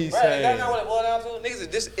 That's what he's Right, saying. that's not what it boils down to.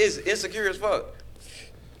 Niggas is insecure as fuck.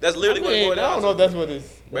 That's literally what it I boils down to. don't know if that's what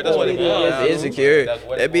it's. But that's what it boils down to. It's insecure. That's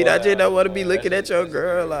what it That beat, boils I just down don't to. want to be looking at your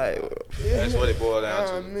girl like. That's what it boils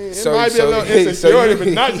down to. It So- might be so- a little so insecurity, you- but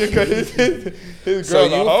not just because his So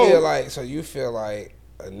girl a you hoe. feel like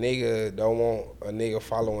a nigga don't want a nigga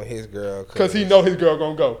following his girl Because he know his girl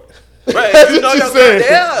gonna go. Right, That's if you know what your you girl, saying.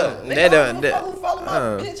 yeah. Nigga, That I don't- don't that- follow my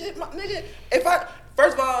bitch. Nigga, if I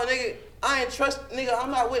first of all, nigga, I ain't trust. Nigga, I'm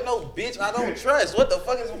not with no bitch I don't trust. What the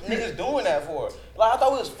fuck is niggas doing that for? Like I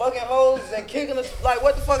thought we was fucking hoes and kicking us. Like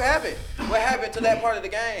what the fuck happened? What happened to that part of the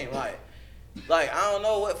game? Like I don't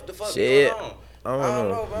know what the fuck Shit. going on. I don't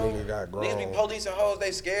know. bro. Nigga got grown. Niggas be policing hoes.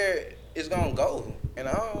 They scared it's gonna go, and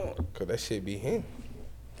I don't. Cause that shit be him.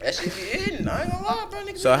 That shit be hidden. I ain't gonna lie, bro.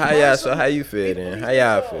 Niggas So be how buying y'all? some- So how you feel be then? policing How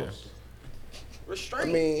y'all these feel? hoes. Restraint.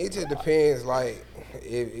 I mean, it just depends. Like,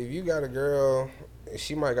 if you got a girl,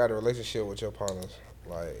 she might got a relationship with your partners,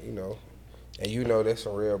 like, you know, and you know that's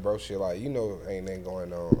some real bro shit. Like, you know, ain't nothing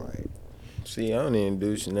going on. Like, See, I don't even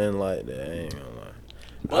do nothing like that. I ain't gonna lie.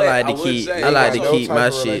 But I like I to would keep. say- I like to no keep type my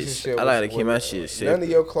of shit. relationship I like to with- keep my with shit none of separate.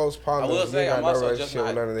 your close I partners. will You say got I'm no also just relationship not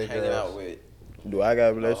with none of their hanging out girls. with. Do I got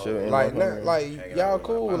a relationship? in Like, my not like Hanging y'all out with my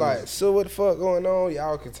cool. partners. Like, so what the fuck going on?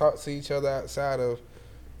 Y'all can talk to each other outside of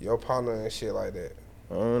your partner and shit like that.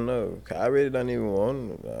 I don't know. 'Cause I really don't even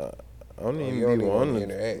want. I don't Oh, even you don't be even wanna wanting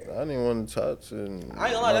to. interact. I don't even want to talk to. I ain't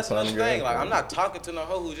gonna lie, that's another partner thing. Like, girl. I'm not talking to no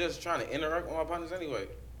hoe who's just trying to interact with my partners anyway.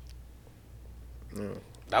 Yeah.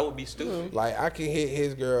 That would be stupid. Like, I can hit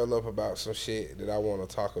his girl up about some shit that I want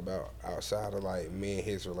to talk about outside of like me and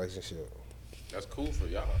his relationship. That's cool for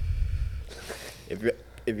y'all.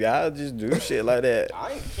 If y'all just do shit like that, I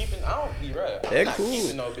don't be right. I'm That not cool.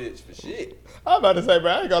 keeping no bitch for shit. I'm about to say,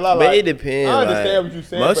 bro, I ain't gonna lie. but Like, it depends. I understand like, what you're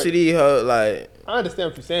saying. Most but of these hoes, like, I understand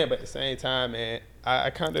what you're saying, but at the same time, man, I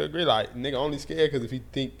kind of agree. Like, nigga only scared because if he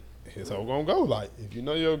think his hoe gonna go, like, if you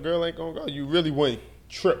know your girl ain't gonna go, you really wouldn't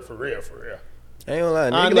trip for real, for real. I ain't gonna lie,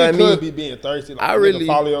 I nigga nigga like could me. be being thirsty. Like, I nigga really-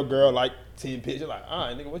 follow your girl like 10 pictures. Like, all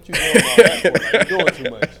right, nigga, what you doing all that for? Like, you doing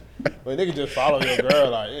too much. But nigga just follow your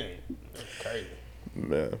girl like, that's crazy.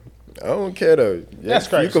 Man, I don't care though. That's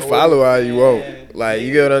crazy. You can So follow all you want. Like,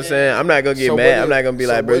 you get what I'm saying? I'm not gonna get So mad. what I'm not if- gonna be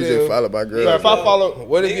so like, bro, what you just if- follow my girl. But if I Like, follow,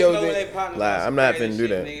 What if Niggas your know when dick- they partners Like, on some I'm not crazy finna do shit.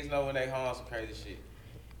 that. Niggas know when they home on some crazy shit.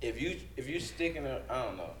 If you sticking, I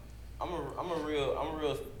don't know. I'm a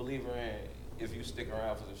real believer in if you stick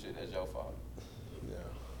around for some shit, that's your fault. Yeah.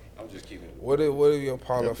 I'm just keeping it. What if your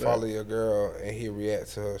partner Yep, follow your girl and he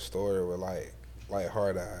react to her story with like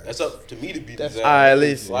hard eyes? That's up to me to beat his ass. Alright,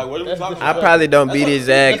 listen. Like, what are we That's talking different. I about? probably don't beat his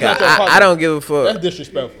ass. 'Cause That's not your I don't give a fuck. that's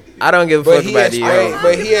disrespectful. I don't give a But fuck he about these explained, hoes.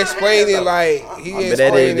 but he explained it like But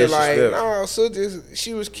that ain't disrespectful. no, so just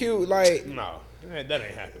she was cute. Like, No, that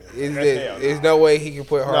ain't happening. is That's there, hell no. there's no way he can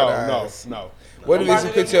put hard eyes. No. What if it's a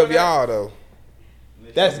Nobody picture of doing that. y'all though?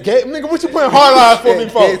 That's gay, nigga. What you putting hard eyes for me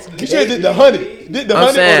for? That's You should have did the honey. Did the I'm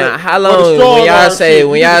honey? saying, or the, how or the long strong when y'all arm say- shit.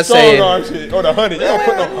 when You did y'all the strong say- arm shit or the honey? You don't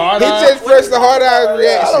put no hard He eyes. just pressed the hard eyes I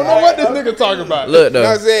reaction. don't know what this nigga talking about. Look You know what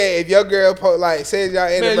I'm though, saying? If your girl like says y'all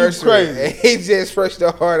you anniversary crazy. and he just pressed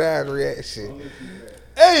the hard eyes reaction.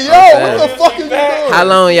 Hey yo, I'm what the saying. fuck is you doing? how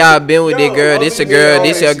long y'all been with this girl? This a girl. been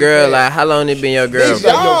This on your this girl. shit. Like, how long it been your This Like girlfriend?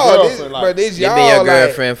 your y'all, girlfriend, like- but this It y'all been your like,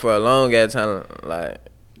 girlfriend for a long ass time, like,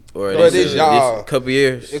 or But this this y'all. this couple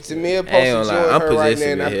years. if Tamia I ain't posted you gonna and lie, her I'm right now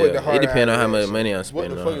possessive and I as put hell. the It hard depends on how eyes much reaction. money I'm What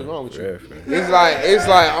spending the on fuck is wrong with you? her. For real. It's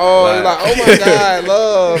like oh my god,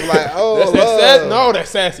 love, like oh That's love. no, that's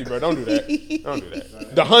sassy, bro. Don't do that. Don't do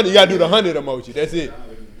that. The honey, you gotta do the honey emoji. That's it.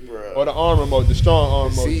 Or the arm emoji, the strong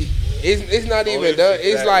arm emoji. See, it's not even done.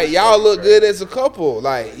 It's like y'all look good as a couple.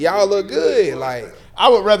 Like y'all look good. Like I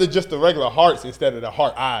would rather just the regular hearts instead of the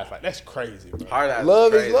heart eyes. Like that's crazy, bro. Hard eyes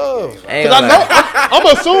love is crazy. love. I ain't Cause I gonna know lie.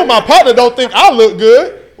 I'm assuming my partner don't think I look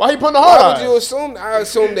good. Why he putting the heart Why would eyes? you assume? I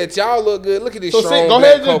assume that y'all look good. Look at this So strong go black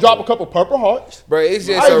ahead and just couple. drop a couple purple hearts. Bro, it's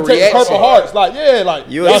just I a even take reaction. purple hearts. Like yeah, like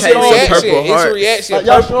You y'all would take It's a strong. some reaction. purple It's a hearts. reaction. Like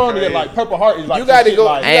y'all Purple- strong to get like purple heart is like You some gotta shit go.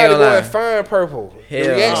 like You I ain't gotta gonna go lie. and find purple. The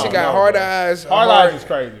Hell reaction no, got no, hard bro. eyes. Hard eyes is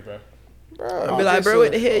crazy, bro. Bro, be like, just bro, a-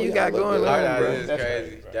 what the hell you y'all got look going good. on, Hard bro? eyes is That's crazy.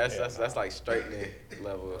 crazy, bro. That's like straightening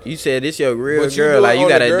level. You said this your real But you girl, do it like you on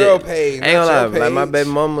got the a girl dick. page, I ain't not gonna your lie, like my page. baby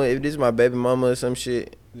mama. If this is my baby mama or some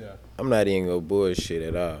shit, Yeah. I'm not even gonna bullshit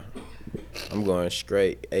at all. I'm going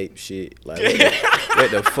straight ape shit. Like what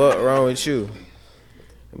the fuck wrong with you?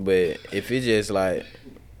 But if it's just like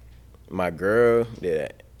my girl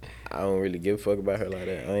that I don't really give a fuck about her like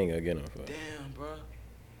that, I ain't gonna get no fuck. Damn, bro.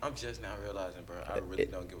 I'm just now realizing, bro, I really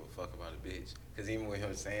don't give a fuck about a bitch. Cause even with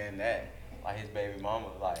him saying that, like his baby mama,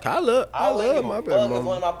 like I love wouldn't my give a baby fuck if mama.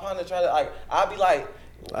 one of my partners try to like, I'd be like,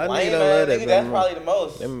 I lame don't love ass that nigga, baby that's mama. probably the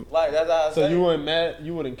most. Like that's how I So say. you wouldn't mad?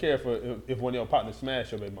 You wouldn't care for if one of your partners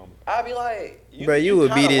smashed your baby mama? I'd be like, Bro, you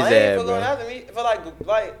would kinda beat his lame ass, for going bro. after me. For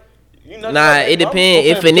like you know. Nah, it depends.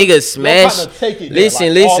 If a nigga smash, partner take it there, listen,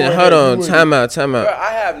 like, listen, all the way hold there, on, you time out. Bro,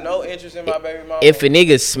 I have no interest in my baby mama. If a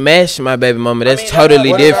nigga smash my baby mama, that's mean, totally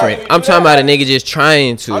what different. about- I'm talking about a nigga just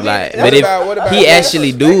trying to, I mean, like, what but if about he this?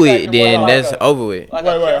 actually do it, then Like that's a- over with. like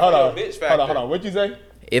Wait, a hold on. bitch Hold on. What'd you say?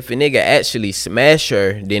 If a nigga actually smash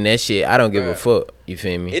her, then that shit, I don't give a fuck. You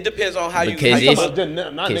feel me? It depends on how Because you. You it's- talking about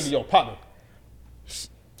just not kiss. nigga, your partner.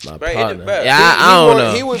 My Bro, it partner. depends. Yeah, I don't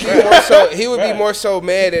know. He would be more so. He would be more so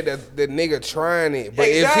mad at the nigga trying it. But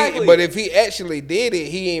Exactly. if he actually did it,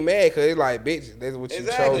 he ain't mad because it's like, bitch, that's what you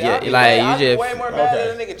Exactly. chose. Yeah, I'd be like, you I'd be just- way more mad Okay.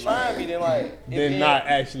 at a nigga trying me than like. Then not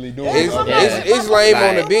actually doing It's, it. Yeah. it's lame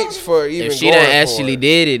on the Like, bitch for even If she going done for actually it.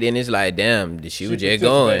 did it, then it's like, damn, she was just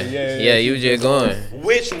going. participated. Yeah, you was just going.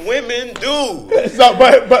 Which women do. So,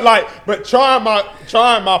 but trying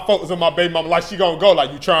my focus on my baby mama like she gonna go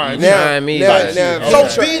like you trying. Now- trying me like now,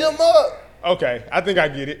 shit. So beat him up. Okay, I think I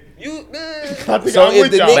get it. You man. I think So I'm if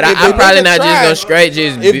with the y'all. nigga- But If I'm the probably nigga not just tried- gonna straight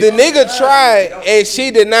just. If the nigga tried and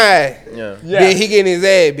she denied, Yeah. then he getting his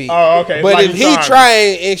ass beat. Oh, okay. But Like if he he trying.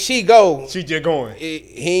 trying and she go, she just going.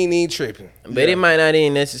 he ain't even tripping. But it might not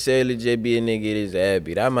even necessarily just be a nigga get his ass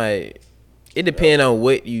beat. I might. It depend on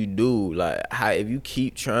what you do. Like how if you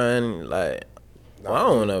keep trying, like well, I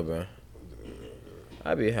don't know, bro.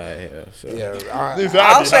 I be high here. So. Yeah,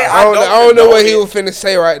 I'll say I don't know what he condone was finna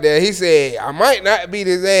say right there. He said, "I might not beat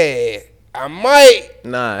his ass. I might.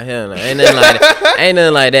 Nah, hell no. Ain't nothing like that. Ain't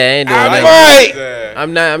nothing like that. I ain't doing I that. might."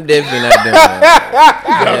 I'm definitely not doing that.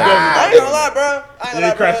 I ain't gonna lie, bro. I ain't You gonna lie,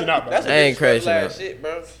 ain't crashing bro. out, bro. That's I ain't crashing out. out. Shit,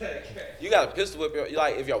 bro. You got a pistol whip your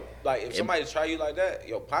like if somebody try you like that,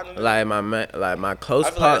 your partner. Like my close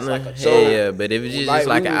I feel like it's partner, like a- hell yeah. But if it's just Like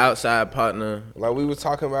like we an was- outside partner, Like we was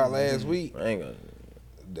talking about last week. I ain't gonna.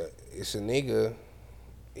 It's a nigga.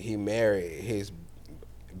 He married his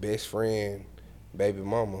best friend, baby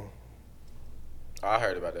mama. I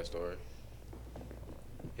heard about that story.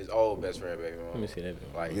 His old best friend, baby. Let me see that.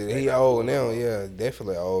 Like Yeah, he old now. Yeah,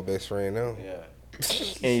 definitely old best friend now. Yeah.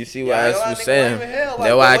 And you see Yeah, what I ain't a lot was of niggas saying? lame as hell. Like,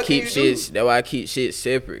 That's why I what keep can you do? shit. That's why I keep shit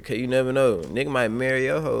separate. Cause you never know. Nigga might marry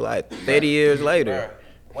your hoe like 30 years later.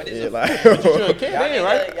 Bruh, what is Yeah, it? like, You shouldn't care Y'all then, niggas-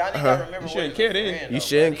 right? Y'all niggas gotta remember You what shouldn't is care a then. friend, you though,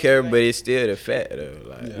 shouldn't bro. care, but it's still the fact though.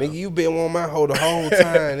 Like, Nigga, you been on my hoe the whole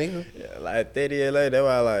time, nigga. yeah, like 30 years later, that's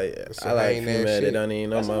why I like lame ass female that shit. don't even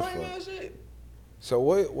know That's my some lame phone. ass shit. So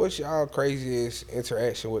what's y'all craziest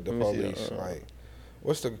interaction with the Let me see, police? Like,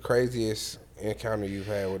 what's the craziest encounter you've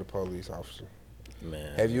had with a police officer?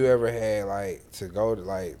 Man, Have you ever had like to go to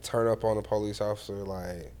like turn up on a police officer?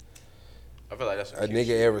 Like I feel like that's some a cute nigga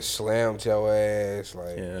shit. ever slammed your ass?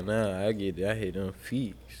 Like Yeah, nah, I get that. I hit them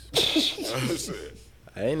feet.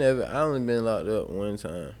 I only been locked up one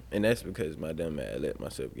time, and that's because my dumb ass let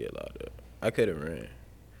myself get locked up. I could have ran.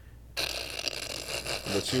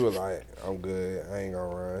 but you were like, I'm good. I ain't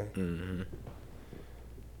gonna run. Mm-hmm.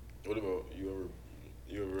 What about you ever?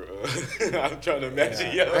 I'm trying to imagine.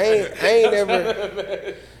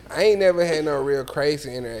 I ain't never had no real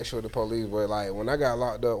crazy interaction with the police, but like when I got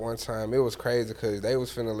locked up one time, it was crazy because they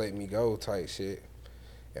was finna let me go type shit.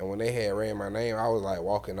 And when they had ran my name, I was like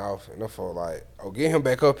walking off, and I felt like, oh, get him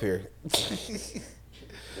back up here.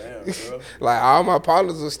 Damn, bro. Like all my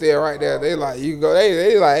partners was still right there. They like, you go.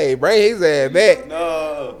 They like, hey, bring his ass back.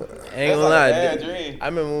 No. Ain't gonna That's like a lie. bad dream. I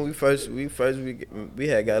remember when we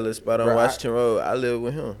had got a little spot on Bro, Washington Road. I lived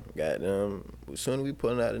with him. Goddamn, as soon as we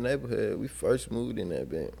pulling out the neighborhood, we first moved in that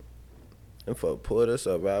bank. Them folk pulled us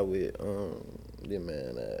up out with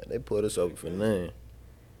they pulled us over for nothing.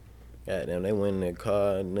 Goddamn, they went in their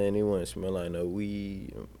car and then they wouldn't smell like no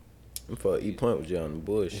weed. Them folk E Point was just on the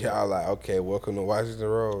bullshit. Y'all like, okay, welcome to Washington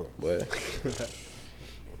Road. But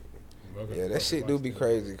Yeah, that shit do be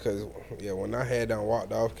crazy because, yeah, when I had done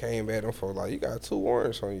walked off, came back, them folks like, you got 2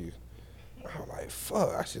 warrants on you. I was like, fuck,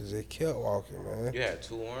 I should just kept walking, man. You had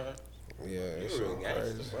 2 warrants. Yeah, that You shit real was gangster,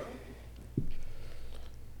 crazy. bro.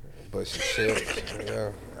 Busting checks,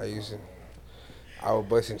 yeah, I was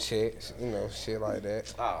busting checks, shit like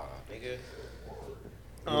that. Ah, nigga.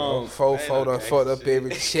 Four ain't no done gangster fucked up shit.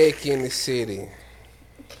 every check in the city.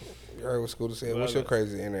 You heard what Scooter said? What's your Well,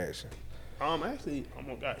 crazy interaction? Actually,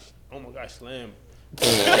 almost got slammed.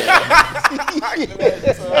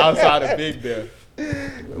 Outside of Big Bear.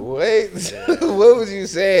 Wait, what was you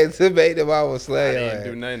saying to make them I was I slaying? didn't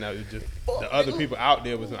do nothing. I was just the other people out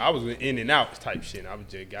there I was in and out type shit. I was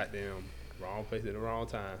just goddamn wrong place at the wrong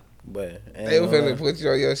time. But They were finna put you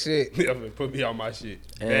on your shit. Yeah, put me on my shit.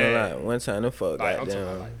 And like one time, them fuck Like, I'm talking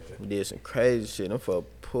goddamn about like did some crazy shit. Them fuck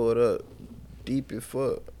pulled up deep as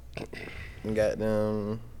fuck and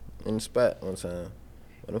goddamn in the spot one time.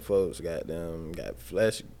 When them folks goddamn got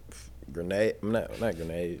flash grenade, not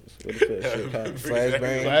grenades. What the fuck shit called?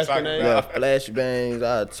 Flashbang. Flash grenade? Yeah, flashbangs,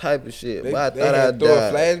 all type of shit. They, But I they thought I had threw a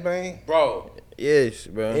died. flashbang Bro, Yes,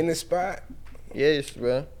 bro. in the spot. Yes,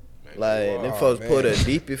 bro. Like them Oh, folks man. put a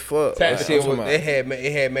deep as fuck. That Like, That I'm shit talking was, about-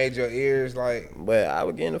 it had made your ears like. But I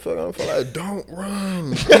was getting the fuck on the phone like, don't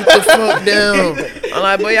run, keep the fuck down. I'm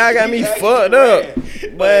like, boy, y'all got me fucked up.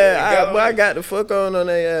 But I got the fuck on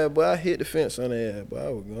their ass. But I hit the fence on their ass. But I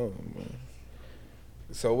was gone, man.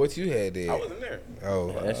 So what you had there? I wasn't there.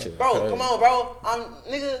 Oh, That shit was Bro, crazy. come on, bro. I'm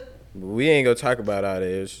nigga. But we ain't gonna talk about all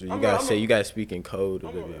that shit. You I'm gotta a- say, you gotta speak in code a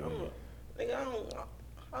I'm little bit. nigga,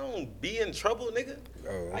 I don't be in trouble, nigga.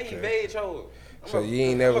 Oh, I okay. evade trouble. So you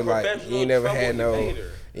ain't never you ain't never had no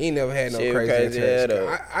Shit crazy crazy head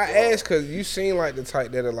interaction. up. I asked because you seem like the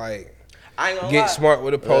type that'll like I ain't gonna get lie. smart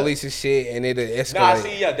with the police and shit, and it'll escalate. Nah,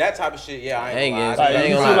 see, yeah, that type of shit. Yeah, I ain't gonna Like, lie. Like, I ain't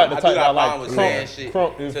you gonna seem lie. like the I type do that that like with saying shit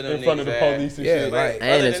crump to in them front of the niggas, police and Yeah, shit. like- I ain't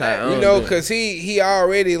Other the than type. that, I You don't know, do- cause he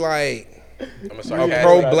already like I'm a a sarcastic.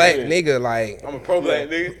 pro that's black it. nigga. Like I'm a pro black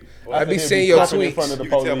nigga. I be said he'll seeing your crumping in tweets. front of the You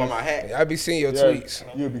can tell by police. my hat. I be seeing your Yeah, tweets.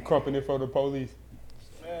 You'll be crumping in front of the police.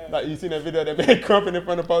 Like, you seen that video of that man crumping in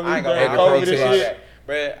front of the police I ain't gonna during At lie. the COVID I'm and protest. shit?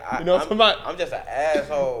 Bruh, You know what I'm talking about? I'm just an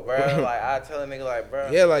asshole, bruh. Like, I tell a nigga, like,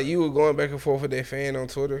 bruh, Yeah, like you were going back and forth with that fan on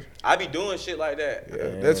Twitter. I be doing shit like that.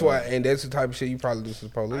 Yeah, that's why, and that's the type of shit you probably do to the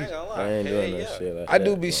I police. ain't gonna lie. I ain't Hell doing no yeah. shit like I that.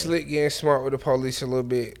 do be man. slick getting smart with the police a little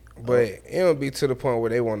bit, but it don't be to the point where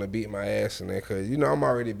they want to beat my ass in there, cause you know I'm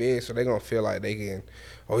already big, so they gonna feel like they can.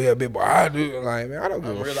 Oh yeah, big boy, I do. Like man, I don't give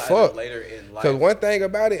I'm a realizing fuck. later in life. Cause one thing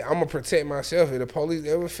about it, I'm gonna protect myself. If the police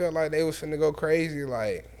ever felt like they was finna go crazy,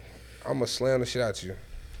 like I'm gonna slam the shit out you.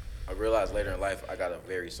 I realized later in life I got a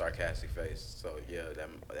very sarcastic face. So yeah,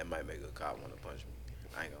 that might make a cop want to punch me.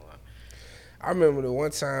 I ain't gonna lie. I remember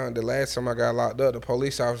the last time I got locked up, the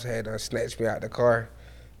police officer had done snatched me out the car.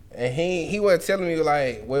 And he wasn't telling me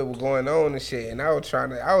like what was going on and shit. And I was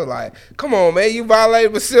like, come on, man, you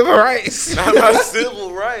violated my civil rights. Not my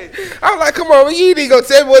civil rights. I was like, come on, man, you need to go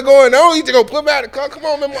tell me what's going on. You just gonna put me out the car. Come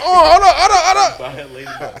on, man. Oh, hold up. Violated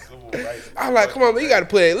my civil rights. I was like, come on, man, you gotta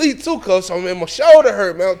put at least 2 cuffs on me. My shoulder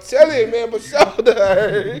hurt, man. I'm telling you, man, my shoulder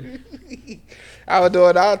hurt. I was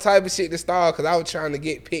doing all type of shit to stall because I was trying to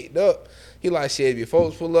get picked up. He like, shit, if your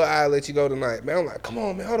folks pull up, I'll let you go tonight. Man, I'm like, come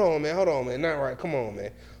on, man, hold on, man. Not right, come on,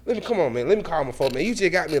 man. Let me call my phone, man. You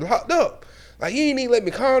just got me locked up. Like, you ain't even let me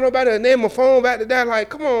call nobody and then my phone back to that. Like,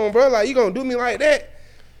 come on, bro. Like, you gonna do me like that?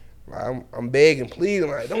 Like, I'm begging, pleading,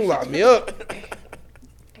 like, don't lock me up.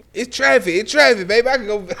 It's traffic, baby. I can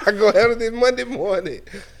go handle this Monday morning.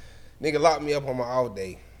 Nigga locked me up on my off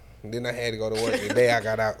day. And then I had to go to work the day I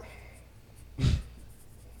got out.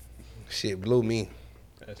 Shit blew me.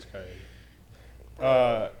 That's crazy.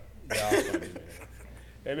 Y'all funny, man.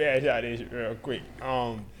 Let me ask y'all this real quick.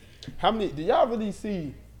 How many, do y'all really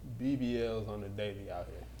see BBLs on the daily out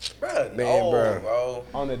here? Bruh, Man, no, bruh. bro.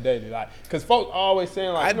 On the daily, like, cause folks always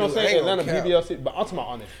saying like, I you know what I'm do, I saying, ain't gonna Atlanta cap. BBL shit, but I'm talking about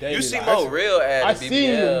on the daily. You see like, more real I ass seen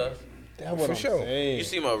BBL. them. That's what For I'm sure. saying. You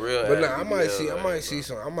see more real But ass nah, I might BBL,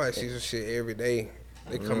 see bro. some shit every day.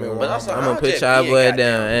 They come in But also, Walmart. I'm gonna I'll put just y'all be in boy goddamn-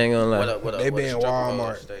 down. I ain't gonna lie. What up, what up, They what be a in stripper hoe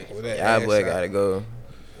Walmart state. with that Y'all ass boy out. gotta go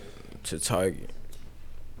to Target.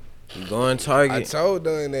 You going I Target, told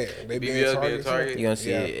them that. They be in BBL be in Target. Target? you gonna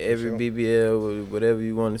see Yeah, every for sure. BBL with whatever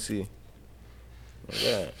you want to see.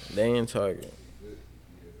 Yeah, they in Target.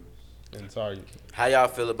 In Target. How y'all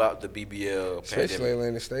feel about the BBL Especially pandemic?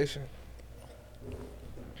 Atlanta Station.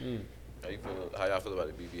 How y'all feel about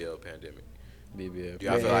the BBL pandemic? BBL. Do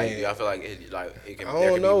y'all feel like it can I there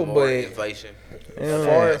don't can know, be more but- inflation?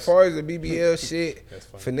 As far as the BBL shit, That's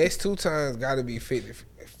funny. finesse 2 times gotta be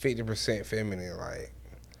 50% feminine. Like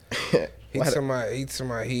he Why talking about he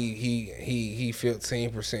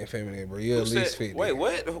 15% feminine, bro. You Who at least said- 50. Wait,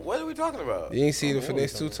 what are we talking about? You ain't see the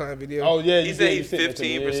finesse 2 time video? Oh yeah, He you said did, he's you said that to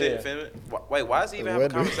me, 15% yeah. feminine. Wait, why is he even having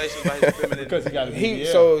What? conversations about his femininity? Because he got a He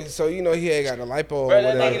BBL. so you know he had got the lipo or Bro,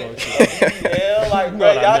 that whatever. nigga, BBL, like, No,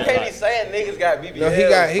 bro, no, y'all no, can't like- be saying niggas got BBL. No, he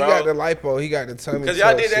got the lipo. He got the tummy Because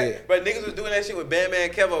y'all tuck did that, shit. but niggas was doing that shit with Bam Bam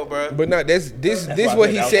Kevo, bro. But no, this why I what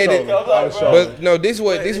said he I was said. trolling. I was trolling. But no, this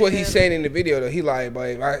what he said in the video though. He like,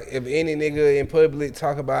 but if any nigga in public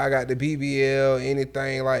talk about I got the BBL,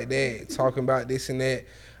 anything like that, talking about this and that,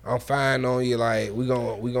 I'm fine on you. Like we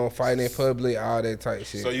gonna fight in public, all that type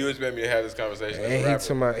shit. So you expect me to have this conversation and he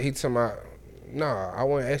talking about Nah, I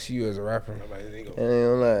want to ask you as a rapper. Nobody ain't I ain't gonna-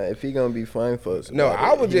 gonna lie. If he gonna be fine for us, No,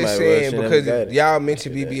 I was just saying because y'all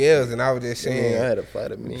mentioned BBLs, and I was just I saying had a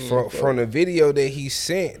fight of me from the video that he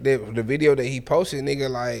sent, the video that he posted, nigga,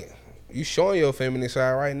 like you showing your feminine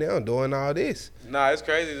side right now, doing all this. Nah, it's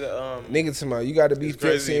crazy that Nigga, tomorrow you got to be It's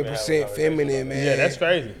crazy to even have a 15% conversation feminine, about man. Yeah, that's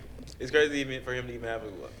crazy. it's crazy even for him to even have a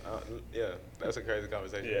yeah. That's a crazy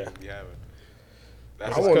conversation Yeah. to be having. I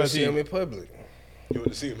That's want to cause see he- him in public. you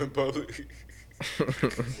want to see him in public.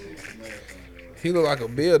 He look like a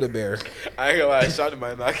Build-A-Bear. I ain't gonna lie, Shawty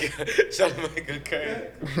might not go crazy.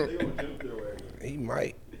 He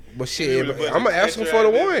might, but shit, I'm gonna ask him for the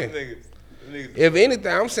one. If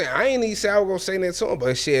anything, I'm saying I ain't even say I was gonna say that to him,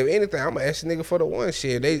 but shit, if anything, I'm gonna ask the nigga for the one.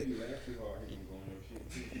 Shit, they, you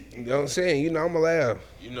know what I'm saying? You know, I'm gonna laugh,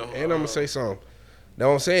 You know, and I'm gonna say something. Know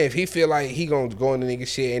what I'm saying? If he feel like he gonna go in the nigga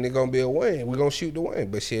shit and it gonna be a win, we gonna shoot the win.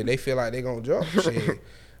 But shit, they feel like they gonna jump. Shit,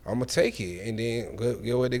 I'm gonna take it, and then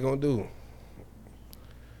get what they gonna do.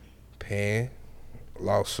 Pan,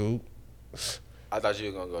 lawsuit. I thought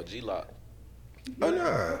you were gonna go G-Lock. Oh nah.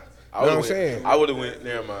 Know I what I'm saying? I would have went.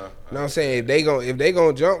 Never mind. Know what I'm saying? If they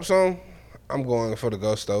gonna jump some, I'm going for the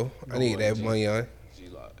Gusto. I need that money on.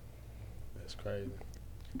 G-Lock. That's crazy.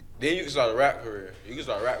 Then you can start a rap career. You can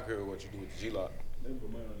start a rap career with what you do with the G-Lock.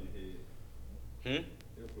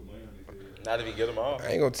 Not if you get them all. I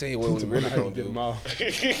ain't gonna tell you what we really gonna Get them do. all. I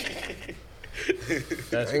That's ain't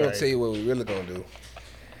gonna tell crazy. you what we really gonna do.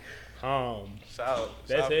 That's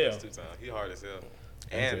hell. 2 times. He hard as hell.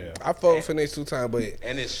 That's And hell. I fought for next 2 times, but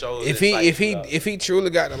and it shows if he truly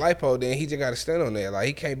got the lipo, then he just gotta stand on that. Like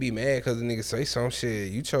he can't be mad because the nigga say some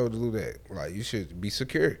shit. You chose to do that. Like you should be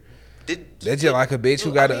secure. That's just like a bitch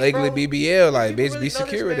who got an ugly BBL. Like bitch, be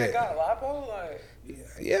secure with that. Got lipo? Like,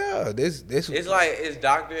 Yeah, this. it's like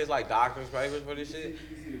it's like doctor's papers for this shit.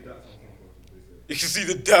 You can see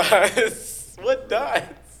the dots. What dots?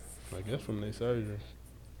 I guess from their surgery.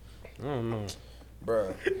 I don't know.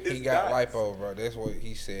 Bruh, he got lipo, bro. That's what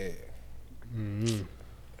he said. Mm-hmm.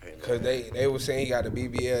 Cause they were saying he got a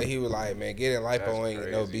BBL. He was like, man, getting lipo That's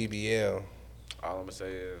ain't no crazy. BBL. All I'm gonna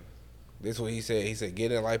say is, This what he said. He said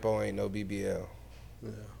getting lipo ain't no BBL.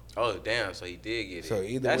 oh damn, so he did get it. So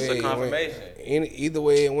either That's way a confirmation. either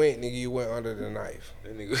way it went, nigga, you went under the knife.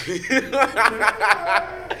 That nigga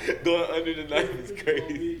going under the knife is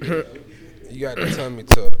crazy. You got the tummy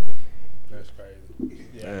tuck. That's crazy.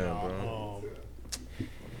 Yeah, Damn, no,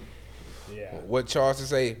 yeah. What Charles to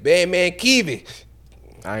say? Bad man Kiwi. I ain't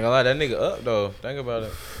gonna lie, that nigga up though. Think about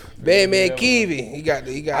it. Bad man Kiwi. He got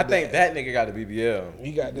I think that nigga got the BBL.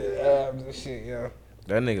 He got the abs and shit, yeah.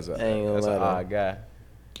 That nigga's I ain't gonna that's lie, an though. odd guy.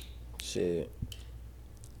 Shit.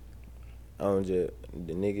 I don't just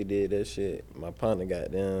the nigga did that shit. My partner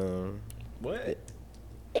got them. What?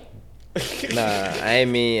 Nah, I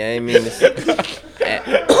ain't mean this. Look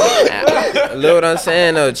what I'm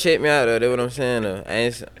saying though. Check me out though. That's what I'm saying though.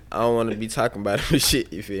 I don't want to be talking about him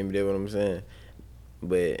shit. You feel me? That's what I'm saying.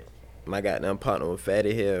 But my goddamn partner with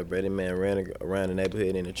fatty hair, bro. That man ran around the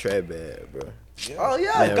neighborhood in a trap bag, bro. Oh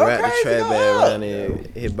yeah, Man go wrapped the crazy. trap Go bag up. around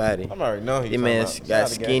his body. I'm already know he. That man got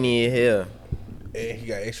skinny as hell. And he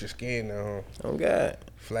got extra skin now. Oh God.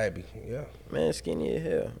 Flabby, yeah. Man, skinny as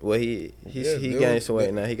hell. Well, he Yeah, dude. gained some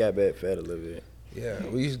weight now. He got back fat a little bit. Yeah,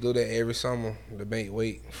 we used to do that every summer to make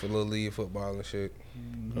weight for little league football and shit.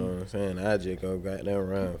 You know what I'm saying? I just go goddamn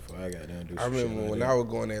run before I goddamn do some I remember shit like when that. I was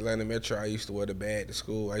going to Atlanta Metro, I used to wear the bag to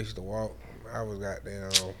school. I used to walk. I was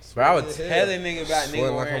goddamn. Bro, I was telling nigga about Sweating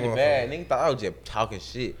nigga like wearing a the bag. Nigga thought I was just talking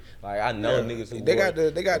shit. Like I know niggas who They got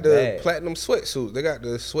the bag. platinum sweatsuits. They got the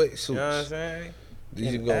sweatsuits. You know what I'm saying? You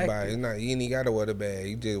can go buy. It's not. You ain't even gotta wear the bag.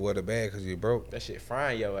 You just wear the bag because you broke, That shit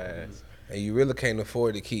frying your ass. and you really can't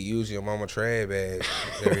afford to keep using your mama trad bags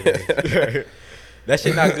every day. That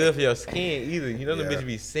shit not good for your skin either. You know them Yeah. bitches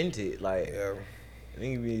be scented. Like Yeah.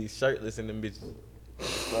 nigga be shirtless in them bitches.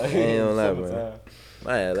 I ain't gonna lie, bro. Summertime.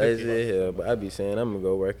 My ass lazy as hell, but I be saying I'm gonna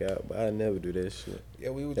go work out, but I never do that shit. Yeah,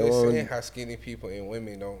 we were That just one- saying how skinny people and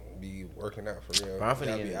women don't be working out for real. Bro, I'm finna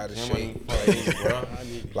Y'all get be out of in the shape. gym, bro.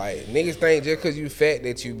 Like niggas think just cause you fat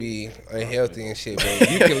that you be unhealthy and shit, but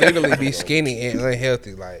you can literally be skinny and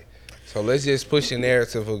unhealthy. Like, so let's just push the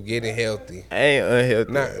narrative of getting healthy. I ain't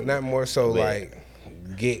unhealthy. Not more so like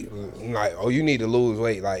get like, oh, you need to lose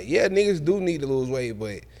weight. Like, yeah, niggas do need to lose weight,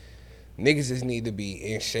 but niggas just need to be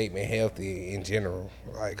in shape and healthy in general.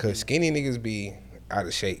 Like, cause skinny niggas be out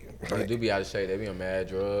of shape. They Like, do be out of shape. They be on mad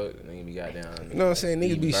drugs. Nigga be goddamn. you know what I'm saying? Niggas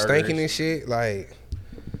eating be burgers. stinking and shit. Like,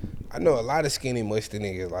 I know a lot of skinny musty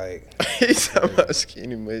niggas. Like, He's talking about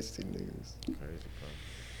skinny musty niggas.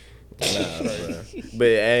 Nah, bro. But I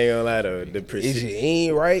ain't gonna lie though, the is precision. your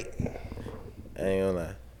ain't right? I ain't gonna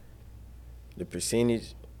lie. the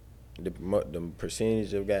percentage, the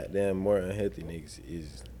percentage of goddamn more unhealthy niggas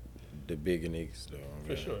is the bigger niggas though.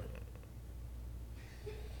 For sure.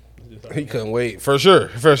 He couldn't wait. For sure.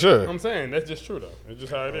 I'm saying that's just true though. It's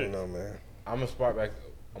just how it I is. don't know, man. I'm gonna spark back.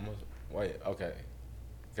 Wait, okay.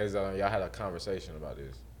 Because y'all had a conversation about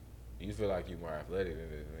this. You feel like you more athletic than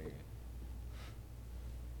this nigga.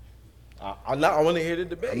 I want to hear the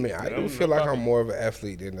debate. I mean, I do feel like I'm more of an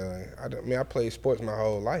athlete than I played sports my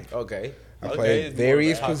whole life. Okay. I played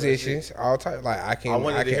various positions, all type. Like I can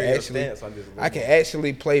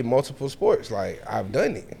actually play multiple sports. Like I've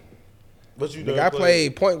done it. But you Like, I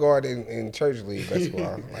played point guard in church league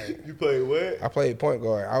basketball. Like, you played what? I played point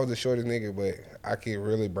guard. I was the shortest nigga, but I could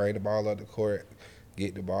really bring the ball up the court,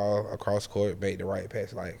 get the ball across court, make the right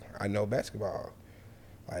pass. Like I know basketball.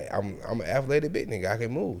 Like I'm an athletic big nigga. I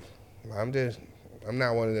can move. I'm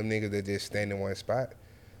not one of them niggas that just stand in one spot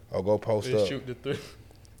or go post Just up. shoot the three.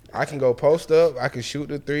 I can go post up. I can shoot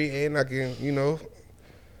the three, and I can,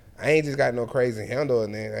 I ain't just got no crazy handle,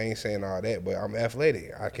 and then I ain't saying all that, but I'm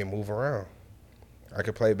athletic. I can move around. I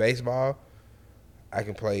can play baseball. I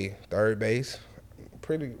can play third base.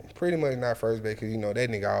 Pretty much not first base, because that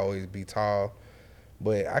nigga always be tall.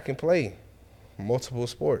 But I can play multiple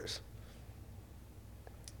sports.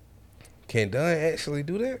 Can Dunn actually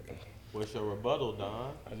do that? What's your rebuttal,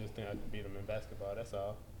 Don? I just think I can beat him in basketball. That's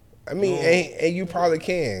all. I mean, and you probably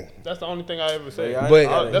can. That's the only thing I ever say.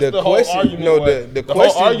 But that's the whole question, argument no, was- the the whole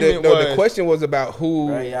question, argument the question was about who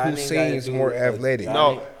seems more athletic.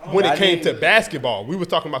 No, when it came to basketball, we was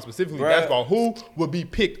talking about specifically Bruh. basketball. Who would be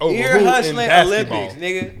picked over Ear who in hustling basketball? Olympics,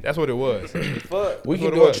 nigga. That's what it was. Fuck. We That's can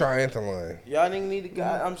what do a it was. triathlon. Y'all nigga need to go.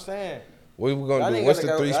 I'm saying. What we Y'all gonna do? niggas What's the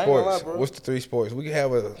gotta three go- I ain't gonna lie, sports? bro. What's the three sports? We can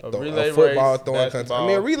have a relay football race, throwing contest. I basketball,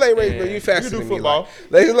 mean, a relay race, but and you faster you can do than me. football.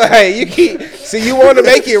 Like you keep. See, you want to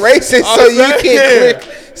make it racing, so you can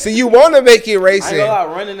click. See, you want to make it I ain't racing. gonna lie,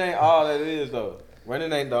 running ain't all that it is though.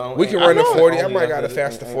 Running ain't the only. We can ain't- run the ain't 40. I only might got a athletic-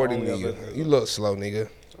 faster ain't 40 only than you. athletic. You look slow, nigga.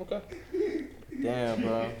 Okay. Damn,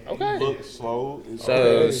 bro. Okay. You look slow.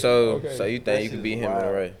 So you think That you shit could beat is him in a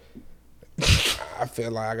wild. race? I feel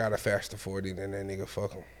like I got a faster 40 than that nigga.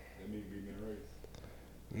 Fuck him.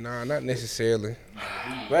 Nah, not necessarily.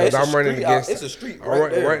 Bro, Cause it's a I'm running street against. It's a street I'm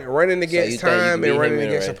right there. running you against think you time can beat and running him in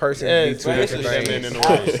a against a race? person Yeah, be two man, different it's just that things. man in the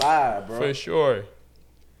race. Outside, bro.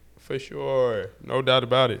 For sure, no doubt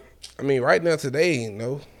about it. I mean, right now today,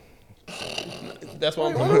 no. That's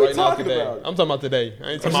what I'm What talking are about we right now talking today. about? I'm talking about today. I ain't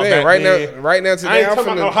I'm talking about saying back right then. now today. I ain't talking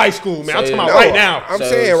about no finna- high school, man. I'm talking about No, right now. I'm So-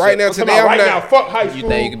 saying right now I'm talking today. about I'm right not now. Fuck high school. You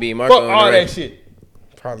think you could beat Marco Fuck in the all that race? shit.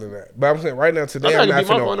 probably not. But I'm saying right now today, I I'm can not beat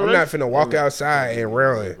Marco finna. in the I'm not race. finna walk outside and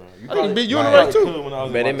run. I can beat you in the Like- race too.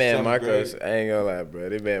 But that man Marcos, I ain't gonna lie, bro.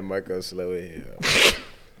 That man Marcos slow as hell.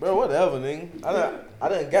 Bro, whatever, nigga. I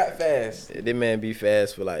done got fast. That man be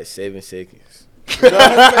fast for like 7 seconds.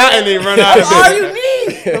 And then run out of That's all there. you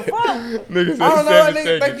need. The fuck? Niggas I don't know why 7 niggas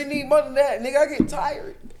think seconds. you need more than that. Nigga, I get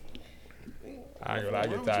tired. I ain't gonna lie, I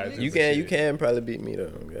get tired. You can probably beat me though.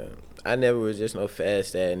 God. I never was just no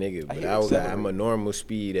fast ass nigga, but I'm a normal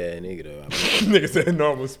speed ass nigga though. Nigga said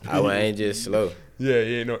normal speed. I ain't just slow. Yeah,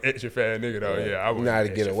 you ain't no extra fast nigga though. Yeah, I was know how to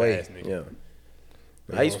get away. Fast, nigga.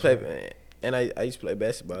 Yeah. I used to play, and I used to play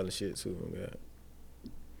basketball and shit too.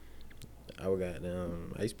 Oh God.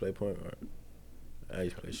 I used to play point guard. I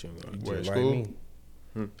used to play shooting guard. Where, Like school?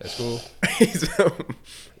 me. At school?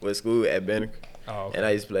 What school at Banneker? Oh, okay. And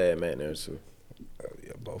I used to play at McNair too.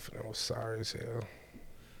 Yeah, both of them was sorry as hell.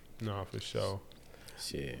 No, for sure.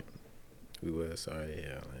 Shit. We were sorry,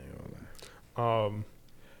 yeah. I ain't gonna lie.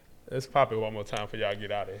 Let's pop it one more time for y'all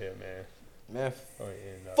get out of here, man. Man, Oh,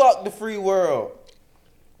 yeah, no. fuck the free world.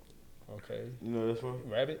 Okay. You know this one?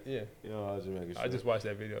 Rabbit? Yeah. Yeah, I was just making sure. I just watched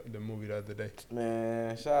that video, the movie the other day.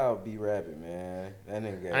 Man, shout out B Rabbit, man. That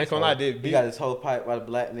nigga got I ain't his gonna lie, whole- did he B- got his whole pipe by the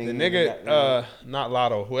black nigga. The nigga, not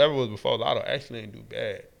Lotto, whoever was before Lotto actually ain't do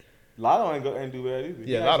bad. Lotto ain't do bad either.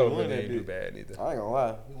 He Yeah, Lotto actually won really that ain't do bit. bad either. I ain't gonna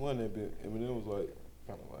lie, he won that bit. Eminem was like,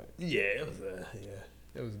 kind of like. Yeah,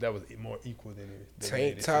 it was that was more equal than it. than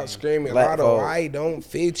Tank it top seemed. screaming, Black Lotto, folk. I don't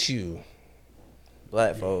fit you.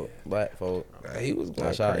 Black folk. Nah, he was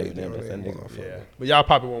going shout out crazy. Eminem, on that's that that nigga. motherfucker. Yeah, but y'all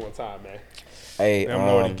pop it one more time, man. Hey, Let them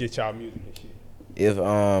know to get y'all music and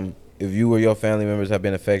shit. if you or your family members have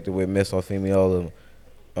been affected with mesothelioma,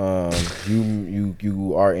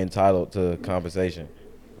 you are entitled to compensation.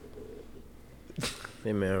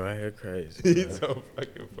 That man right here crazy. He's so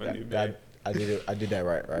fucking funny, man. I did that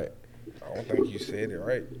right. I don't think you said it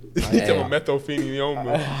right. He talking about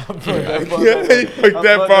mesothelioma. He fucked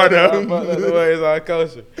that part up. The way it's our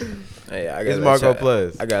culture. Hey, I It's got Marco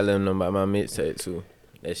Plus. I gotta let them know about my mixtape too.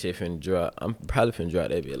 That shit finna drop. I'm probably finna drop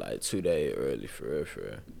that bit like 2 days early for real.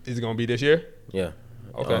 Is it gonna be this year? Yeah.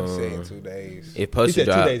 Okay. Saying 2 days. It He supposed to said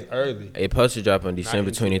 2 drop. days early. It supposed to drop on December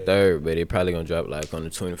in 2 days. 23rd, but it probably gonna drop like on the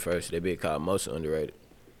 21st. That bit called Most Underrated.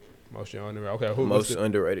 Most on there. Okay. Who? Most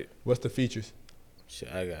Underrated. What's the features? Shit,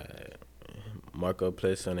 I got Marco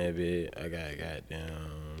Plus on that bit. I got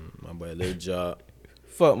goddamn my boy Lil Job.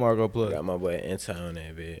 Fuck Marco I Plus. got my boy Anti on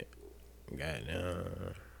that bit.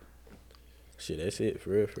 Goddamn. Shit, that's it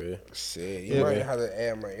for real. Shit, you Yeah, might man. have to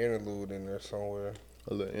add my interlude in there somewhere.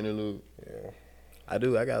 A little interlude. Yeah. I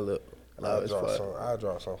do. I got a little. I'll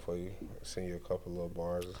drop some for you. Send you a couple little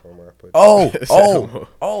bars or something. I put.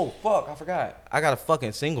 Oh, fuck! I forgot. I got a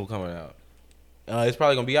fucking single coming out. It's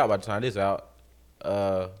probably gonna be out by the time this out.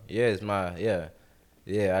 It's my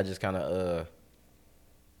yeah. I just kind of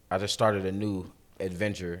I just started a new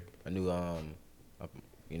adventure, a new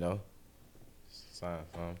you know. Oh,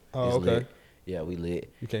 It's okay. lit. Yeah, we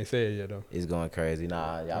lit. You can't say it yet though. It's going crazy.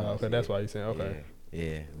 Nah, y'all. Oh, don't okay, see that's it. why you saying okay.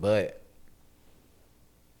 Yeah, but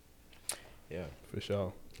yeah, For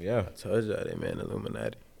sure. yeah. I told y'all that man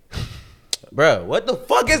Illuminati. Bro, what the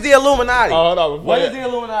fuck is the Illuminati? Oh, hold on. Before What that- is the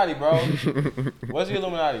Illuminati, bro? What's the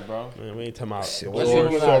Illuminati, bro? Man, we ain't talking about George what's the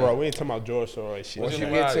Illuminati? Soros. We ain't talking about George Soros shit. What's Once you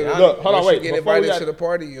the get to Illuminati? the Look, hold on, once wait. you get Before we invited got- to the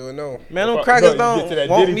party, you'll know. Man, them Look, crackers you don't get to that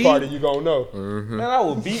want Diddy me. party, you gonna know. Man, I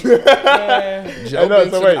will beat. Hey, Man, no,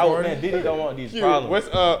 so wait. man, Diddy don't want these Q, problems.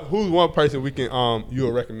 what's who's one person we can you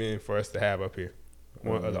would recommend for us to have up here?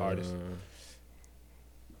 One other artist.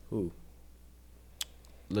 Who?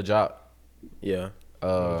 Lil Job. Yeah.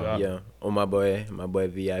 Job. Yeah. Oh, my boy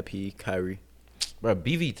VIP, Kyrie. Bro,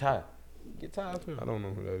 BV Ty. Get Ty up here. I don't know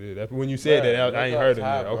who that is. That's when you said that, I ain't heard of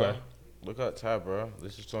him. Okay. Look up Ty, bro.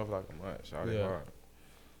 This is something like a month. Shout Yeah. hard.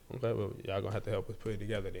 Okay, well, y'all gonna have to help us put it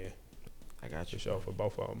together then. I got you. For sure, for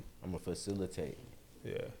both of them. I'm gonna facilitate.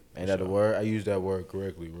 Yeah. Ain't that the word? I use that word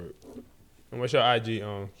correctly, right? And what's your IG,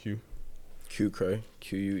 Q? QCray.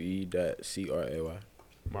 QUE.CRAY.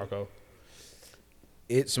 Marco?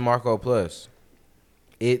 It's Marco Plus.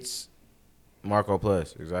 It's Marco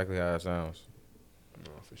Plus. Exactly how it sounds.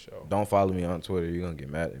 No, for sure. Don't follow me on Twitter. You're gonna get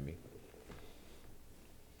mad at me.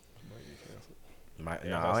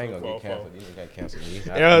 Yeah, I ain't that's gonna a get canceled. You ain't gotta cancel me.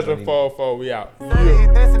 Yeah, it's a 4-4. We out. Say he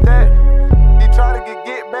this and that. He try to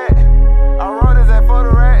get back.